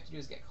think all you have to do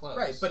is get close.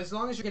 Right, but as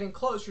long as you're getting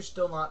close, you're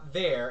still not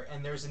there,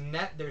 and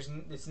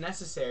it's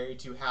necessary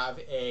to have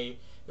a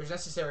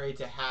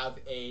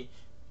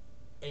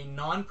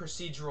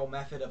non-procedural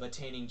method of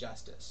attaining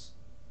justice.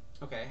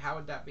 Okay, how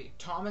would that be?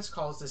 Thomas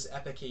calls this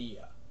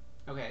epikeia.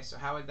 Okay, so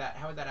how would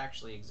that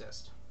actually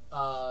exist?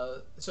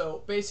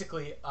 So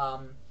basically,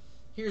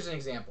 here's an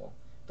example.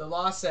 The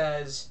law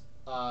says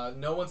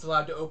no one's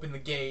allowed to open the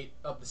gate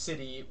of the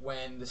city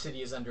when the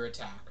city is under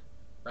attack,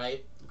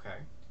 right?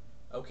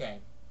 Okay.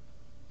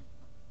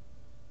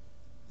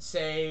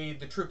 Say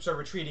the troops are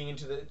retreating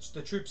into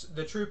the troops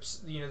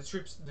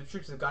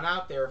have gone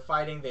out, they were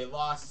fighting, they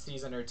lost, the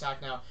city's under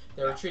attack now,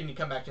 they're retreating to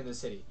come back into the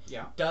city.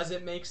 Yeah. Does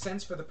it make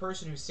sense for the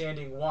person who's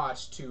standing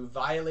watch to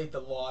violate the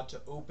law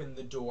to open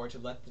the door to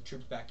let the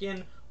troops back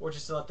in, or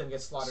just to let them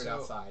get slaughtered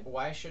outside?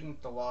 Why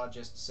shouldn't the law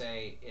just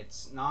say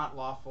it's not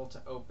lawful to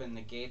open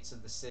the gates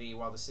of the city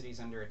while the city's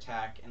under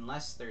attack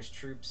unless there's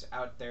troops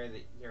out there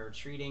that they're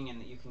retreating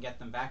and that you can get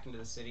them back into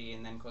the city,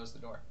 and then close the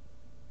door?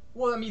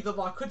 Well, I mean, the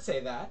law could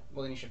say that.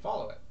 Well, then you should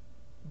follow it.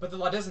 But the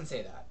law doesn't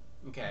say that.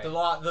 Okay.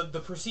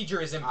 The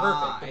procedure is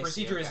imperfect. The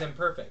procedure is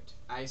imperfect.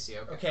 I see.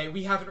 Okay. Okay,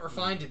 we haven't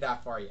refined it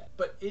that far yet.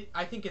 But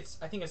I think it's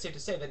safe to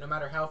say that no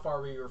matter how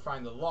far we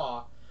refine the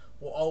law,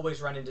 we'll always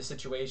run into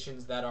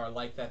situations that are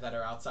like that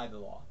are outside the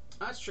law.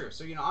 That's true.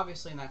 So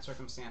obviously in that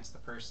circumstance,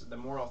 the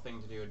moral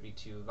thing to do would be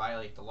to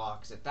violate the law,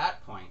 because at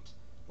that point,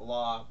 the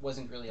law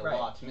wasn't really a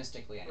law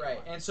Thomistically anymore.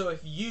 Right, and so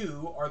if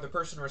you are the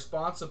person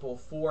responsible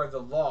for the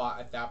law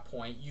at that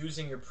point,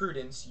 using your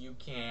prudence, you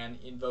can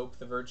invoke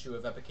the virtue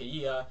of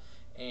epikeia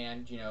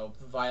and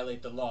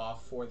violate the law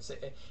for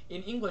the.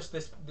 In English,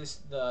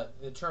 the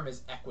term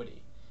is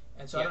equity,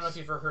 and so I don't know if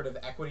you've ever heard of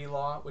equity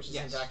law, which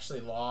isn't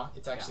actually law;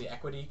 it's actually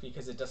equity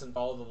because it doesn't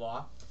follow the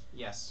law.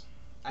 Yes,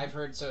 I've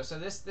heard. So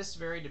this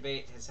very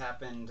debate has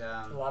happened.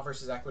 Law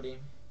versus equity.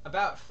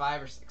 About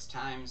 5 or 6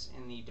 times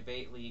in the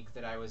debate league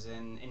that I was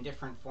in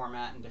different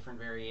format and different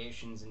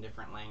variations in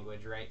different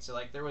language, right? So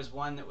there was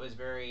one that was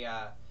very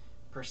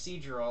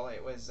procedural.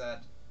 It was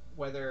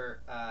whether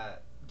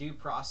due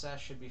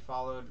process should be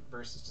followed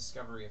versus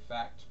discovery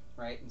effect,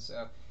 right? And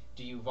so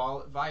do you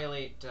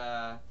violate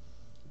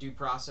due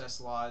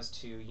process laws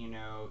to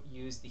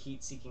use the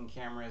heat-seeking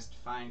cameras to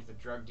find the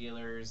drug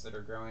dealers that are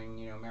growing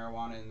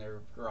marijuana in their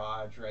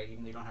garage, right?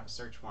 Even though you don't have a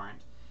search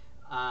warrant,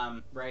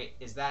 right?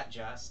 Is that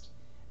just?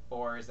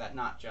 Or is that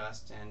not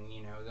just? And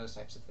those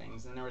types of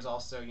things. And there was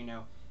also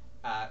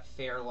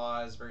fair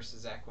laws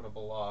versus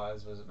equitable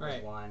laws was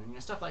one.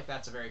 Stuff like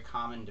that's a very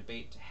common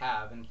debate to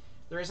have, and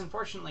there is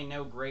unfortunately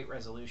no great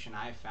resolution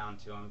I've found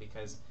to them,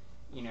 because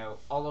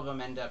all of them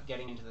end up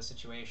getting into the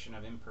situation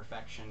of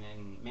imperfection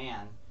in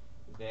man,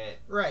 that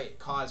Right.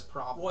 cause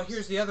problems. Well,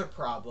 here's the other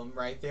problem,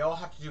 right? They all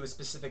have to do with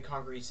specific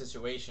concrete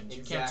situations.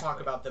 You can't talk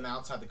about them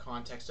outside the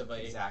context of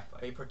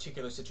a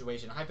particular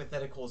situation.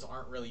 Hypotheticals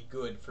aren't really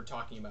good for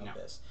talking about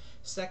this.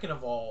 Second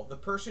of all, the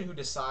person who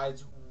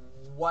decides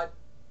what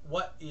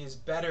is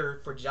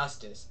better for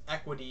justice,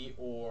 equity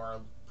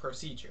or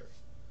procedure,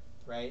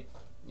 right?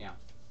 Yeah.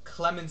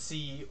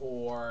 Clemency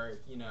or,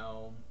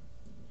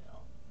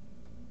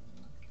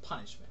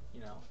 punishment,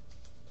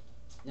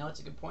 No, that's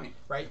a good point.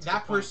 Right?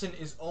 That person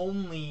is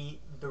only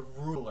the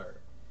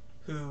ruler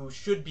who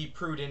should be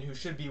prudent, who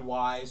should be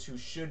wise, who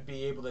should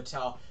be able to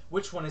tell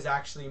which one is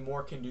actually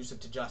more conducive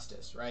to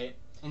justice, right?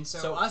 And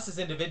so us as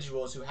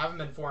individuals who haven't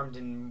been formed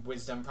in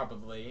wisdom,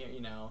 probably,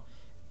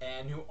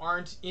 and who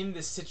aren't in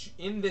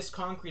this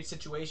concrete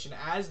situation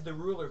as the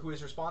ruler who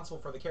is responsible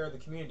for the care of the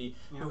community,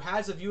 who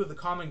has a view of the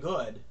common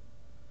good,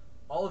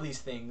 all of these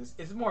things,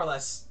 it's more or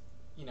less,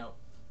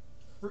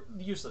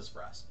 useless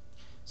for us.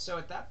 So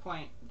at that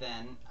point,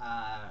 then,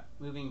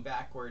 moving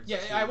backwards. Yeah,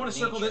 I want to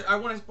circle this.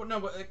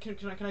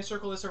 Can I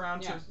circle this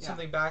around to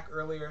something back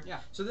earlier? Yeah.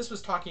 So this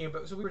was talking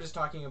about. So we were just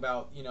talking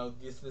about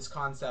this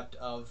concept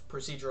of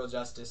procedural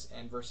justice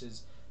and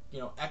versus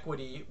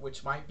equity,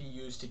 which might be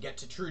used to get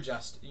to true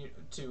justice,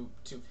 to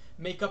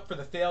make up for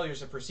the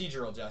failures of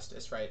procedural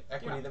justice, right?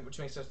 Equity, which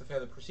makes up the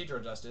failure of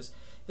procedural justice.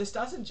 This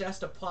doesn't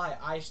just apply,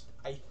 I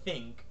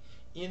think,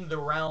 in the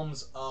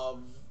realms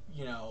of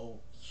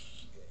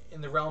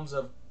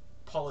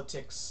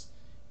politics,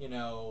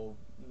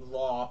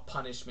 law,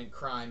 punishment,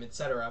 crime,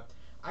 etc.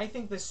 I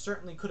think this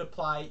certainly could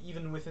apply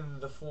even within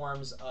the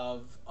forms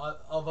of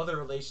other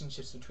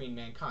relationships between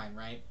mankind,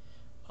 right?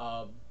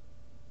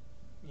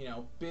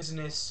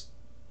 Business,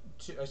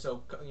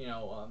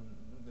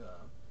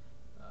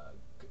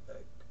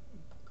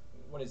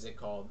 what is it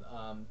called?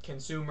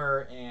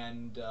 Consumer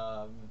and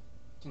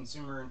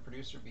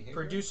producer behavior.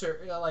 Producer,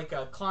 like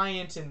a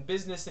client and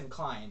business and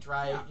client,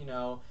 right?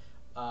 Yeah.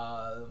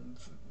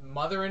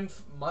 Mother and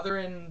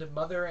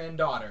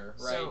daughter,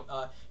 right?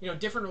 So,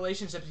 different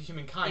relationships with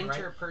humankind,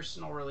 right?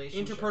 Interpersonal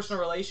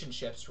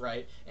relationships,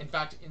 right? In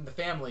fact, in the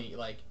family,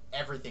 like,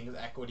 everything is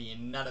equity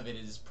and none of it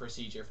is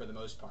procedure for the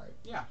most part.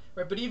 Yeah.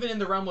 Right, but even in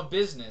the realm of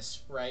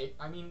business, right?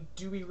 I mean,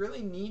 do we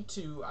really need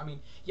to? I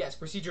mean, yes,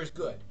 procedure is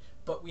good,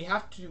 but we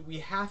have to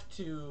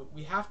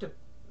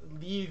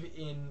leave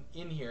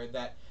in here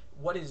that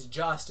what is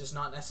just is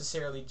not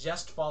necessarily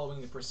just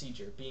following the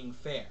procedure, being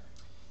fair.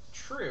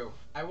 True.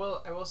 I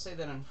will say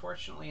that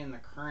unfortunately in the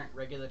current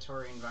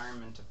regulatory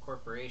environment of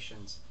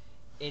corporations,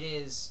 it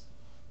is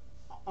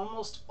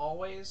almost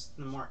always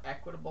the more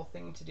equitable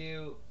thing to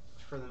do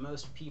for the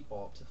most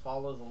people to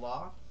follow the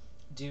law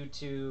due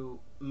to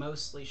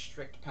mostly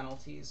strict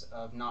penalties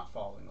of not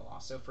following the law.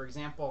 So for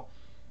example,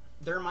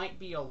 there might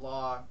be a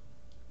law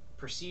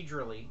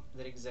procedurally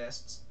that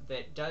exists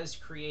that does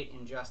create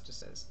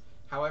injustices.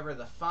 However,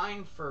 the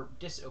fine for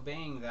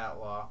disobeying that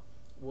law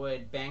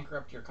would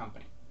bankrupt your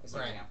company, as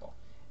an example.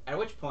 At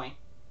which point,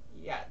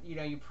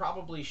 you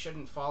probably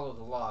shouldn't follow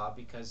the law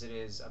because it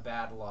is a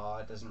bad law.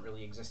 It doesn't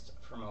really exist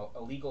from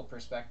a legal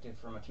perspective,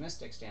 from a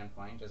Thomistic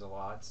standpoint as a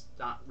law. It's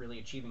not really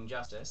achieving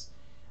justice.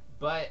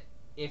 But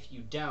if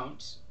you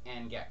don't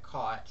and get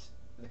caught,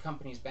 the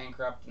company's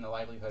bankrupt and the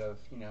livelihood of,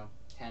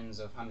 tens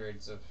of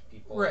hundreds of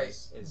people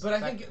is but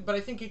I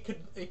think it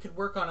could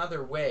work on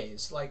other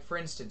ways. Like, for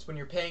instance, when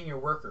you're paying your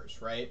workers,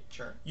 right?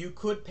 Sure. You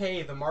could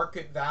pay the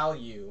market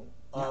value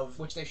of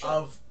which they should.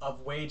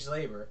 of wage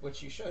labor,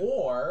 which you should.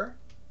 Or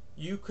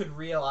you could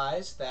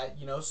realize that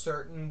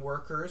certain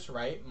workers,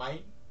 right,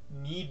 might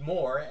need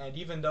more, and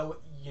even though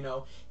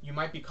you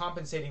might be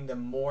compensating them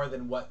more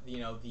than what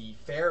the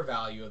fair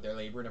value of their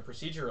labor in a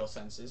procedural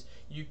sense is,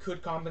 you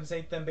could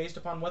compensate them based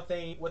upon what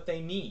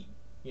they need.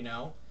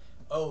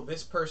 Oh,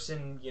 this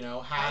person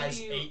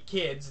has 8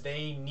 kids,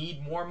 they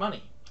need more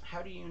money.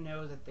 How do you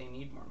know that they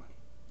need more money?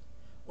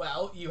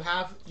 Well, you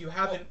have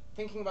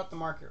thinking about the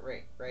market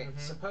rate, right? Mm-hmm.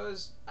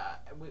 Suppose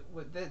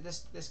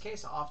this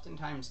case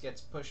oftentimes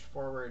gets pushed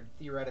forward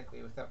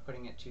theoretically without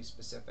putting it to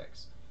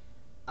specifics.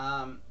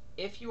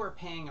 If you are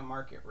paying a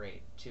market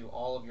rate to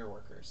all of your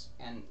workers,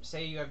 and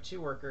say you have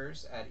 2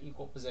 workers at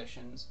equal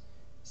positions,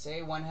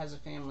 say one has a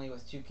family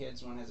with 2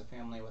 kids, one has a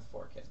family with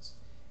 4 kids.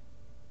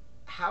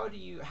 How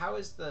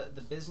is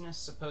the business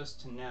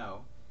supposed to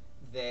know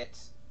that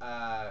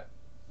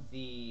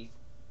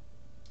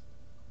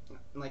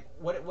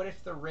what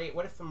if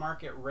the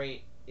market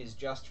rate is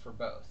just for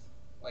both?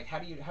 Like, how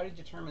do you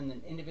determine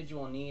the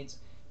individual needs?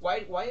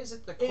 Why is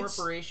it the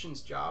corporation's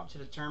job to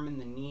determine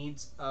the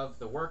needs of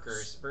the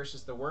workers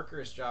versus the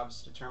workers'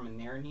 jobs to determine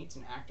their needs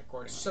and act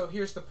accordingly? So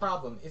here's the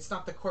problem. It's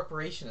not the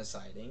corporation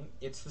deciding,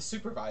 it's the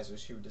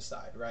supervisors who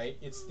decide, right?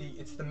 It's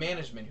the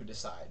management who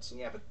decides.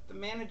 Yeah, but the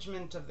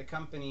management of the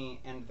company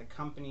and the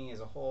company as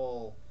a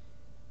whole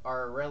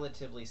are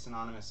relatively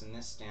synonymous in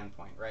this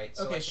standpoint, right?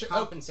 So the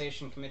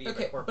compensation committee of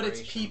the corporation. But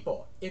it's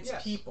people. It's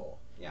people.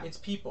 Yeah. It's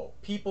people.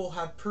 People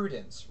have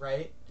prudence,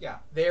 right? Yeah.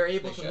 They are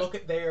able to look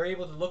at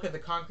the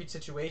concrete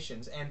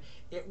situations, and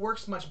it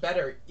works much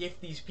better if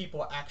these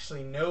people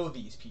actually know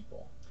these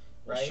people.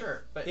 right?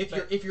 Sure, but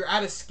if you're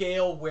at a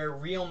scale where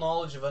real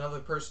knowledge of another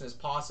person is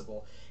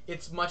possible,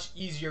 it's much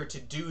easier to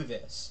do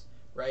this,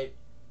 right?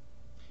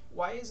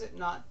 why is it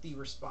not the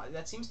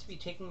that seems to be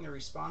taking the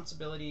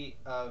responsibility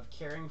of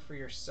caring for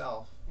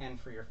yourself and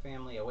for your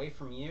family away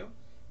from you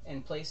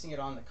and placing it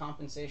on the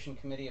compensation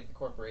committee of the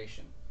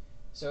corporation.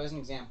 So as an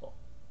example,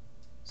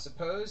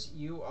 suppose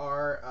you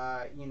are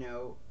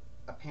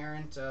a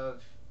parent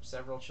of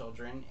several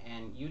children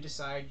and you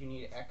decide you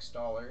need X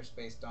dollars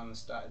based on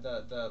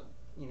the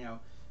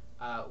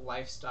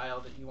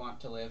lifestyle that you want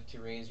to live to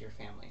raise your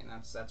family, and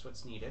that's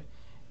what's needed.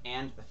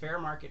 And the fair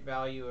market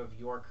value of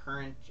your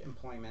current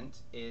employment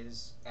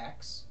is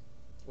X,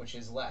 which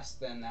is less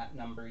than that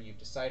number you've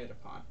decided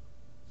upon.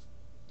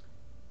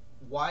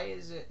 Why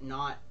is it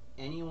not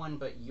anyone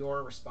but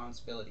your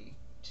responsibility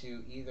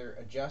to either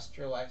adjust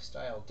your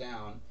lifestyle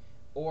down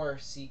or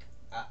seek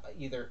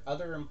either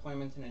other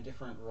employment in a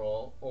different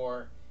role,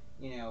 or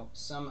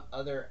some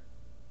other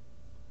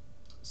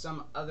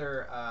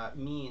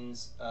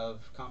means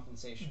of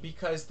compensation?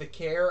 Because the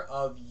care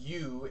of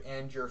you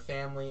and your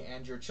family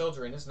and your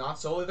children is not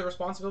solely the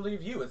responsibility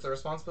of you; it's the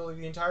responsibility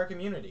of the entire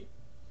community.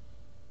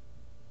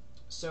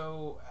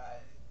 So,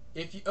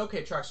 if you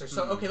Truckster.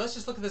 So let's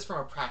just look at this from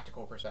a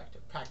practical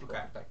perspective.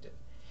 Perspective.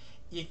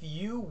 If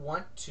you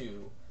want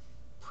to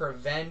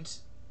prevent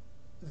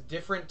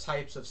different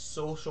types of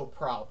social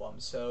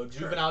problems, so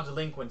juvenile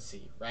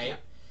delinquency, right? Yeah.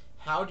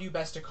 How do you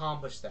best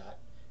accomplish that?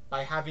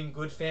 By having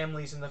good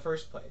families in the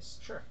first place.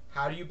 Sure.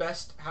 How do you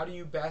best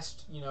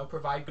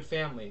provide good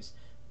families?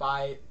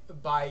 By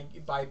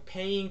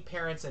paying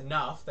parents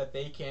enough that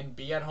they can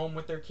be at home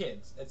with their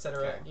kids,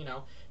 etc.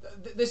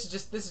 Okay. This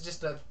is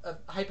just a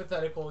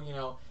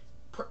hypothetical,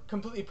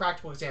 completely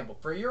practical example.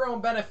 For your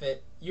own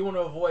benefit, you want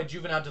to avoid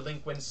juvenile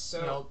delinquents,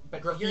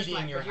 graffiti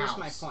in your house.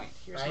 Here's my point.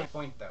 My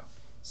point, though.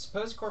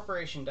 Suppose a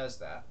corporation does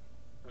that.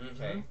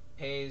 Okay.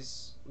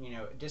 Pays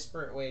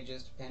disparate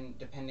wages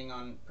depending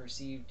on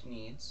perceived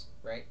needs,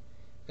 right?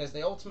 Because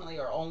they ultimately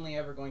are only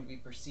ever going to be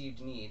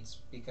perceived needs,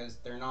 because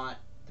they're not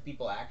the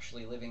people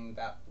actually living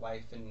that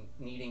life and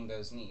needing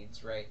those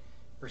needs, right?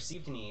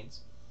 Perceived needs.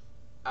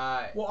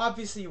 Well,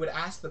 obviously, you would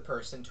ask the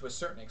person to a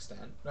certain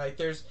extent, right?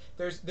 There's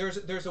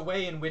a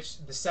way in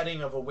which the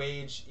setting of a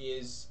wage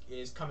is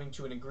coming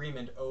to an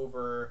agreement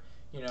over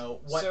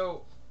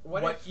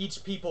what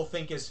each people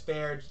think is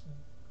fair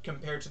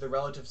compared to the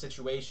relative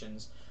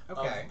situations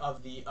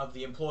of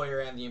the employer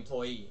and the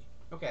employee.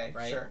 Okay,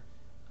 right? Sure.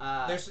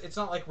 It's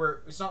not like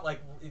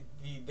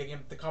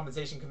the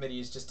compensation committee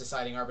is just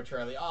deciding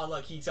arbitrarily. Oh,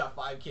 look, he's got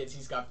 5 kids,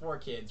 he's got 4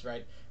 kids,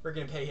 right? We're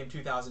going to pay him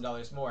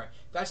 $2,000 more.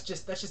 That's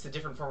just a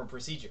different form of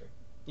procedure.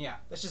 Yeah,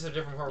 that's just a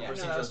different form of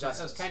procedural justice.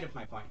 That's kind of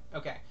my point.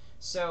 Okay,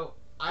 so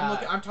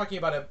I'm talking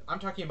about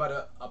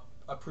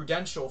a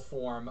prudential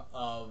form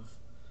of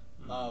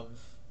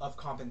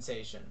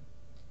compensation,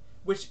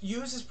 which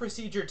uses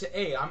procedure to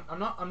aid. I'm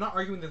not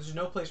arguing that there's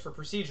no place for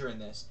procedure in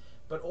this,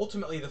 but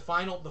ultimately the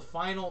final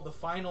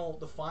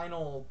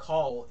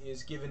call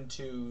is given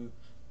to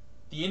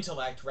the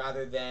intellect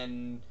rather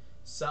than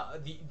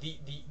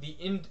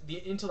the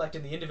intellect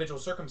in the individual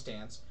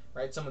circumstance,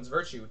 right? Someone's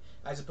virtue,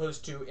 as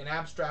opposed to an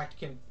abstract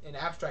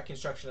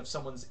construction of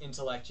someone's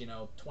intellect,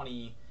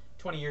 20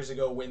 years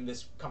ago when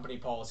this company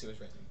policy was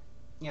written.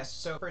 Yes,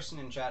 so a person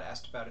in chat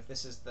asked about if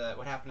this is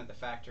what happened at the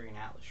factory in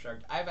Atlas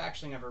Shrugged. I've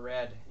actually never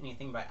read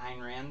anything by Ayn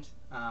Rand.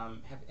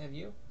 Have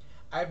you?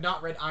 I have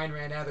not read Ayn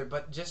Rand either,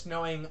 but just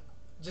knowing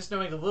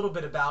a little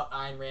bit about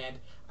Ayn Rand,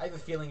 I have a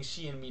feeling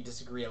she and me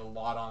disagree a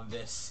lot on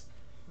this.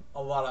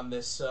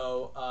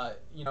 So,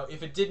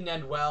 if it didn't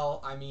end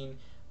well, I mean,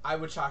 I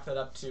would chalk that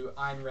up to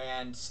Ayn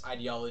Rand's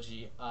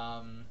ideology.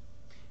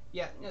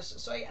 Yeah, no,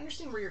 so I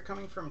understand where you're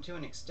coming from to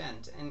an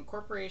extent, and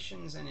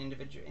corporations and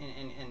individual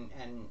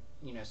and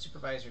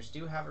supervisors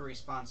do have a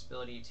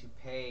responsibility to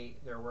pay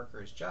their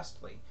workers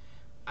justly.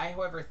 I,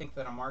 however, think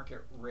that a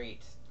market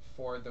rate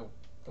for the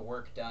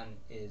work done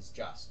is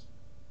just,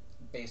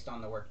 based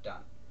on the work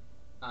done,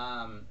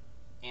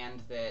 and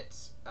that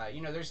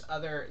there's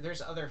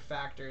other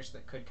factors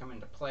that could come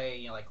into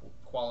play, like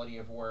quality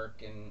of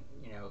work and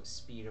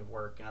speed of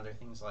work and other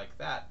things like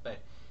that, but.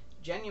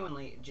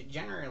 Generally,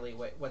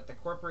 what the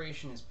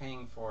corporation is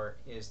paying for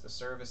is the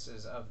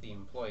services of the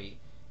employee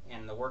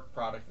and the work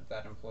product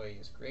that employee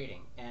is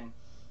creating. And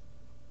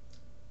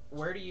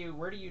where do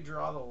you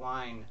draw the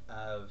line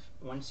of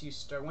once you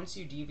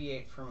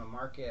deviate from a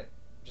market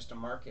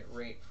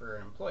rate for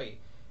an employee?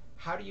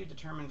 How do you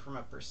determine from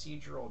a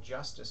procedural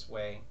justice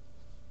way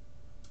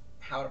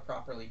how to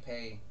properly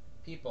pay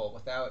people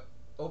without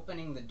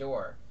opening the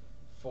door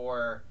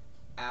for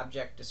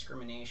abject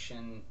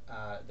discrimination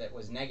that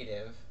was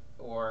negative?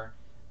 Or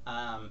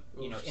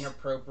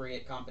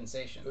inappropriate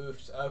compensation.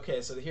 Oops.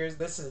 Okay, so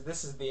this is the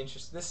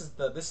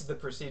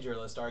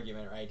proceduralist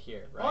argument right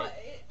here, right? Well,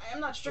 I'm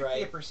not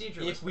strictly a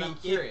proceduralist, but I'm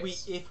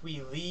curious. If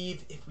we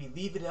leave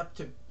it up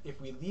to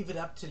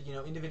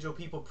individual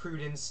people,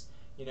 prudence,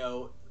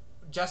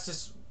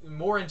 justice,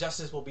 more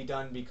injustice will be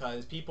done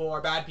because people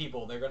are bad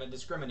people. They're going to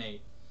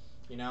discriminate.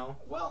 You know,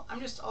 Well, I'm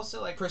just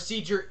also like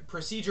procedure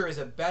is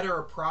a better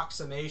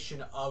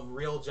approximation of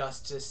real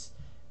justice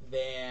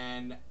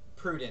than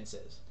prudence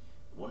is.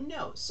 well,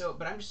 no. So,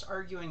 but I'm just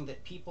arguing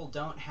that people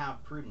don't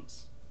have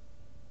prudence.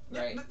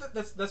 Right.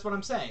 Yeah, that's what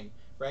I'm saying,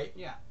 right?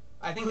 Yeah.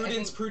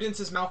 Prudence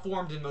is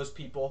malformed in most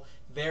people.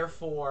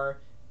 Therefore,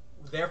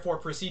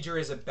 procedure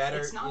is a better.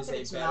 It's not is that a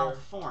it's better,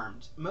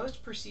 malformed.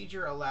 Most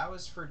procedure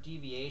allows for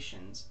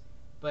deviations,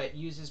 but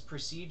uses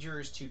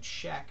procedures to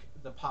check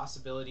the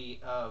possibility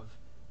of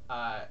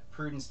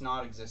prudence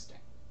not existing.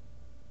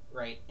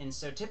 Right. And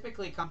so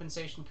typically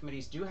compensation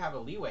committees do have a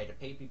leeway to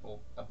pay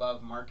people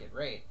above market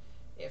rate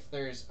if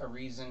there's a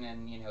reason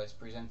and it's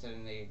presented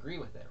and they agree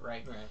with it,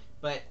 right? Right.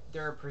 But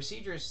there are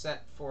procedures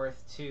set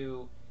forth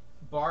to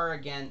bar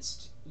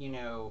against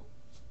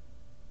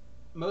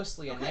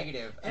mostly a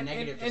negative effect.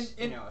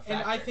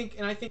 And I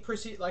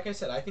think like I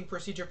said, I think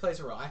procedure plays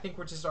a role. I think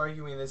we're just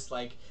arguing this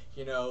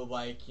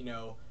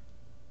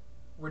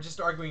we're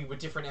just arguing with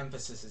different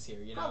emphases here.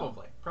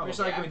 Probably. We're just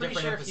arguing I'm pretty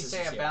different sure if you emphases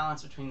say a here.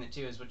 balance between the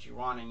two is what you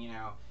want, and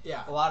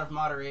Yeah. a lot of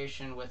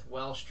moderation with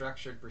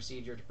well-structured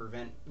procedure to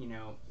prevent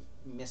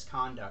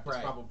misconduct is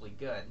Right. probably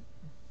good.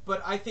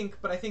 But I think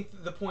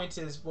the point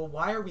is, well,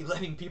 why are we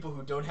letting people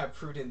who don't have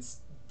prudence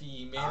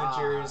be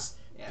managers,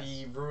 Yes.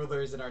 be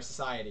rulers in our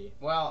society?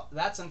 Well,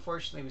 that's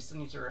unfortunately we still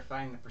need to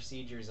refine the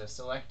procedures of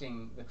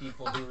selecting the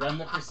people who run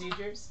the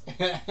procedures.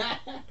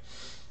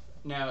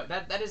 No,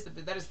 that is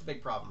the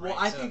big problem. Well,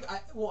 right?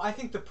 I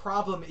think the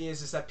problem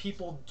is that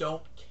people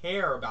don't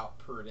care about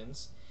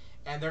prudence,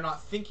 and they're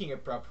not thinking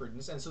about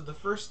prudence, and so the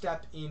first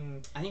step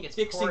in I think it's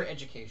fixing poor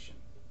education.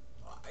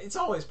 It's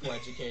always poor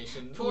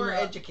education. Poor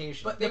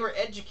education. but they were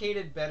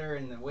educated better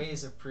in the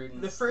ways of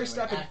prudence. The first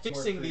they would step in act more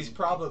fixing these prudently.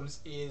 problems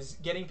is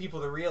getting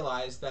people to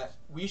realize that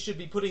we should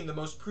be putting the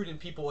most prudent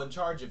people in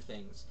charge of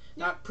things.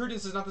 Not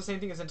prudence is not the same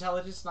thing as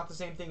intelligence, not the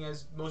same thing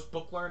as most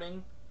book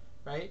learning,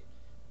 right?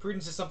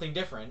 Prudence is something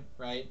different,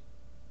 right?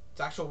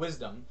 It's actual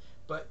wisdom,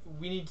 but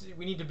we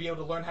need to be able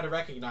to learn how to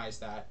recognize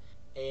that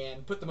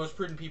and put the most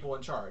prudent people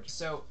in charge.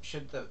 So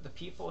should the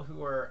people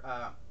who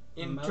are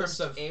In most terms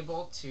of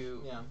able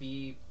to Yeah.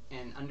 be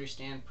and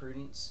understand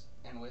prudence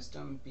and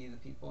wisdom be the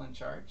people in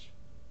charge?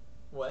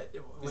 what?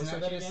 Isn't Say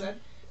that what you just again?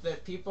 said?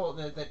 That people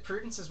that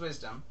prudence is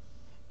wisdom,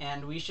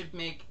 and we should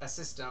make a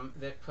system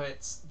that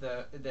puts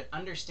that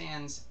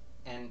understands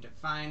and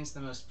defines the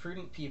most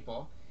prudent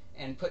people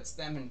and puts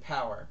them in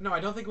power. No, I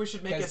don't think we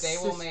should make a Because they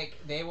will make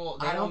the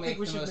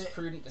most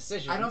prudent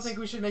decisions. I don't think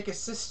we should make a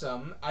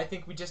system. I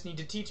think we just need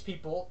to teach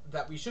people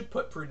that we should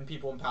put prudent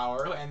people in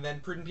power, Okay. and then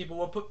prudent people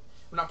will put.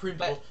 Well, not prudent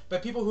But- people,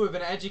 but people who have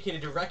been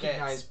educated to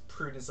recognize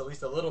prudence at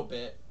least a little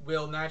bit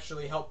will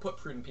naturally help put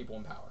prudent people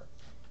in power.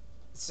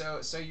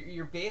 So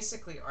you're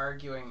basically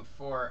arguing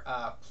for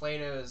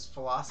Plato's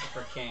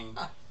philosopher king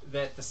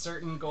that the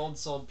certain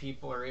gold-souled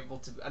people are able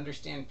to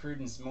understand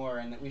prudence more,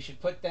 and that we should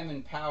put them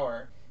in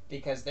power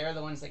because they're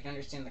the ones that can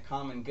understand the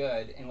common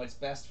good and what's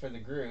best for the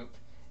group,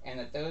 and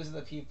that those are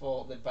the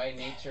people that by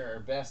nature are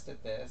best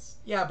at this.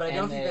 Yeah, but I And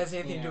don't think that, that's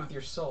anything you to do know- with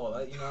your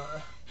soul.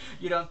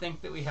 You don't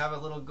think that we have a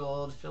little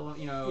gold, Yeah, a little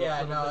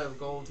no, bit of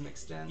gold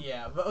mixed in?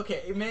 Yeah, but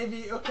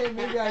maybe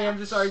I am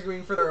just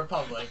arguing for the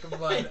Republic,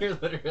 but You're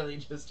literally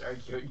just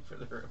arguing for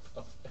the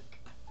Republic.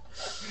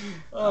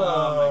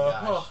 oh my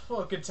gosh. oh,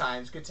 well, good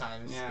times.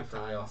 Yeah, good for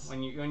real. times.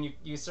 When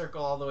you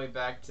circle all the way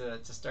back to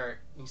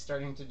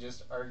starting to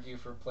just argue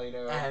for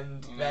Plato,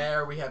 And you know.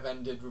 there we have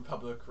ended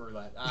Republic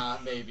Roulette.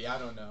 Maybe, I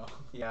don't know.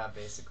 Yeah,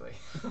 basically.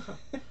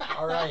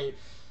 All right.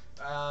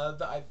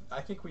 I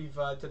think we've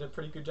did a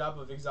pretty good job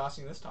of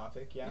exhausting this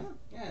topic. Yeah.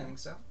 Yeah, I think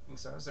so.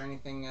 Is there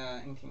anything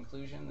in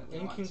conclusion that we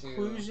In want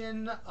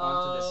conclusion,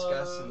 to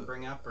discuss and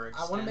bring up or I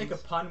extend? want to make a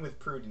pun with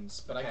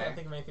prudence, but I Okay. can't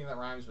think of anything that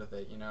rhymes with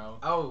it.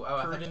 Oh, I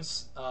thought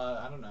Prudence.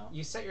 I don't know.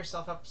 you set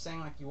yourself up saying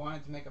like you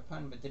wanted to make a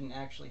pun, but didn't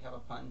actually have a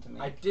pun to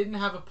make. I didn't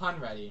have a pun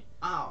ready.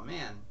 Oh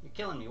man, you're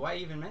killing me. Why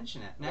even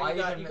mention it? Now Why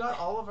you even got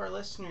all of our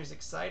listeners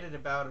excited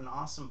about an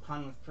awesome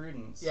pun with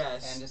prudence.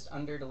 Yes. And just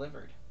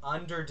under-delivered.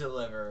 Under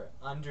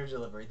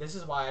deliver. This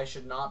is why I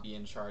should not be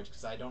in charge,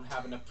 because I don't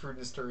have enough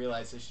prudence to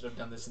realize I should have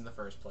done this in the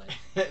first place.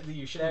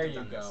 You shouldn't There have you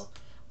done go. this.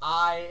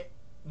 I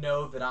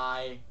know that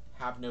I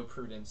have no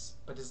prudence,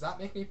 but does that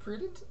make me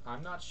prudent?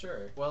 I'm not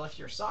sure. Well, if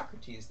you're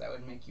Socrates, that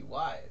would make you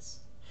wise.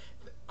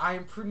 I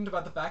am prudent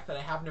about the fact that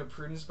I have no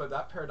prudence, but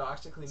that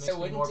paradoxically makes So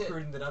me wouldn't more it-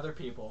 prudent than other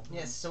people.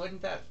 Yes. So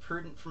wouldn't that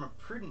prudent from a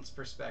prudence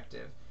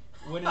perspective?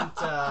 Wouldn't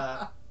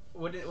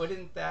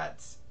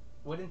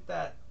wouldn't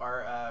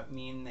that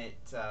mean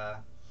that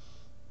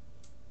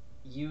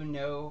you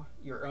know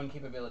your own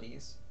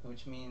capabilities,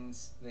 which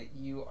means that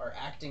you are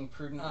acting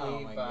prudently Oh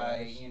my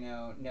by gosh.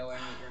 knowing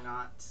that you're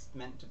not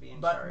meant to be in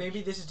But charge.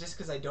 maybe this is just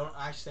because I don't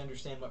actually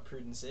understand what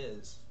prudence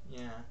is.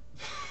 Yeah.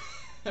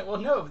 Well,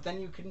 no, but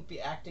then you couldn't be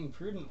acting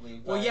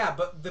prudently. Well, by- yeah,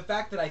 but the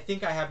fact that I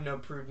think I have no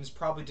prudence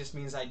probably just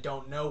means I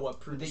don't know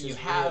what prudence that you is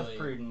have really.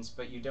 prudence,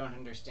 but you don't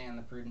understand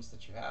the prudence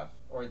that you have,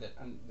 or that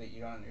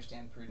you don't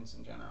understand prudence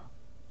in general.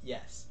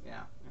 Yes.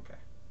 Yeah. Okay.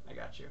 I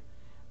got you.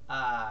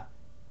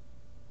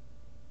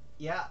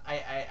 Yeah,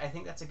 I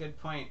think that's a good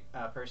point,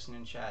 person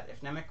in chat.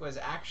 If Nemec was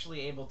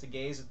actually able to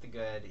gaze at the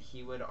good,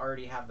 he would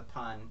already have the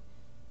pun,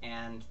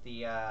 and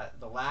the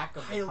lack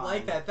of the I pun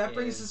like that. That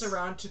brings is us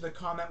around to the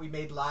comment we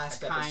made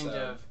last a kind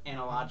episode. of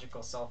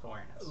analogical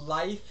self-awareness.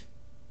 Life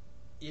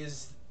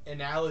is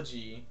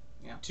analogy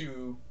Yeah.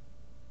 to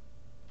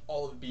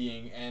all of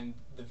being, and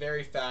the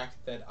very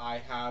fact that I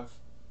have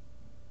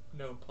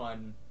no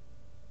pun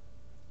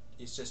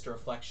is just a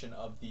reflection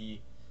of the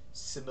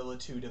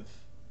similitude of,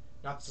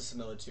 not the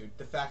similitude,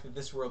 the fact that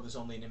this world is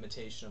only an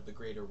imitation of the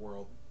greater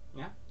world.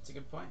 Yeah, it's a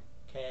good point.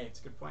 Okay. It's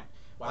a good point.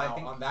 Wow, Well, I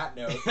think on that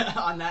note.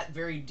 on that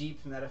very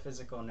deep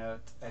metaphysical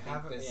note, I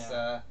think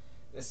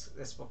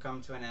this will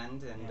come to an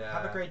end. And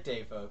have a great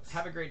day, folks.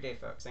 Have a great day,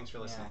 folks. Thanks for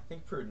listening. Yeah,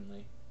 think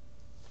prudently.